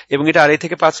এবং এটা 2.5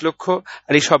 থেকে 5 লক্ষ,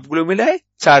 আর এই সবগুলো মিলায়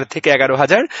 4 থেকে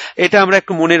 11,000। এটা আমরা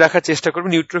একটু মনে রাখার চেষ্টা করবো।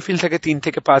 নিউট্রোফিল থাকে 3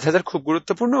 থেকে 5,000, খুব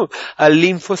গুরুত্বপূর্ণ, আর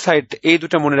লিম্ফোসাইট এই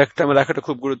দুটা মনে রাখাটা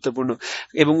খুব গুরুত্বপূর্ণ।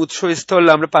 এবং উৎসস্থল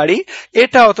আমরা পারি,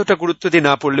 এটা অতটা গুরুত্ব দিয়ে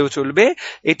না পড়লেও চলবে,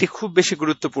 এটি খুব বেশি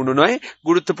গুরুত্বপূর্ণ নয়।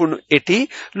 গুরুত্বপূর্ণ এটি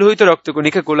লোহিত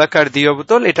রক্তকণিকা গোলাকার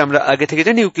দ্বিঅবতল, এটা আমরা আগে থেকে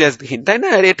যে নিউক্লিয়াসবিহীন, তাই না?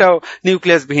 আর এটাও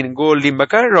নিউক্লিয়াসবিহীন, গোল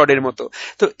ডিম্বাকার রডের মতো।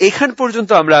 তো এখান পর্যন্ত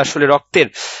আমরা আসলে রক্তের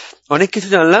অনেক কিছু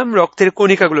জানলাম, রক্তের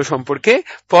কণিকাগুলো সম্পর্কে।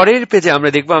 পরের পেজে আমরা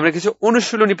দেখবো, আমরা কিছু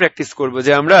অনুশীলনী প্র্যাকটিস করব,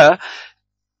 যে আমরা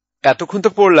এতক্ষণ তো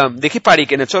পড়লাম, দেখি পারি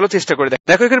কিনা। চলো চেষ্টা করে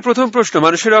দেখো। এখানে প্রথম প্রশ্ন,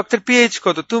 মানুষের রক্তের পিএইচ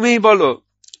কত? তুমিই বলো।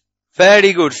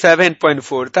 ভেরি গুড,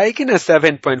 7.4, তাই কিনা?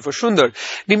 7.4, সুন্দর।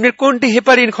 নিম্নের কোনটি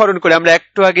হেপারিন ক্ষরণ করে? আমরা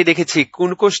একটু আগে দেখেছি,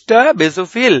 কোন কোষটা?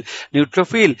 Basophil,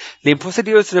 neutrophil, lymphocyte,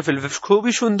 eosinophil.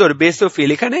 খুবই সুন্দর, বেসোফিল।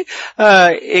 এখানে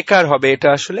একার হবে, এটা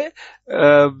আসলে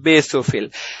বেসোফিল।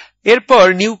 এরপর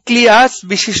নিউক্লিয়াস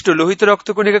বিশিষ্ট লোহিত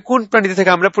রক্তকণিকা কোন প্রাণীতে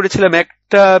থাকে? আমরা পড়েছিলাম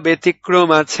একটা ব্যতিক্রম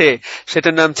আছে,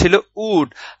 সেটার নাম ছিল উট।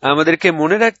 আমাদেরকে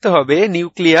মনে রাখতে হবে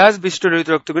নিউক্লিয়াস বিশিষ্ট লোহিত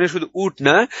রক্তকণিকা শুধু উট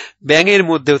না, ব্যাঙের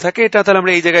মধ্যেও থাকে। এটা তাহলে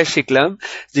আমরা এই জায়গায় শিখলাম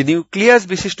যে নিউক্লিয়াস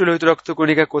বিশিষ্ট লোহিত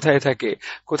রক্তকণিকা কোথায় থাকে?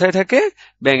 কোথায় থাকে?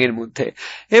 ব্যাঙের মধ্যে।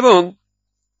 এবং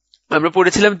আমরা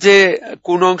পড়েছিলাম যে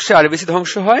কোন অংশে আরও বেশি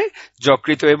ধ্বংস হয়?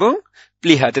 যকৃত এবং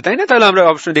প্লীহাতে, তাই না? তাহলে আমরা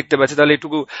অপশন দেখতে পাচ্ছি, তাহলে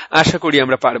এটুকু আশা করি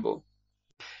আমরা পারবো।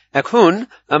 এখন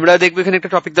আমরা দেখবো এখানে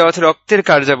একটা টপিক দেওয়া আছে, রক্তের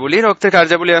কার্যাবলী। রক্তের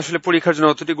কার্যাবলী আসলে পরীক্ষার জন্য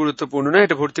অতটি গুরুত্বপূর্ণ না,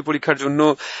 এটা ভর্তি পরীক্ষার জন্য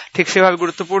ঠিক সেভাবে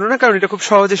গুরুত্বপূর্ণ না, কারণ এটা খুব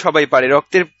সহজে সবাই পারে।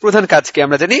 রক্তের প্রধান কাজ কি?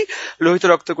 আমরা জানি লোহিত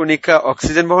রক্তকণিকা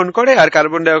অক্সিজেন বহন করে, আর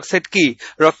কার্বন ডাই অক্সাইড কি?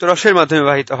 রক্তরসের মাধ্যমে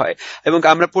বাহিত হয়। এবং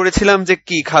আমরা পড়েছিলাম যে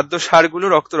কি খাদ্য সারগুলো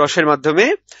রক্তরসের মাধ্যমে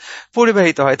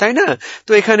পরিবাহিত হয়, তাই না?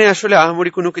 তো এখানে আসলে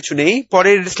আহামরি কোনো কিছু নেই।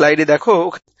 পরের স্লাইডে দেখো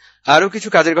আরো কিছু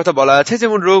কাজের কথা বলা আছে,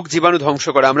 যেমন রোগ জীবাণু ধ্বংস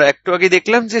করা। আমরা একটু আগে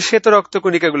দেখলাম যে শ্বেত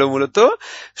রক্তকণিকাগুলো মূলত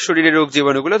শরীরের রোগ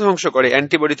জীবাণুগুলো ধ্বংস করে,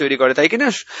 অ্যান্টিবডি তৈরি করে, তাই কিনা?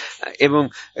 এবং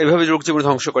এভাবে রোগ জীবাণু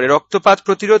ধ্বংস করে। রক্তপাত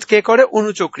প্রতিরোধ কে করে?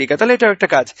 অনুচক্রিকা। তাহলে এটা একটা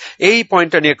কাজ। এই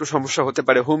পয়েন্টটা নিয়ে একটু সমস্যা হতে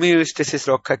পারে, হোমিওস্টেসিস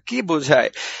রক্ষা কি বোঝায়?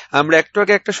 আমরা একটু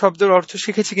আগে একটা শব্দের অর্থ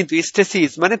শিখেছি, কিন্তু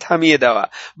স্টেসিস মানে থামিয়ে দেওয়া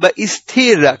বা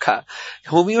স্থির রাখা।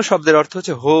 হোমিও শব্দের অর্থ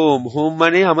হচ্ছে হোম। হোম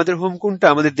মানে আমাদের হোম কোনটা?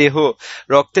 আমাদের দেহ।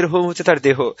 রক্তের হোম হচ্ছে তার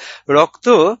দেহ। রক্ত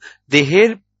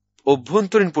দেহের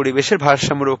অভ্যন্তরীণ পরিবেশের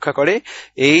ভারসাম্য রক্ষা করে।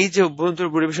 এই যে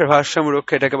অভ্যন্তরীণ পরিবেশের ভারসাম্য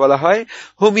রক্ষা, এটাকে বলা হয়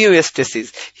হোমিওস্টেসিস।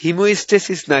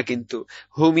 হিমোস্টেসিস না কিন্তু,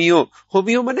 হোমিও।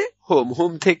 হোমিও মানে হোম,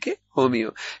 হোম থেকে হোমিও।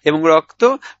 এবং রক্ত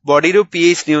বডিরও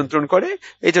পিএইচ নিয়ন্ত্রণ করে।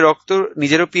 এই যে রক্ত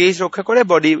নিজেরও পিএইচ রক্ষা করে,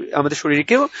 বডি আমাদের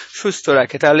শরীরকেও সুস্থ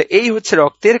রাখে। তাহলে এই হচ্ছে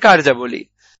রক্তের কার্যাবলী।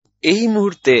 এই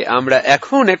মুহূর্তে আমরা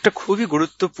এখন একটা খুবই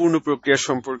গুরুত্বপূর্ণ প্রক্রিয়া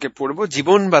সম্পর্কে পড়ব,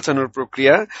 জীবন বাঁচানোর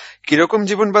প্রক্রিয়া। কিরকম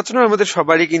জীবন বাঁচানো? আমাদের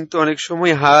সবারই কিন্তু অনেক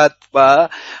সময় হাত বা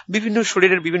বিভিন্ন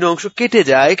শরীরের বিভিন্ন অংশ কেটে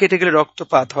যায়, কেটে গেলে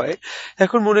রক্তপাত হয়।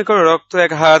 এখন মনে করো রক্ত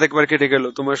এক হাত একবার কেটে গেল,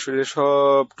 তোমার শরীরে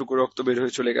সবটুকু রক্ত বের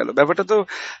হয়ে চলে গেল, ব্যাপারটা তো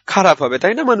খারাপ হবে,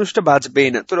 তাই না? মানুষটা বাঁচবেই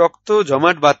না। তো রক্ত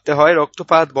জমাট বাঁধতে হয়,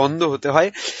 রক্তপাত বন্ধ হতে হয়।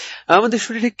 আমাদের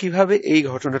শরীরে কিভাবে এই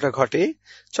ঘটনাটা ঘটে,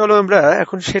 চলো আমরা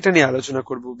এখন সেটা নিয়ে আলোচনা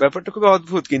করব। ব্যাপারটা খুবই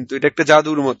অদ্ভুত, কিন্তু এটা একটা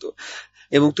জাদুর মতো।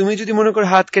 এবং তুমি যদি মনে করো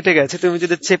হাত কেটে গেছে, তুমি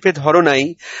যদি চেপে ধরো নাই,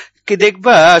 কি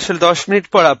দেখবা আসলে 10 মিনিট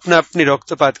পর আপনা আপনি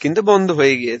রক্তপাত কিন্তু বন্ধ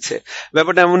হয়ে গিয়েছে।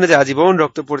 ব্যাপারটা এমন না যে আজীবন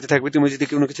রক্ত পড়তে থাকবে তুমি যদি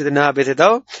কোনো কিছুতে না বেঁধে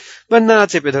দাও বা না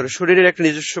চেপে ধরো। শরীরের একটা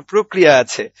নিজস্ব প্রক্রিয়া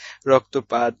আছে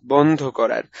রক্তপাত বন্ধ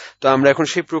করার। তো আমরা এখন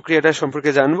সেই প্রক্রিয়াটা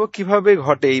সম্পর্কে জানবো, কিভাবে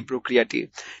ঘটে এই প্রক্রিয়াটি।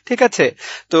 ঠিক আছে?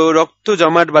 তো রক্ত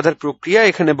জমাট বাঁধার প্রক্রিয়া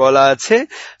এখানে বলা আছে।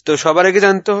 তো সবার আগে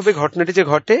জানতে হবে ঘটনাটি যে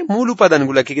ঘটে, মূল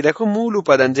উপাদানগুলা কি কি। দেখো মূল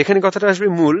উপাদান, যেখানে কথাটা আসবে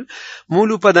মূল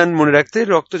উপাদান মনে রাখতে,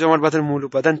 রক্ত জমাট বাঁধার মূল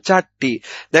উপাদান 4টি।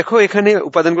 দেখো এখানে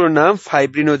উপাদানগুলোর নাম: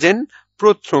 ফাইব্রিনোজেন,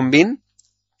 প্রোথ্রম্বিন,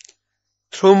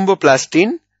 থ্রোম্বোপ্লাস্টিন,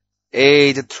 এই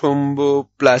যে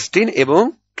থ্রোম্বোপ্লাস্টিন এবং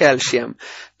ক্যালসিয়াম।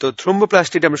 তো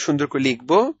থ্রোম্বোপ্লাস্টিন আমরা সুন্দর করে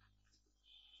লিখবো,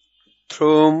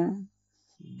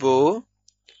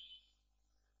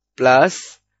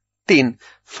 থ্রোম্বোপ্লাস্টিন,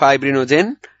 ফাইব্রিনোজেন,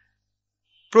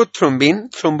 প্রোথ্রম্বিন,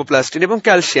 থ্রোম্বোপ্লাস্টিন এবং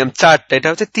ক্যালসিয়াম, 4টা। এটা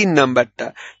হচ্ছে 3 নাম্বারটা,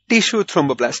 টিস্যু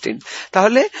থ্রোম্বোপ্লাস্টিন।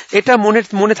 তাহলে এটা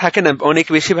মনে থাকে না, অনেক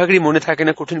বেশিরভাগই মনে থাকে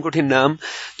না, কঠিন কঠিন নাম।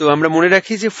 তো আমরা মনে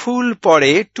রাখি যে ফুল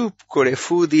পরে টুপ করে,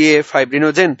 ফু দিয়ে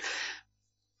ফাইব্রিনোজেন,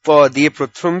 প দিয়ে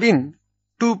প্রোথ্রম্বিন,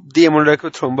 টুপ দিয়ে মনে রাখবো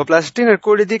থ্রোম্বোপ্লাস্টিন, আর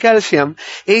করে দিয়ে ক্যালসিয়াম।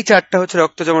 এই 4টা হচ্ছে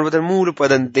রক্ত জমাট বাঁধার মূল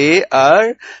উপাদান। দে আর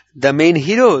দ্য মেইন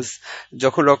হিরোজ।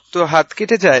 যখন রক্ত হাত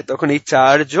কেটে যায় তখন এই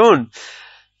 4জন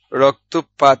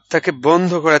রক্তপাতটাকে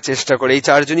বন্ধ করার চেষ্টা করে। এই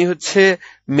 4জনই হচ্ছে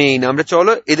মেইন। আমরা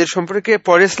চলো এদের সম্পর্কে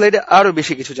পরের স্লাইডে আরো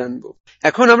বেশি কিছু জানবো।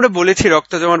 এখন আমরা বলেছি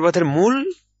রক্ত জমাট বাঁধার মূল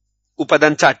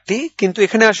উপাদান 4টি, কিন্তু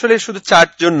এখানে আসলে শুধু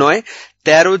 4জন নয়,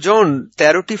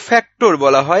 13টি ফ্যাক্টর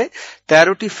বলা হয়।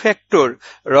 13টি ফ্যাক্টর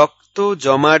রক্ত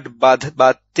জমাট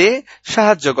বাঁধতে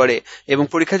সাহায্য করে। এবং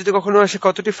পরীক্ষা যদি কখনো আসে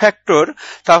কতটি ফ্যাক্টর,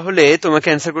 তাহলে তোমাকে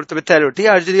অ্যান্সার করতে হবে 13টি,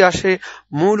 আর যদি আসে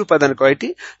মূল উপাদান কয়টি,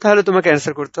 তাহলে তোমাকে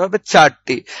অ্যান্সার করতে হবে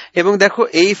 4টি। এবং দেখো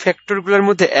এই ফ্যাক্টরগুলোর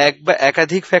মধ্যে এক বা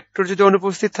একাধিক ফ্যাক্টর যদি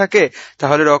অনুপস্থিত থাকে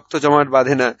তাহলে রক্ত জমাট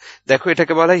বাঁধে না। দেখো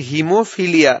এটাকে বলা হয়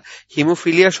হিমোফিলিয়া।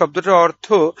 হিমোফিলিয়া শব্দটার অর্থ,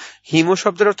 হিমো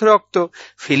শব্দের অর্থ রক্ত,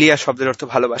 ফিলিয়া শব্দের অর্থ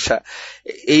ভালোবাসা।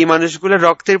 এই মানুষগুলোর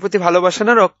রক্তের প্রতি ভালোবাসা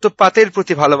না, রক্তপাতের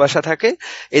প্রতি ভালোবাসা থাকে।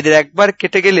 এদের একবার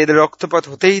কেটে গেলে এদের রক্তপাত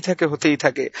হতেই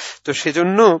থাকে। তো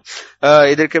সেজন্য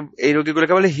এদেরকে, এই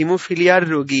রোগীগুলোকে বলে হিমোফিলিয়ার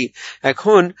রোগী।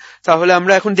 তাহলে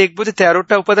আমরা এখন দেখবো যে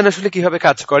 13টা উপাদান আসলে কিভাবে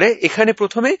কাজ করে। এখানে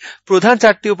প্রথমে প্রধান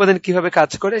 4টি উপাদান কিভাবে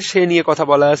কাজ করে সে নিয়ে কথা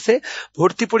বলা আছে।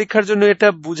 ভর্তি পরীক্ষার জন্য এটা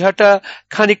বুঝাটা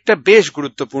খানিকটা বেশ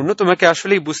গুরুত্বপূর্ণ, তোমাকে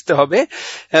আসলেই বুঝতে হবে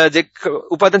যে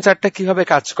উপাদান 4টা কিভাবে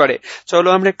কাজ করে। চলো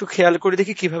আমরা একটু খেয়াল করে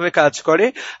দেখি কিভাবে কাজ করে।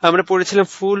 আমরা পড়েছিলাম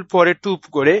ফুল, পরে টুপ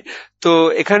করে। তো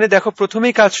এখানে দেখো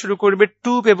প্রথমেই কাজ শুরু করবে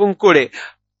টুপ এবং করে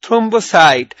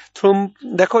থ্রোম্বোসাইট।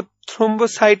 দেখো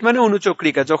থ্রোম্বোসাইট মানে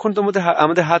অনুচক্রিকা। যখন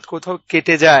আমাদের হাত কোথাও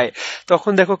কেটে যায়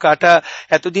তখন দেখো কাটা,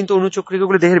 এতদিন তো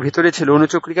অনুচক্রিকাগুলো দেহের ভিতরে ছিল,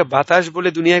 অনুচক্রিকা বাতাস বলে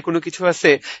দুনিয়ায় কোনো কিছু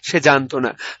আছে সে জানতো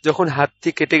না। যখন হাতটি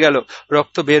কেটে গেল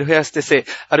রক্ত বের হয়ে আসতেছে,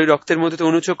 আর ওই রক্তের মধ্যে তো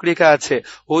অনুচক্রিকা আছে,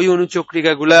 ওই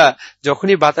অনুচক্রিকাগুলা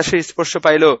যখনই বাতাসের স্পর্শ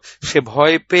পাইলো সে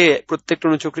ভয় পেয়ে প্রত্যেকটা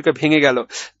অনুচক্রিকা ভেঙে গেল।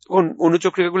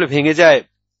 অনুচক্রিকাগুলো ভেঙে যায়,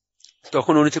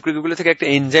 তখন অনুচক্রিকাগুলো থেকে একটা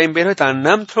এনজাইম বের হয়, তার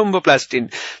নাম থ্রোম্বোপ্লাস্টিন।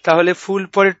 তাহলে ফুল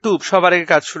পরে টুপ সবার আগে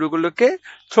কাজ শুরু করলো কে?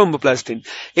 থ্রোম্বোপ্লাস্টিন।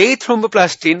 এই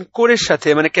থ্রোম্বোপ্লাস্টিন কোরের সাথে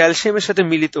মানে ক্যালসিয়ামের সাথে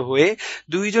মিলিত হয়ে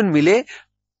দুইজন মিলে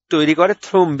তৈরি করে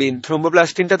থ্রোম্বিন।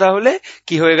 থ্রোম্বোপ্লাস্টিনটা তাহলে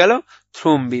কি হয়ে গেল?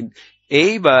 থ্রোম্বিন।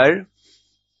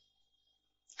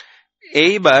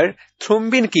 এইবার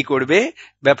থ্রোম্বিন কি করবে?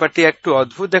 ব্যাপারটি একটু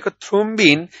অদ্ভুত। দেখো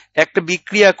থ্রোম্বিন একটা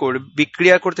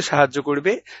বিক্রিয়া করতে সাহায্য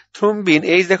করবে। থ্রোম্বিন,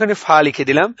 এই যেখানে ফা লিখে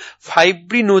দিলাম,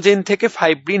 ফাইব্রিনোজেন থেকে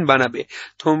ফাইব্রিন বানাবে।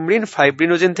 থ্রোম্বিন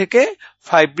ফাইব্রিনোজেন থেকে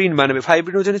ফাইব্রিন বানাবে।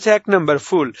 ফাইব্রিনোজেন হচ্ছে 1 নাম্বার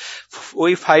ফুল।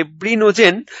 ওই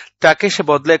ফাইব্রিনোজেনটাকে সে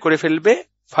বদলায় করে ফেলবে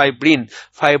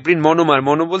ফাইব্রিন মনোমার।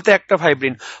 মনো বলতে একটা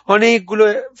ফাইব্রিন, অনেকগুলো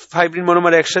ফাইব্রিন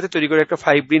মনোমার একসাথে তৈরি করে একটা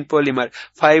ফাইব্রিন পলিমার।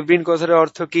 ফাইব্রিন কথার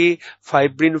অর্থ কি?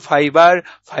 ফাইব্রিন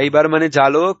ফাইবার মানে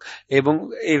জালক, এবং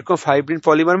এরকম ফাইব্রিন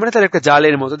পলিমার মানে তার একটা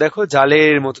জালের মতো। দেখো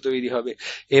জালের মতো তৈরি হবে,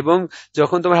 এবং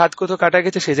যখন তোমার হাত কোথাও কাটা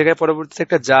গেছে সেই জায়গায় পরবর্তীতে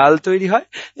একটা জাল তৈরি হয়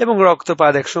এবং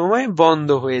রক্তপাত এক সময় বন্ধ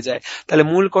হয়ে যায়। তাহলে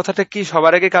মূল কথাটা কি?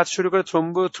 সবার আগে কাজ শুরু করে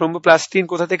থ্রোম্বোপ্লাস্টিন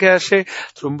কোথা থেকে আসে?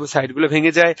 থ্রোম্বোসাইট গুলো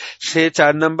ভেঙে যায়, সে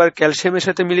 4 নাম্বার ক্যালসিয়ামের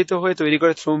সাথে মিলিত হয়ে তৈরি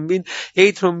করে থ্রোম্বিন। এই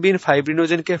থ্রোম্বিন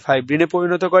ফাইব্রিনোজেনকে ফাইব্রিনে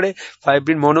পরিণত করে।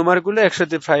 ফাইব্রিন মনোমার গুলো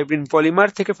একসাথে ফাইব্রিন পলিমার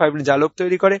থেকে ফাইব্রিন জালক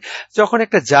তৈরি করে। যখন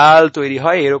একটা জাল তৈরি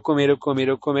হয়,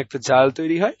 এরকম একটা জাল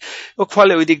তৈরি হয়, ও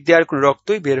ফলে ওই দিক দিয়ে আর কোনো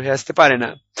রক্তই বের হয়ে আসতে পারে না।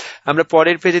 আমরা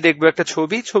পরের পেজে দেখবো একটা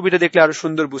ছবিটা দেখলে আরো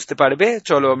সুন্দর বুঝতে পারবে।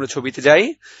 চলো আমরা ছবিতে যাই।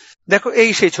 দেখো এই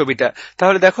সেই ছবিটা।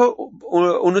 তাহলে দেখো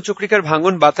অনুচক্রিকার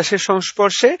ভাঙন বাতাসের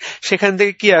সংস্পর্শে, সেখান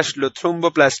থেকে কি আসলো?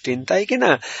 থ্রোম্বোপ্লাস্টিন, তাই কি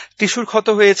না? টিস্যুর ক্ষত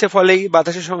হয়েছে, ফলেই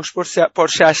বাতাসের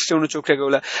সংস্পর্শে আসছে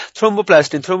অনুচক্রিকাগুলা।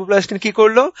 থ্রোম্বোপ্লাস্টিন কি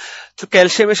করলো?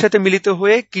 ক্যালসিয়ামের সাথে মিলিত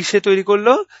হয়ে কিসে তৈরি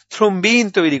করলো? থ্রোম্বিন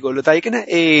তৈরি করলো, তাই কি না?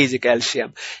 এই যে ক্যালসিয়াম,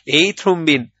 এই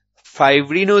থ্রোম্বিন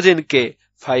ফাইব্রিনোজেনকে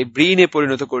ফাইব্রিনে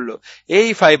পরিণত করলো। এই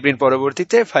ফাইব্রিন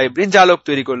পরবর্তীতে ফাইব্রিন জালক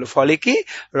তৈরি করলো, ফলে কি?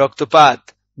 রক্তপাত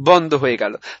বন্ধ হয়ে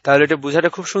গেল। তাহলে এটা বোঝাটা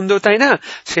খুব সুন্দর, তাই না?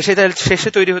 শেষে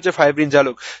তৈরি হচ্ছে ফাইব্রিন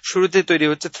জালক, শুরুতে তৈরি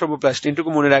হচ্ছে থ্রোম্বোপ্লাস্টিন।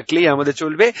 এটুকু মনে রাখলেই আমাদের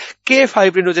চলবে। কে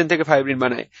ফাইব্রিনোজেন থেকে ফাইব্রিন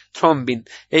বানায়? থ্রোম্বিন।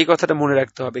 এই কথাটা মনে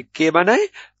রাখতে হবে, কে বানায়?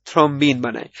 থ্রোম্বিন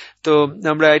বানায়। তো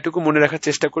আমরা এটুকু মনে রাখার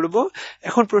চেষ্টা করব।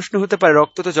 এখন প্রশ্ন হতে পারে,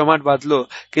 রক্ত তো জমাট বাঁধলো,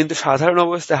 কিন্তু সাধারণ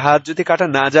অবস্থায় হাত যদি কাটা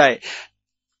না যায়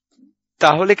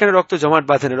তাহলে কেন রক্ত জমাট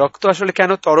বাঁধে না? রক্ত আসলে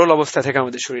কেন তরল অবস্থা থাকে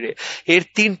আমাদের শরীরে? এর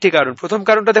 3টি কারণ। প্রথম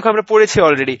কারণটা দেখো আমরা পড়েছি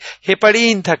অলরেডি,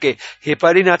 হেপারিন থাকে।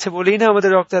 হেপারিন আছে বলেই না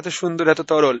আমাদের রক্ত এত সুন্দর, এত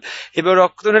তরল। এবার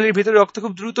রক্তনালীর ভিতরে রক্ত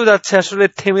খুব দ্রুত যাচ্ছে, আসলে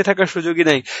থেমে থাকার সুযোগই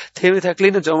নাই। থেমে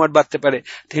থাকলেই না জমাট বাঁধতে পারে,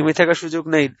 থেমে থাকার সুযোগ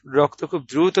নাই, রক্ত খুব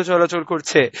দ্রুত চলাচল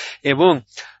করছে। এবং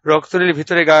রক্তনালীর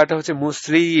ভিতরে গাটা হচ্ছে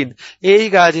মসৃণ। এই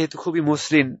গা যেহেতু খুবই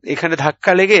মসৃণ, এখানে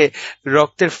ধাক্কা লেগে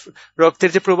রক্তের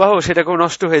যে প্রবাহ সেটাকেও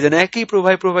নষ্ট হয়ে যায় না, একই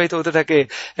প্রবাহে প্রবাহিত হতে থাকে।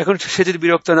 এখন সে যদি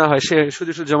বিরক্ত না হয়, সে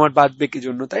শুধু জমাট বাঁধবে কি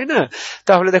জন্য, তাই না?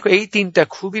 তাহলে দেখো এই 3টা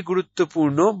খুবই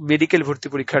গুরুত্বপূর্ণ মেডিকেল ভর্তি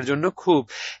পরীক্ষার জন্য।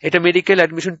 এটা মেডিকেল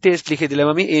অ্যাডমিশন টেস্ট লিখে দিলাম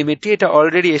আমি, এমএটি। এটা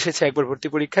অলরেডি এসেছে একবার ভর্তি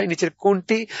পরীক্ষায়। নিচের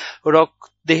কোনটি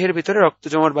দেহের ভিতরে রক্ত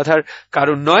জমাট বাঁধার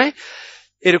কারণ নয়,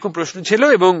 এরকম প্রশ্ন ছিল।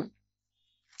 এবং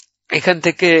এখান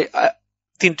থেকে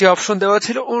 3টে অপশন দেওয়া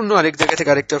ছিল, অন্য আরেক জায়গা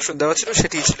থেকে আরেকটা অপশন দেওয়া ছিল,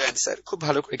 সেটি ছিল অ্যান্সার। খুব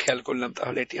ভালো করে খেয়াল করলাম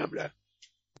তাহলে এটি আমরা।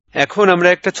 এখন আমরা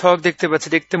একটা ছক দেখতে পাচ্ছি,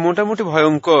 দেখতে মোটামুটি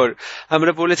ভয়ঙ্কর।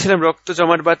 আমরা বলেছিলাম রক্ত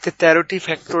জমাট বাঁধতে 13টি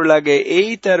ফ্যাক্টর লাগে। এই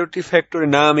 13টি ফ্যাক্টরের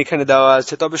নাম এখানে দেওয়া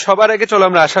আছে। তবে সবার আগে চলো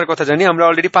আমরা আসার কথা জানি, আমরা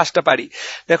অলরেডি 5টা পারি।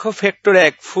 দেখো ফ্যাক্টর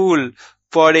 1 ফুল,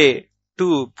 পরে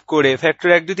টুপ করে ফ্যাক্টর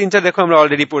 1, 2, 3, 4 দেখো আমরা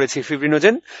অলরেডি পড়েছি,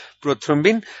 ফিব্রিনোজেন,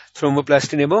 প্রোথ্রম্বিন,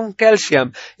 থ্রোম্বোপ্লাস্টিন এবং ক্যালসিয়াম।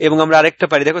 এবং আমরা আরেকটা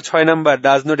পারি, দেখো 6 নাম্বার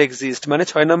ডাজ নট এক্সিস্ট, মানে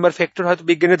 6 নাম্বার ফ্যাক্টর হয়তো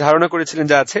বিজ্ঞানী ধারণা করেছিলেন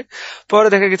যা আছে, পরে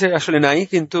দেখা গেছে আসলে নাই,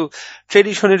 কিন্তু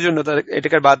ট্রেডিশনের জন্য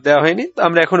এটাকে বাদ দেওয়া হয়নি।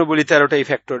 আমরা এখনো বলি 13টাই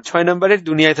ফ্যাক্টর, 6 নাম্বারের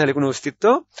দুনিয়ায় তাহলে কোনো অস্তিত্ব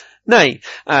নাই।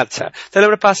 আচ্ছা, তাহলে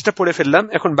আমরা 5টা পড়ে ফেললাম,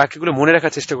 এখন বাকিগুলো মনে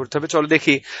রাখার চেষ্টা করতে হবে। চলো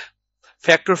দেখি,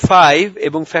 ফ্যাক্টর 5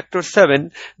 এবং ফ্যাক্টর 7,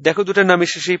 দেখো দুটার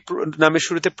নামের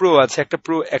শুরুতে প্রো আছে, একটা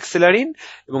প্রো অ্যাক্সেলারিন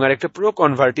এবং আরেকটা প্রো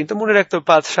কনভার্টিন। তো মনে রাখতে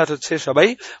 5, 7 হচ্ছে সবাই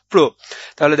প্রো।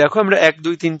 তাহলে দেখো আমরা 1,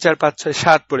 2, 3, 4, 5, 6,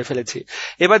 7 পড়ে ফেলেছি।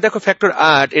 এবার দেখো ফ্যাক্টর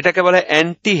 8, এটাকে বলা হয়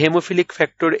অ্যান্টি হেমোফিলিক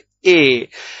ফ্যাক্টর এ।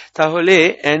 তাহলে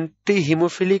অ্যান্টি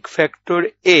হিমোফিলিক ফ্যাক্টর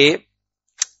এ,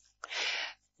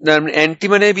 অ্যান্টি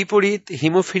মানে বিপরীত,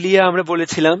 হিমোফিলিয়া আমরা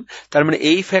বলেছিলাম, তার মানে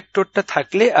এই ফ্যাক্টরটা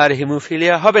থাকলে আর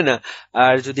হিমোফিলিয়া হবে না,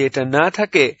 আর যদি এটা না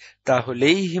থাকে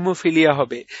তাহলেই হিমোফিলিয়া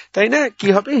হবে, তাই না? কি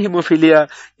হবে? হিমোফিলিয়া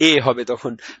এ হবে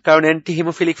তখন, কারণ অ্যান্টি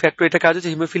হিমোফিলিক ফ্যাক্টর এটা কাজ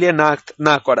হচ্ছে হিমোফিলিয়া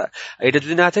না করা, এটা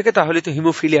যদি না থাকে তাহলে তো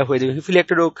হিমোফিলিয়া হয়ে যাবে। হিমোফিলিয়া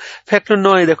একটা রোগ। ফ্যাক্টর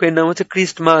 9, দেখো এর নাম হচ্ছে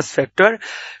ক্রিস্টমাস ফ্যাক্টর।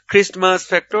 ক্রিস্টমাস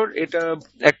ফ্যাক্টর, এটা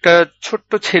একটা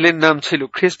ছোট্ট ছেলের নাম ছিল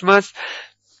ক্রিস্টমাস,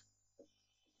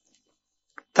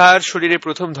 তার শরীরে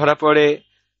প্রথম ধরা পড়ে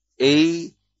এই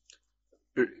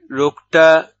রোগটা,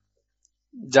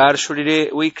 যার শরীরে,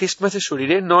 ওই ক্রিসমাসের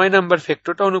শরীরে 9 নাম্বার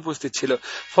ফ্যাক্টরটা অনুপস্থিত ছিল,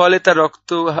 ফলে তার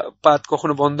রক্তপাত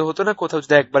কখনো বন্ধ হতো না, কোথাও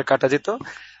যদি একবার কাটা যেত।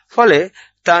 ফলে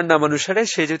তার নামানুসারে,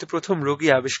 সে যেহেতু প্রথম রোগী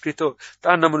আবিষ্কৃত,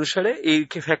 তার নামানুসারে এই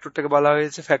ফ্যাক্টরটাকে বলা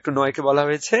হয়েছে, ফ্যাক্টর 9 কে বলা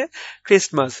হয়েছে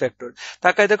ক্রিসমাস ফ্যাক্টর।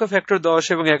 তাকায় দেখো ফ্যাক্টর 10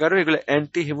 এবং 11, এগুলো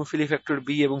অ্যান্টি হিমোফিলিক ফ্যাক্টর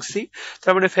বি এবং সি।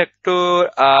 তার মানে ফ্যাক্টর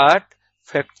 8,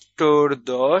 ফ্যাক্টর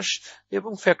 10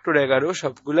 এবং ফ্যাক্টর 11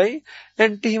 সবগুলাই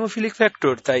অ্যান্টি হিমোফিলিক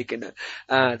ফ্যাক্টর, তাই কিনা?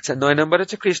 আচ্ছা, 9 নাম্বার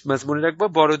হচ্ছে ক্রিসমাস, মনে রাখবো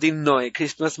বড়দিন নয়,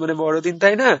 ক্রিসমাস মানে বড়দিন,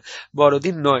 তাই না?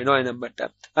 বড়দিন নয় 9 নাম্বারটা।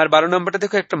 আর 12 নাম্বারটা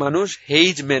দেখো একটা মানুষ,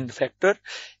 হেইজম্যান ফ্যাক্টর,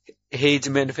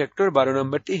 হেইজম্যান ফ্যাক্টর 12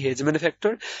 নাম্বারটি হেইজম্যান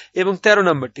ফ্যাক্টর, এবং 13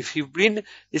 নাম্বারটি ফিব্রিন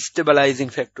স্টেবিলাইজিং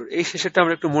ফ্যাক্টর। এই শেষেরটা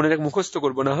আমরা একটু মনে রাখ, মুখস্থ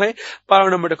করবো না হয়। 12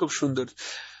 নাম্বারটা খুব সুন্দর,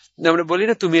 আমরা বলি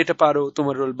না তুমি এটা পারো,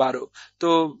 তোমার রোল 12, তো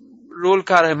রোল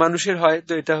কার হয়? মানুষের হয়,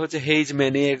 তো এটা হচ্ছে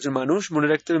হেইজম্যান, একজন মানুষ, মনে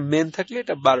রাখতে হবে মেন থাকলে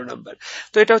এটা 12 নাম্বার।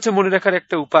 তো এটা হচ্ছে মনে রাখার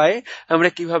একটা উপায়। আমরা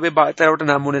কিভাবে 13টা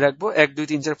নাম মনে রাখবো? 1, 2,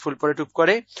 3, 4 ফুল পরে টুপ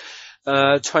করে।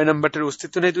 6 নাম্বারটার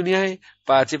অস্তিত্ব নেই দুনিয়ায়,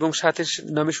 5 এবং 7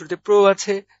 নামের শুরুতে প্রো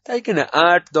আছে, তাই কিনা?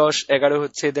 8, 10, 11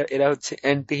 হচ্ছে এরা হচ্ছে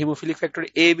anti haemophilic factor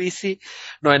A B C.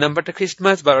 9 নাম্বারটা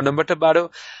ক্রিসমাস, 12 নাম্বারটা 12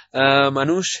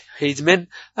 মানুষ হেইজম্যান,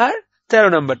 আর 13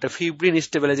 নাম্বারটা ফিব্রিন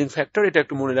স্টেবিলাইজিং ফ্যাক্টর। এটা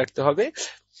একটু মনে রাখতে হবে,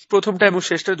 প্রথমটা এবং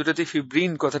শেষটা দুটোতেই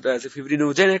ফিব্রিন কথাটা আছে,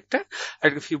 ফিব্রিনোজেন একটা, আর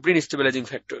একটা ফিব্রিন স্টেবিলাইজিং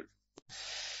ফ্যাক্টর।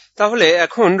 তাহলে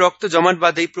এখন রক্ত জমাট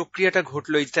বাঁধে এই প্রক্রিয়াটা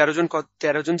ঘটলো, এই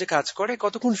 13 জন যে কাজ করে,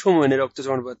 কতক্ষণ সময় নেয় রক্ত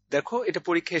জমাট বাঁধ? দেখো এটা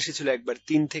পরীক্ষা এসেছিল একবার,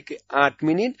 3 থেকে 8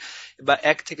 মিনিট বা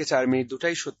 1 থেকে 4 মিনিট,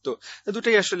 দুটাই সত্য,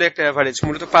 দুটাই আসলে একটা অ্যাভারেজ।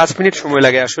 মূলত 5 মিনিট সময়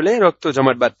লাগে আসলে রক্ত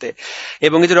জমাট বাঁধতে।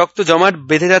 এবং এই যে রক্ত জমাট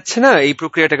বেঁধে যাচ্ছে না, এই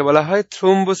প্রক্রিয়াটাকে বলা হয়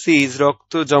থ্রোম্বোসিস,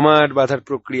 রক্ত জমাট বাঁধার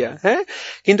প্রক্রিয়া। হ্যাঁ,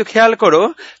 কিন্তু খেয়াল করো,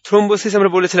 থ্রোম্বোসিস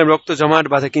আমরা বলেছিলাম রক্ত জমাট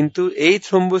বাঁধে, কিন্তু এই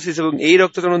থ্রোম্বোসিস এবং এই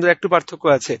রক্ত জমাটের একটু পার্থক্য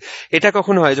আছে। এটা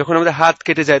কখন হয়? যখন আমাদের হাত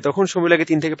কেটে যায় তখন সময় লাগে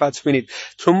 3 থেকে 5 মিনিট।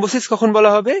 থ্রোম্বোসিস কখন বলা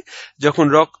হবে? যখন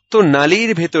রক্ত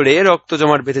নালীর ভেতরে রক্ত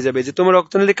জমাট বেঁধে যাবে, যে তোমার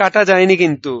রক্তনালী কাটা যায়নি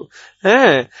কিন্তু,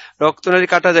 হ্যাঁ, রক্তনালী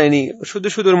কাটা যায়নি, শুধু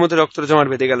শুধুর মধ্যে রক্ত জমাট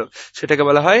বেঁধে গেল, সেটাকে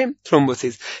বলা হয়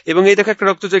থ্রোম্বোসিস। এবং এই দেখো একটা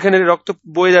রক্ত, যেখানে রক্ত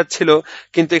বয়ে যাচ্ছিল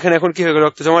কিন্তু এখানে এখন কি হয়ে গেল,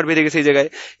 রক্ত জমাট বেঁধে গেছে এই জায়গায়,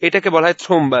 এটাকে বলা হয়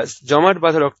থ্রোম্বাস। জমাট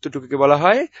বাঁধা রক্তটুকুকে বলা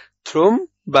হয়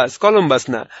থ্রোম্বাস, কলম্বাস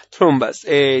না, থ্রোম্বাস।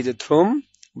 এই যে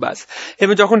থ্রোম্বাস।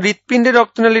 এবং যখন হৃৎপিণ্ডের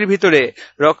রক্তনালীর ভিতরে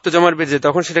রক্ত জমাট বেঁধে যায়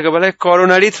তখন সেটাকে বলা হয়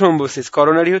করোনারি থ্রোম্বোসিস।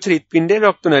 করোনারি হচ্ছে হৃৎপিণ্ডের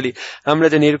রক্তনালী, আমরা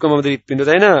জানি এরকম আমাদের হৃৎপিণ্ড,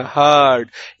 তাই না, হার্ট,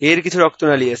 এর কিছু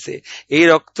রক্তনালী আছে, এই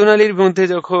রক্তনালীর মধ্যে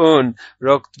যখন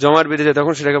রক্ত জমাট বেঁধে যায়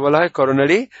তখন সেটাকে বলা হয়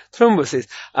করোনারি থ্রোম্বোসিস।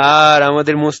 আর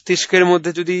আমাদের মস্তিষ্কের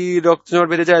মধ্যে যদি রক্ত জমাট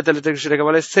বেঁধে যায় তাহলে সেটাকে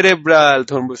বলা হয় সেরেব্রাল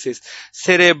থ্রোম্বোসিস।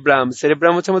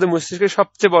 সেরেব্রাম হচ্ছে আমাদের মস্তিষ্কের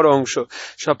সবচেয়ে বড় অংশ,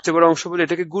 সবচেয়ে বড় অংশ বলে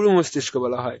এটাকে গুরু মস্তিষ্ক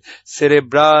বলা হয়,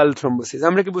 সেরেব্রাল থ্রোম্বোসিস।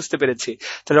 আমরা কি বুঝতে পেরেছি?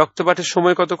 তাহলে রক্তপাতের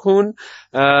সময় কতক্ষণ?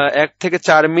 1 থেকে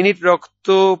 4 মিনিট রক্ত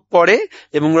পড়ে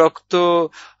এবং রক্ত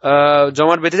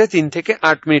জমাট বেঁধে যায় 3 থেকে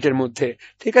 8 মিনিটের মধ্যে।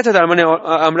 ঠিক আছে, তার মানে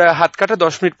আমরা হাত কাটা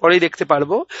 10 মিনিট পরেই দেখতে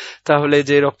পারবো তাহলে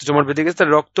যে রক্ত জমাট বেঁধে গেছে।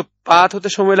 তার রক্তপাত হতে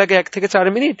সময় লাগে 1 থেকে 4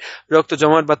 মিনিট, রক্ত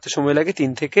জমাট বাঁধতে সময় লাগে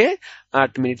 3 থেকে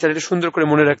 8 মিনিট। তাহলে এটা সুন্দর করে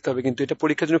মনে রাখতে হবে, কিন্তু এটা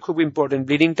পরীক্ষার জন্য খুব important.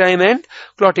 Bleeding time and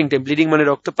clotting time. Bleeding মানে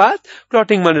রক্তপাত,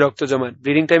 ক্লটিং মানে রক্ত জমাট।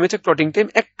 ব্লিডিং টাইম হচ্ছে ক্লটিং টাইম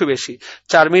একটু বেশি,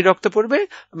 4 মিনিট রক্ত পড়বে,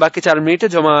 বাকি 4 মিনিটে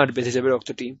জমাট বেঁধে যাবে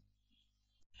রক্তটি।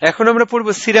 এখন আমরা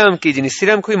পড়বো সিরাম কি জিনিস।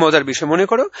 সিরাম খুবই মজার বিষয়। মনে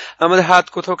করো আমাদের হাত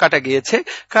কোথাও কাটা গিয়েছে,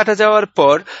 কাটা যাওয়ার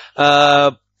পর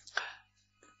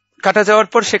কাটা যাওয়ার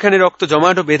পর সেখানে রক্ত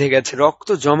জমাটও বেঁধে গেছে। রক্ত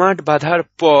জমাট বাঁধার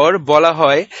পর বলা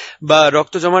হয়, বা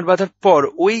রক্ত জমাট বাঁধার পর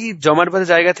ওই জমাট বাঁধা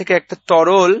জায়গা থেকে একটা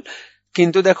তরল,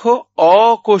 কিন্তু দেখো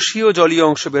অকোষীয় জলীয়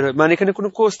অংশ বের হয়, মানে এখানে কোনো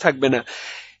কোষ থাকবে না।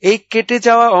 এই কেটে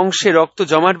যাওয়া অংশে রক্ত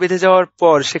জমাট বেঁধে যাওয়ার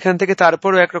পর সেখান থেকে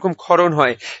তারপরও একরকম ক্ষরণ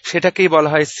হয়, সেটাকেই বলা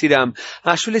হয় সিরাম।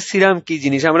 আসলে সিরাম কি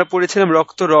জিনিস আমরা পড়েছিলাম,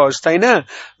 রক্ত রস, তাই না?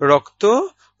 রক্ত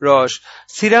রস।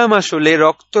 সিরাম আসলে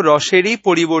রক্ত রসেরই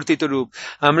পরিবর্তিত রূপ।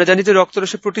 আমরা জানি যে রক্ত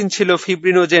রসে প্রোটিন ছিল,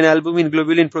 ফিব্রিনোজেন, অ্যালবুমিন,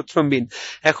 গ্লোবুলিন, প্রোথ্রম্বিন।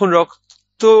 এখন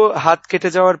রক্ত হাত কেটে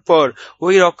যাওয়ার পর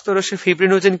ওই রক্তরসে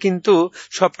ফিব্রিনোজেন কিন্তু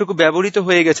সবটুকু ব্যবহৃত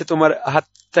হয়ে গেছে তোমার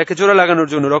হাতটাকে জোড়া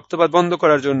লাগানোর জন্য, রক্তপাত বন্ধ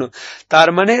করার জন্য। তার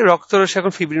মানে রক্তরসে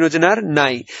এখন ফিব্রিনোজেন আর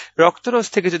নাই। রক্তরস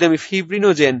থেকে যদি আমি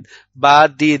ফিব্রিনোজেন বাদ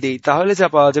দিয়ে দিই তাহলে যা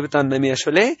পাওয়া যাবে তার নামই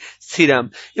আসলে সিরাম।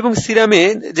 এবং সিরামে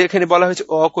যেখানে বলা হয়েছে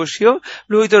অকোষীয়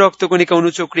লোহিত রক্তকণিকা,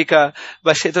 অনুচক্রিকা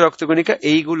বা শ্বেত রক্তকণিকা,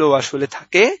 এইগুলো আসলে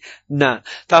থাকে না।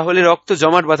 তাহলে রক্ত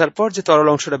জমাট বাঁধার পর যে তরল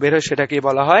অংশটা বের হয় সেটাকে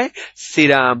বলা হয়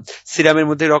সিরাম। সিরামের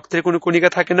মধ্যে রক্তের কোনো কণিকা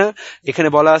থাকে না, এখানে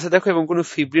বলা আছে দেখো, এবং কোনো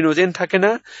ফিব্রিনোজেন থাকে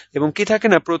না, এবং কি থাকে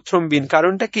না, প্রথ্রম্বিন।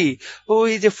 কারণটা কি,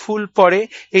 ওই যে ফুল পড়ে,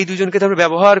 এই দুজনকে তো আমরা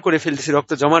ব্যবহার করে ফেলতেছি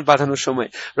রক্ত জমাট বাঁধানোর সময়।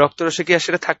 রক্তরসে কি আর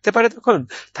সেটা থাকতে পারে? তখন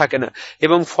থাকে না।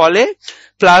 এবং ফলে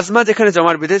প্লাজমা যেখানে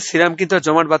জমাট বেঁধে, সিরাম কিন্তু আর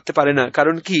জমাট বাঁধতে পারে না।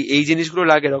 কারণ কি, এই জিনিসগুলো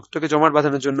লাগে রক্তকে জমাট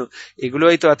বাঁধানোর জন্য,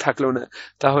 এগুলোই তো আর থাকলো না।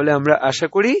 তাহলে আমরা আশা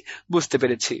করি বুঝতে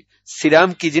পেরেছি সিরাম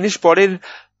কি জিনিস। পরের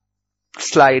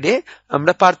স্লাইডে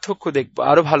আমরা পার্থক্য দেখবো,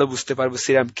 আরো ভালো বুঝতে পারবো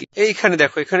সিরাম কি। এইখানে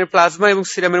দেখো, এখানে প্লাজমা এবং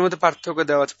সিরামের মধ্যে পার্থক্য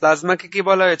দেওয়া আছে। প্লাজমাকে কি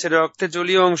বলা হয়েছে? রক্তের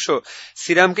জলীয় অংশ।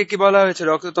 সিরামকে কি বলা হয়েছে?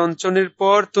 রক্ত তঞ্চনের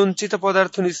পর তঞ্চিত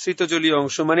পদার্থ নিঃসৃত জলীয়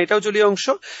অংশ। মানে এটাও জলীয় অংশ,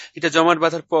 এটা জমাট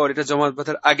বাঁধার পর, এটা জমাট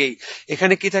বাঁধার আগেই।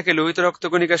 এখানে কি থাকে? লোহিত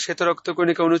রক্তকণিকা, শ্বেত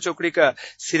রক্তকণিকা, অনুচক্রিকা।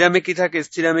 সিরামে কি থাকে?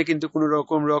 সিরামে কিন্তু কোন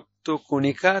রকম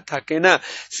রক্তকণিকা থাকে না।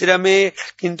 সিরামে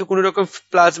কিন্তু কোন রকম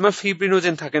প্লাজমা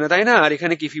ফিব্রিনোজেন থাকে না, তাই না? আর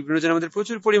এখানে কি, ফিব্রিনোজেন আমাদের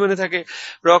প্রচুর পরিমাণে থাকে।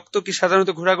 রক্ত কি সাধারণত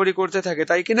ঘোরাঘুরি করতে থাকে,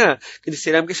 তাই কি না? কিন্তু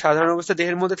সিরাম কি সাধারণ অবস্থা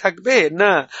দেহের মধ্যে থাকবে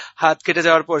না। হাত কেটে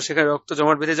যাওয়ার পর সেখানে রক্ত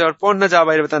জমাট বেঁধে যাওয়ার পর না যা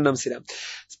বাইরে, তার নাম সিরাম।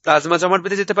 প্লাজমা জমাট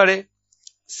বেঁধে যেতে পারে,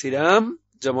 সিরাম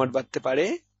জমাট বাঁধতে পারে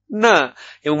না।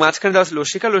 এবং মাঝখানে দেওয়া আছে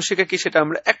লসিকা। লসিকা কি সেটা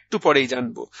আমরা একটু পরেই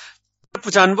জানবো।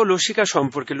 লসিকা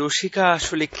সম্পর্কে। লসিকা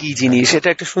আসলে কি জিনিস, এটা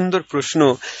একটা সুন্দর প্রশ্ন।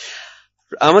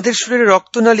 আমাদের শরীরে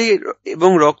রক্তনালী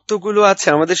এবং রক্তগুলো আছে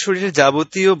আমাদের শরীরের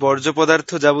যাবতীয় বর্জ্য পদার্থ,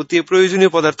 যাবতীয়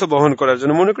প্রয়োজনীয় পদার্থ বহন করার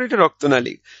জন্য। মনে করি এটা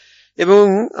রক্তনালী। এবং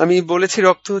আমি বলেছি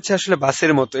রক্ত হচ্ছে আসলে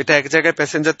বাসের মতো, এটা এক জায়গায়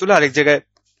প্যাসেঞ্জার তুলে আরেক জায়গায়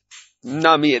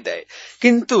নামিয়ে দেয়।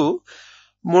 কিন্তু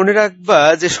মনে রাখবা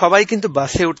যে সবাই কিন্তু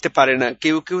বাসে উঠতে পারে না।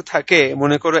 কেউ কেউ থাকে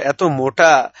মনে করো এত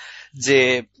মোটা যে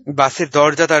বাসের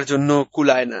দরজা তার জন্য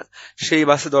কুলায় না, সেই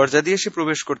বাসের দরজা দিয়ে সে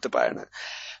প্রবেশ করতে পারে না।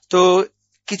 তো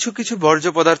কিছু কিছু বর্জ্য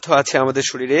পদার্থ আছে আমাদের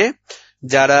শরীরে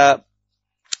যারা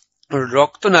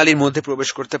রক্তনালীর মধ্যে প্রবেশ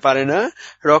করতে পারে না,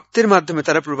 রক্তের মাধ্যমে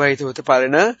তারা প্রবাহিত হতে পারে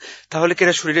না। তাহলে কি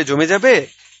এরা শরীরে জমে যাবে?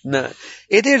 না।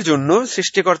 এদের জন্য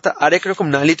সৃষ্টিকর্তা আরেক রকম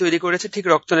নালী তৈরি করেছে, ঠিক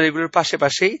রক্তনালীগুলোর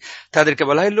পাশেই। তাদেরকে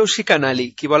বলা হয় লসিকা নালী।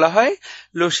 কি বলা হয়?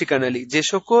 লসিকা নালী। যে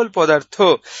সকল পদার্থ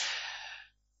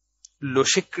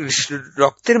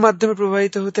রক্তের মাধ্যমে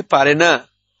প্রবাহিত হতে পারে না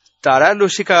তারা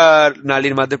লসিকার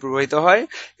নালীর মাধ্যমে প্রবাহিত হয়,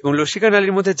 এবং লসিকা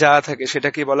নালীর মধ্যে যা থাকে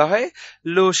সেটাকে বলা হয়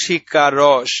লসিকা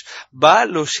রস বা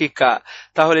লসিকা।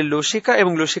 তাহলে লসিকা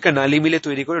এবং লসিকা নালী মিলে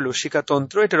তৈরি করে লসিকা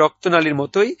তন্ত্র। এটা রক্তনালীর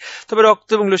মতোই, তবে রক্ত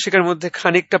এবং লসিকার মধ্যে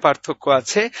খানিকটা পার্থক্য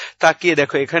আছে। তাকিয়ে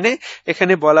দেখো,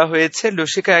 এখানে বলা হয়েছে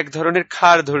লসিকা এক ধরনের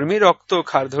ক্ষারধর্মী, রক্ত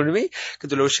ক্ষারধর্মী,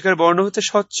 কিন্তু লসিকার বর্ণ হচ্ছে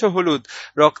স্বচ্ছ হলুদ,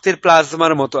 রক্তের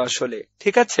প্লাজমার মতো আসলে,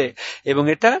 ঠিক আছে? এবং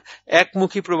এটা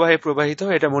একমুখী প্রবাহে প্রবাহিত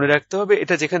হয়, এটা মনে রাখতে হবে।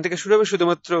 এটা যেখান থেকে শুরু হবে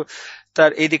শুধুমাত্র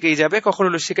তার এইদিকেই যাবে, কখনো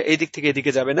লসিকা এই দিক থেকে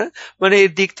এদিকে যাবে না। মানে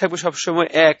এর দিক থাকবে সবসময়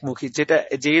একমুখী,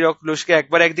 যেই লসিকা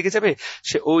একবার একদিকে যাবে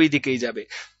সে ওই দিকেই যাবে।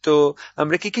 তো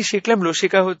আমরা কি কি শিখলাম?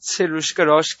 লসিকা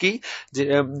রস কি? যে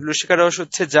লসিকা রস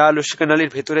হচ্ছে যা লসিকা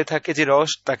নালীর ভেতরে থাকে, যে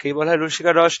রস, তাকেই বলা হয়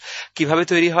লসিকা রস। কিভাবে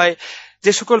তৈরি হয়?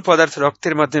 যে সকল পদার্থ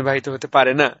রক্তের মাধ্যমে বাহিত হতে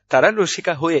পারে না তারা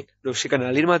লসিকা হয়ে লসিকা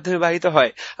নালীর মাধ্যমে বাহিত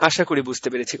হয়। আশা করি বুঝতে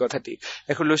পেরেছি কথাটি।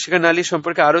 এখন লসিকা নালী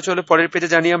সম্পর্কে আরো চলো পরের পেজে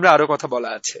জানি, আমরা আরো কথা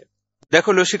বলা আছে।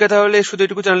 দেখো লসিকা, তাহলে শুধু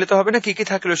এটুকু জানলে তো হবে না, কি কি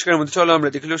থাকে লসিকার মধ্যে চলো আমরা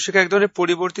দেখি। লসিকা এক ধরনের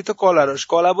পরিবর্তিত কলা রস।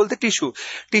 কলা বলতে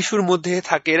টিস্যুর মধ্যে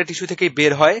থাকে, এরা টিস্যু থেকেই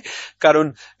বের হয়, কারণ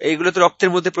এইগুলো তো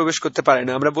রক্তের মধ্যে প্রবেশ করতে পারে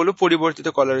না। আমরা বলবো পরিবর্তিত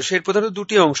কলা রস। এর প্রধানত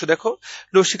দুটি অংশ। দেখো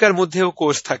লসিকার মধ্যেও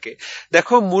কোষ থাকে।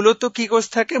 দেখো মূলত কি কোষ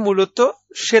থাকে? মূলত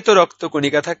শ্বেত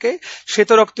রক্তকণিকা থাকে। শ্বেত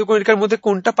রক্তকণিকার মধ্যে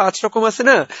কোনটা 5 রকম আছে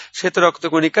না? শ্বেত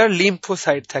রক্তকণিকার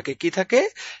লিম্ফোসাইট থাকে। কি থাকে?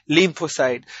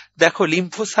 লিম্ফোসাইট। দেখো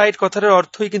লিম্ফোসাইট কথাটার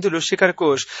অর্থই কিন্তু লসিকার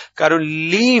কোষ, কারণ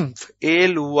লিম্ফ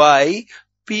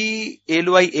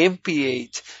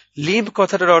LYMPH লিম্ফ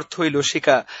কথাটার অর্থই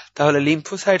লসিকা, তাহলে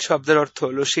লিম্ফোসাইট শব্দের অর্থ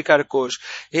লসিকার কোষ।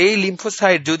 এই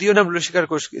লিম্ফোসাইট যদিও নাম লসিকার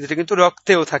কোষ, এটা কিন্তু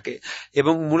রক্তেও থাকে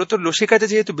এবং মূলত লসিকাতে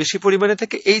যেহেতু বেশি পরিমাণে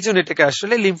থাকে এই জন্য এটাকে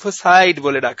আসলে লিম্ফোসাইট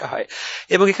বলে ডাকা হয়।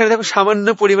 এবং এখানে দেখো সামান্য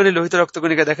পরিমাণে লোহিত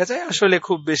রক্তকণিকা দেখা যায়, আসলে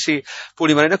খুব বেশি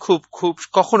পরিমাণে না, খুব খুব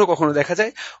কখনো কখনো দেখা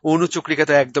যায়। অণুচক্রিকা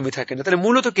তো একদমই থাকে না। তাহলে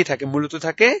মূলত কি থাকে? মূলত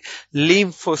থাকে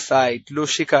লিম্ফোসাইট,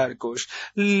 লসিকার কোষ।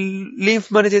 লিম্ফ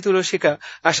মানে যেহেতু লসিকা,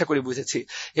 আশা করি বুঝেছি।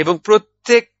 এবং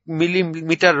প্রত্যেক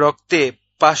মিলিমিটার রক্তে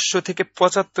 500 থেকে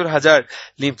 75,000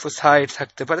 লিম্ফোসাইট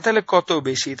থাকতে পারে। তাহলে কত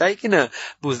বেশি, তাই কিনা?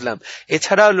 বুঝলাম।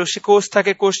 এছাড়াও কোষ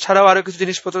থাকে, কোষ ছাড়াও আরো কিছু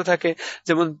জিনিসপত্র থাকে,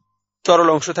 যেমন তরল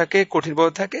অংশ থাকে, কঠিন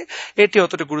পদার্থ থাকে। এটি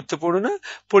অতটা গুরুত্বপূর্ণ না।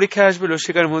 পরীক্ষায় আসবে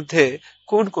লসিকার মধ্যে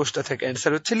কোন কোষটা থাকে,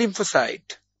 অ্যান্সার হচ্ছে লিম্ফোসাইট।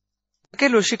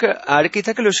 লসিকা আর কি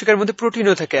থাকে? লসিকার মধ্যে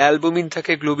প্রোটিনও থাকে, অ্যালবুমিন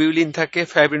থাকে, গ্লোবিউলিন থাকে,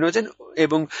 ফাইব্রিনোজেন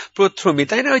এবং প্রোথ্রোমিন,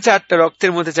 তাই না? ওই 4টা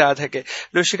রক্তের মধ্যে যা থাকে।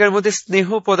 লসিকার মধ্যে স্নেহ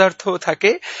পদার্থ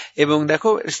থাকে এবং দেখো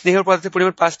স্নেহ পদার্থের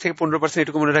পরিমাণ 5 থেকে 15%,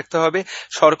 এটুকু মনে রাখতে হবে।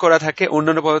 শর্করা থাকে,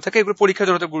 অন্যান্য পদার্থ থাকে, এগুলো পরীক্ষা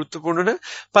জন্য গুরুত্বপূর্ণ না।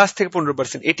 5 থেকে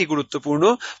 15%, এটি গুরুত্বপূর্ণ।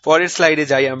 পরের স্লাইডে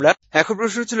যাই আমরা। এখন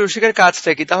প্রশ্ন হচ্ছে লসিকার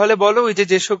কাজটা কি? তাহলে বলো, ওই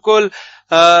যে সকল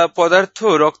পদার্থ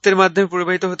রক্তের মাধ্যমে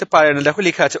প্রবাহিত হতে পারে না, দেখো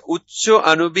লেখা আছে উচ্চ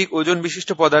আণবিক ওজন বিশিষ্ট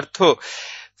পদার্থ,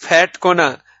 ফ্যাট কণা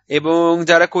এবং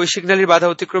যারা কৈশিক নালীর বাধা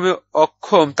অতিক্রমে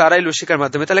অক্ষম তারাই লসিকার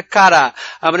মাধ্যমে। তাহলে কারা?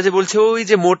 আমরা যে বলছি ওই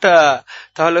যে মোটা,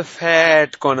 তাহলে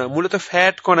ফ্যাট কণা, মূলত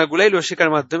ফ্যাট কণাগুলাই লসিকার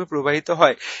মাধ্যমে প্রবাহিত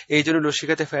হয়। এই জন্য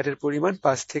লসিকাতে ফ্যাটের পরিমাণ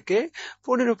 5 থেকে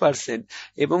 15%।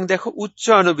 এবং দেখো উচ্চ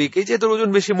আণবিক, এই যে তোর ওজন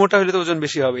বেশি, মোটা হলে তো ওজন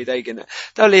বেশি হবেই, তাই কিনা?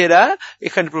 তাহলে এরা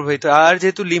এখানে প্রবাহিত। আর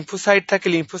যেহেতু লিম্ফোসাইট থাকে,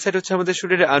 লিম্ফোসাইট হচ্ছে আমাদের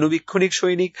শরীরের আণুবীক্ষণিক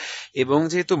সৈনিক, এবং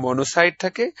যেহেতু মনোসাইট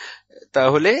থাকে,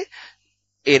 তাহলে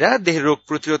এরা দেহের রোগ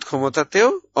প্রতিরোধ ক্ষমতাতেও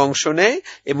অংশ নেয়।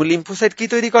 এবং লিম্ফোসাইট কি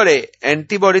তৈরি করে?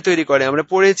 অ্যান্টিবডি তৈরি করে, আমরা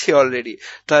পড়েছি অলরেডি।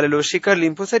 তাহলে লসিকার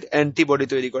লিম্ফোসাইট অ্যান্টিবডি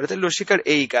তৈরি করে, তাহলে লসিকার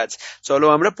এই কাজ। চলো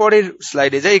আমরা পরের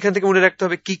স্লাইডে যাই। এখান থেকে মনে রাখতে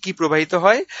হবে কি কি প্রবাহিত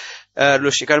হয়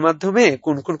লসিকার মাধ্যমে,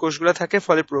 কোন কোন কোষগুলো থাকে,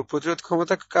 ফলে রোগ প্রতিরোধ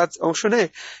ক্ষমতা কাজ অংশ নেয়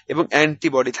এবং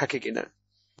অ্যান্টিবডি থাকে কিনা।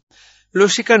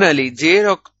 লসিকা নালী,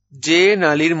 যে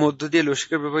নালীর মধ্য দিয়ে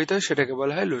লসিকা প্রবাহিত হয় সেটাকে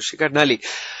বলা হয় লসিকার নালী।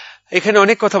 এখানে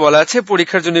অনেক কথা বলা আছে,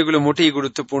 পরীক্ষার জন্য এগুলো মোটেই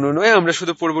গুরুত্বপূর্ণ নয়। আমরা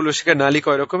শুধু পড়বো লসিকা নালী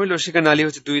কয় রকমের। লসিকা নালী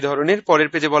হচ্ছে 2 ধরনের। পরের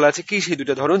পেজে বলা আছে কি সেই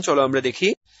 2টা ধরন, চলো আমরা দেখি।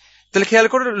 তাহলে খেয়াল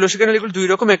করো, লসিকা নালীগুলো 2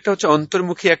 রকম, একটা হচ্ছে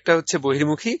অন্তর্মুখী, একটা হচ্ছে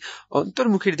বহির্মুখী।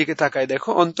 অন্তর্মুখীর দিকে তাকায় দেখো,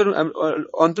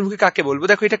 অন্তর্মুখী কাকে বলবো?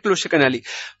 দেখো এটা একটা লসিকা নালী।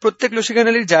 প্রত্যেক লসিকা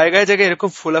নালীর জায়গায় জায়গায় এরকম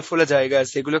ফোলা ফোলা জায়গা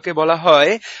আছে, এগুলোকে বলা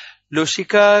হয়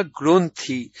লসিকা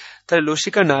গ্রন্থি। তাহলে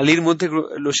লসিকা নালীর মধ্যে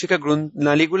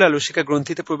নালীগুলা লসিকা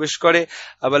গ্রন্থিতে প্রবেশ করে,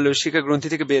 আবার লসিকা গ্রন্থি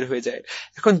থেকে বের হয়ে যায়।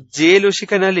 এখন যে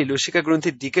লসিকা নালী লসিকা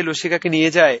গ্রন্থির দিকে লসিকাকে নিয়ে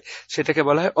যায় সেটাকে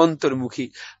বলা হয় অন্তর্মুখী,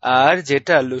 আর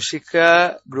যেটা লসিকা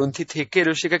গ্রন্থি থেকে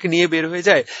লসিকাকে নিয়ে বের হয়ে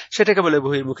যায় সেটাকে বলে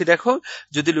বহির্মুখী। দেখো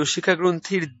যদি লসিকা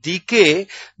গ্রন্থির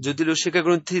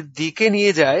দিকে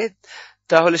নিয়ে যায়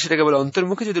তাহলে সেটাকে বলা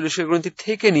অন্তর্মুখী, যদি লসিকা গ্রন্থি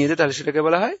থেকে নিয়ে যায় তাহলে সেটাকে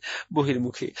বলা হয়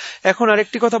বহির্মুখী। এখন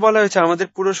আরেকটি কথা বলা হয়েছে, আমাদের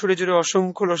পুরো শরীর জুড়ে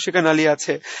অসংখ্য লসিকা নালী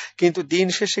আছে, কিন্তু দিন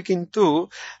শেষে কিন্তু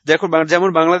দেখো, যেমন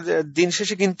দিন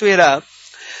শেষে কিন্তু এরা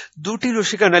 2টি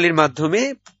লসিকা নালীর মাধ্যমে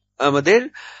আমাদের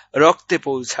রক্তে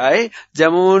পৌঁছায়।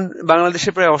 যেমন বাংলাদেশে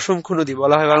প্রায় অসংখ্য নদী,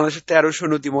 বলা হয় বাংলাদেশের 1300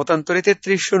 নদী, মতান্তরে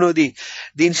 3300 নদী।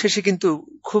 দিন শেষে কিন্তু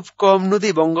খুব কম নদী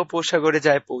বঙ্গোপসাগরে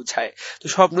যায় পৌঁছায়। তো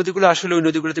সব নদীগুলো আসলে ওই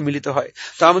নদীগুলোতে মিলিত হয়।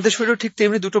 তো আমাদের শরীরেও ঠিক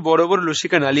তেমনি 2টো বড় বড়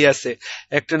লসিকা নালী আছে।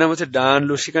 একটা নাম হচ্ছে ডান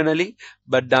লসিকা নালী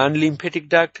বা ডান লিম্ফেটিক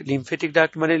ডাক্ট। লিম্ফেটিক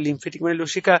মানে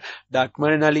লসিকা, ডাক্ট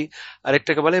মানে নালী।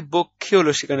 আরেকটাকে বলা হয় বক্ষীয়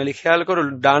লসিকা নালী। খেয়াল করো,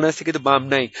 ডান আছে কিন্তু বাম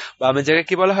নাই, বামের জায়গায়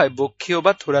কি বলা হয়? বক্ষীয়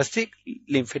বা থোরাসিক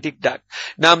লিম্ফেটিক ডাক্ট।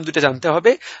 নাম 2টা জানতে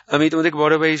হবে। আমি তোমাদের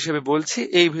বড় ভাই হিসেবে বলছি,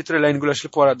 এই ভিতরে লাইনগুলো আসলে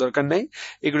পড়ার দরকার নাই,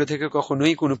 এগুলো থেকে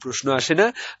কখনোই কোনো প্রশ্ন আসে না।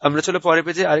 আমরা চলো পরের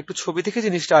পেজে আরেকটু ছবি থেকে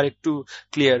জিনিসটা আরেকটু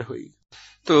ক্লিয়ার হই।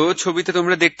 তো ছবিতে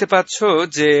তোমরা দেখতে পাচ্ছ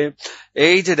যে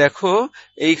এই যে দেখো,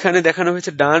 এইখানে দেখানো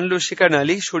হয়েছে ডান লসিকা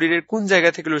নালী শরীরের কোন জায়গা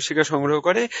থেকে লসিকা সংগ্রহ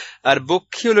করে, আর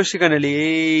বক্ষীয় লসিকা নালী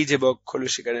এই যে বক্ষ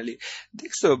লসিকা নালী।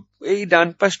 দেখছো, এই ডান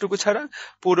পাশটুকু ছাড়া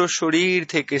পুরো শরীর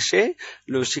থেকে সে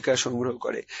লসিকা সংগ্রহ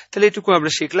করে। তাহলে এটুকু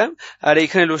আমরা শিখলাম। আর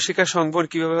এইখানে লসিকা সংবহন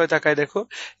কিভাবে হয় তাকায় দেখো,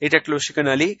 এটা একটা লসিকা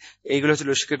নালী, এইগুলো হচ্ছে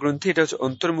লসিকা গ্রন্থি, এটা হচ্ছে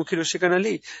অন্তর্মুখী লসিকা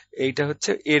নালী, এইটা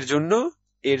হচ্ছে এর জন্য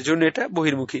এটা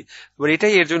বহির্মুখী, আবার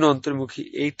এটাই এর জন্য অন্তর্মুখী,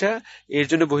 এইটা এর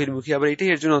জন্য বহির্মুখী, আবার এটাই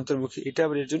এর জন্য অন্তর্মুখী, এটা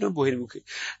আবার এর জন্য বহির্মুখী।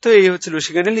 তো এই হচ্ছে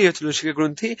লসিকা নালী, এই হচ্ছে লসিকা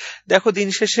গ্রন্থি। দেখো দিন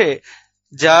শেষে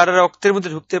যারা রক্তের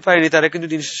মধ্যে ঢুকতে পারেনি তারা কিন্তু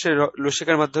দিন শেষে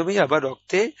লসিকার মাধ্যমেই আবার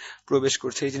রক্তে প্রবেশ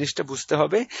করছে। এই জিনিসটা বুঝতে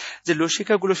হবে যে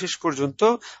লসিকাগুলো শেষ পর্যন্ত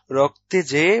রক্তে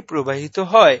যে প্রবাহিত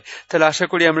হয়। তাহলে আশা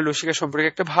করি আমরা লসিকা সম্পর্কে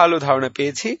একটা ভালো ধারণা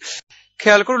পেয়েছি।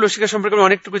 খেয়াল করো, লসিকা সম্পর্কে আমরা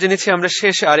অনেকটুকু জেনেছি, আমরা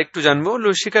শেষে আরেকটু জানবো।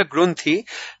 লসিকা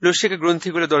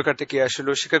গ্রন্থিগুলো দরকারটা কি আসে?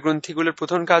 লসিকা গ্রন্থিগুলোর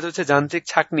প্রথম কাজ হচ্ছে যান্ত্রিক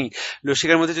ছাঁকনি।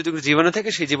 লসিকার মধ্যে যদি কোনো জীবাণু থাকে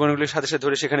সেই জীবাণুগুলোর সাথে সাথে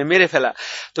ধরে সেখানে মেরে ফেলা।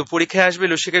 তো পরীক্ষায় আসবে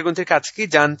লসিকা গ্রন্থির কাজ কি?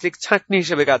 যান্ত্রিক ছাঁকনি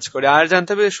হিসেবে কাজ করে। আর জানতে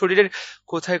হবে শরীরের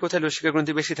কোথায় কোথায় লসিকা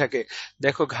গ্রন্থি বেশি থাকে।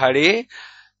 দেখো, ঘাড়ে,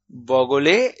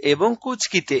 বগলে এবং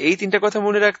কুচকিতে। এই তিনটা কথা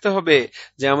মনে রাখতে হবে,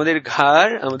 যে আমাদের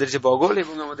ঘাড়, আমাদের যে বগল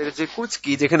এবং আমাদের যে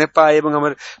কুচকি, যেখানে পায় এবং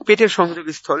আমার পেটের সংযোগ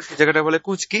স্থল, সেই জায়গাটা বলে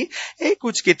কুচকি। এই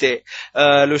কুচকিতে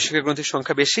লসিকা গ্রন্থির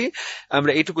সংখ্যা বেশি।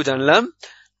 আমরা এইটুকু জানলাম।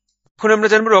 এখন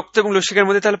আমরা জানবো রক্ত এবং লসিকার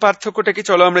মধ্যে তাহলে পার্থক্যটা কি।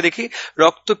 চলো আমরা দেখি।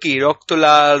 রক্ত কি?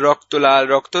 রক্ত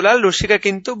লাল। লসিকা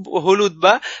কিন্তু হলুদ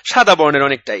বা সাদা বর্ণের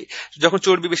অনেকটাই। যখন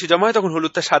চর্বি বেশি জমা হয় তখন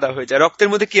হলুদটা সাদা হয়ে যায়। রক্তের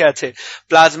মধ্যে কি আছে?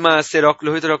 প্লাজমা আছে,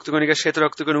 লোহিত রক্তকণিকা, শ্বেত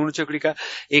রক্তকণিকা, অনুচক্রিকা।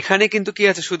 এখানে কিন্তু কি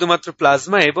আছে? শুধুমাত্র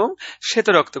প্লাজমা এবং শ্বেত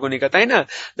রক্তকণিকা, তাই না?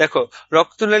 দেখো,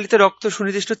 রক্তনালীতে রক্ত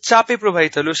সুনির্দিষ্ট চাপে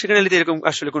প্রবাহিত হয়। লসিকা নালীতে এরকম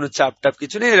আসলে কোনো চাপ টাপ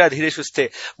কিছু নেই। এরা ধীরে সুস্থে,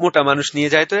 মোটা মানুষ নিয়ে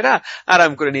যায় তো এরা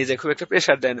আরাম করে নিয়ে যায়, খুব একটা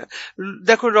প্রেসার দেয় না।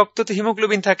 দেখো, রক্ত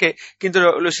হিমোগ্লোবিন থাকে, কিন্তু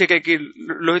লসিকায় কি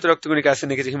লোহিত রক্তকণিকা আছে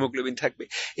নাকি যে হিমোগ্লোবিন থাকবে?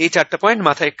 এই 4টা পয়েন্ট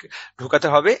মাথায় ঢোকাতে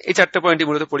হবে। এই 4টা পয়েন্টই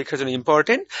মূলত পরীক্ষার জন্য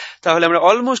ইম্পর্টেন্ট। তাহলে আমরা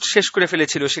অলমোস্ট শেষ করে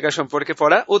ফেলেছি লসিকা সম্পর্কে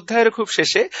পড়া, অধ্যায়ের খুব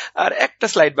শেষে। আর একটা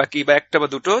স্লাইড বাকি, বা একটা বা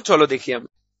দুটো, চলো দেখি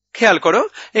আমরা। খেয়াল করো,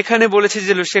 এখানে বলেছে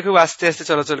যে লসিকা খুব আস্তে আস্তে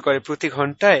চলাচল করে, প্রতি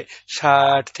ঘন্টায়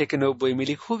 60 থেকে 90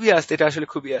 মিলি। খুবই আস্তে, এটা আসলে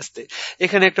খুবই আস্তে।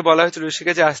 এখানে একটা বলা হয়েছে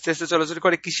লসিকা যে আস্তে আস্তে চলাচল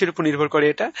করে, কিসের উপর নির্ভর করে?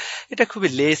 এটা খুবই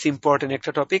লেস ইম্পর্টেন্ট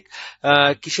একটা টপিক।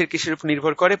 কিসের উপর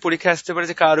নির্ভর করে? পরীক্ষায় আসতে পারে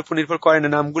যে কার উপর নির্ভর করে না।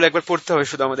 নামগুলো একবার পড়তে হবে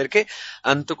শুধু আমাদেরকে।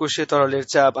 আন্তঃকোষীয় তরলের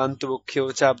চাপ, আন্তঃবক্ষীয়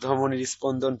চাপ, ধমনীর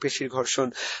স্পন্দন, পেশির ঘর্ষণ।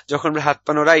 যখন আমরা হাত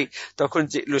পা নড়াই তখন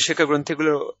যে লসিকা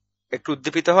গ্রন্থিগুলো একটু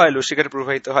উদ্দীপিত হয়, লসিকার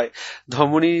প্রবাহিত হয়।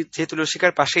 ধমনী যেহেতু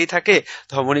লসিকার পাশেই থাকে,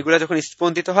 ধমনীগুলো যখন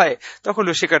স্পন্দিত হয় তখন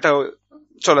লসিকাটাও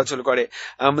চলাচল করে।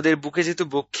 আমাদের বুকে যেহেতু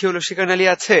বক্ষীয় লসিকা নালী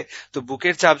আছে, তো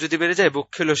বুকের চাপ যদি বেড়ে যায়,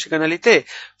 বক্ষীয় লসিকা নালীতে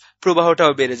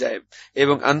প্রবাহটাও বেড়ে যায়।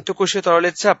 এবং আন্তঃকোষীয়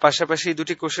তরলের চাপ, পাশাপাশি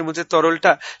দুটি কোষের মধ্যে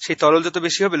তরলটা, সেই তরল যত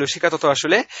বেশি হবে লসিকা তত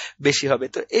আসলে বেশি হবে।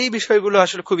 তো এই বিষয়গুলো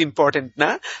আসলে খুব ইম্পর্টেন্ট না,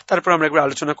 তারপর আমরা একবার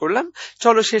আলোচনা করলাম।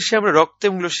 চলো শেষে আমরা রক্ত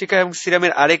এবং লসিকা এবং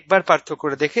সিরামের আরেকবার পার্থক্য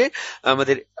করে দেখে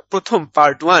আমাদের প্রথম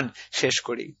পার্ট 1 শেষ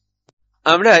করি।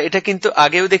 আমরা এটা কিন্তু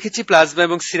আগেও দেখেছি, প্লাজমা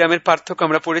এবং সিরামের পার্থক্য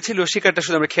আমরা পড়েছি। লসিকাটা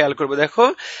শুধু আমরা খেয়াল করবো। দেখো,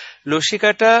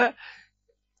 লসিকাটা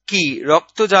কি?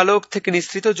 রক্তজালক থেকে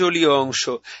নিঃসৃত জলীয় অংশ।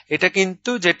 এটা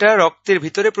কিন্তু যেটা রক্তের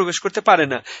ভিতরে প্রবেশ করতে পারে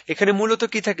না। এখানে মূলত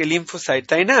কি থাকে? লিম্ফোসাইট,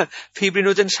 তাই না?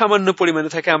 ফিব্রিনোজেন সামান্য পরিমাণে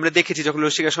থাকে, আমরা দেখেছি যখন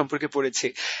লসিকা সম্পর্কে পড়েছি।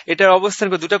 এটার অবস্থান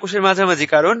দুটা কোষের মাঝামাঝি,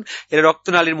 কারণ এরা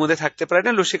রক্তনালীর মধ্যে থাকতে পারে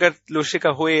না। লসিকা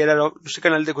হয়ে এরা লসিকা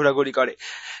নালীতে ঘোরাঘুরি করে,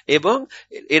 এবং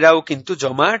এরাও কিন্তু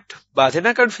জমাট বাঁধে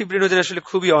না, কারণ ফিব্রিনোজেন আসলে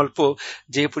খুবই অল্প।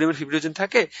 যে পরিমাণ ফিব্রিনোজেন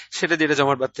থাকে সেটা দিয়ে এটা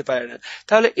জমাট বাঁধতে পারে না।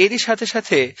 তাহলে এরই সাথে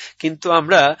সাথে কিন্তু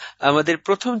আমরা আমাদের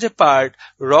প্রথম যে পার্ট,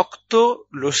 রক্ত,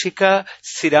 লসিকা,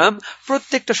 সিরাম,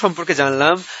 প্রত্যেকটা সম্পর্কে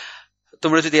জানলাম।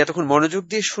 তোমরা যদি এতক্ষণ মনোযোগ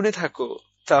দিয়ে শুনে থাকো,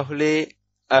 তাহলে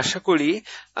আশা করি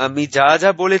আমি যা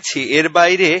যা বলেছি এর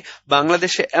বাইরে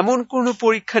বাংলাদেশে এমন কোনো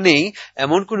পরীক্ষা নেই,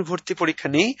 এমন কোনো ভর্তি পরীক্ষা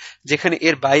নেই যেখানে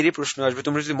এর বাইরে প্রশ্ন আসবে।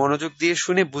 তোমরা যদি মনোযোগ দিয়ে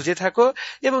শুনে বুঝে থাকো,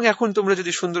 এবং এখন তোমরা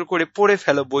যদি সুন্দর করে পড়ে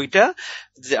ফেলো বইটা,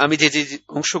 যে আমি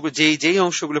যেই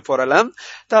অংশগুলো পড়ালাম,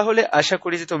 তাহলে আশা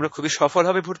করি যে তোমরা খুবই সফল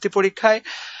হবে ভর্তি পরীক্ষায়।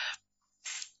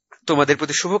 তোমাদের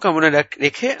প্রতি শুভকামনা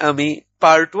রেখে আমি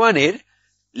পার্ট 1 এর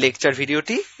লেকচার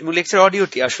ভিডিওটি এবং লেকচার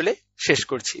অডিওটি আসলে শেষ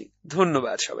করছি।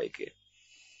 ধন্যবাদ সবাইকে।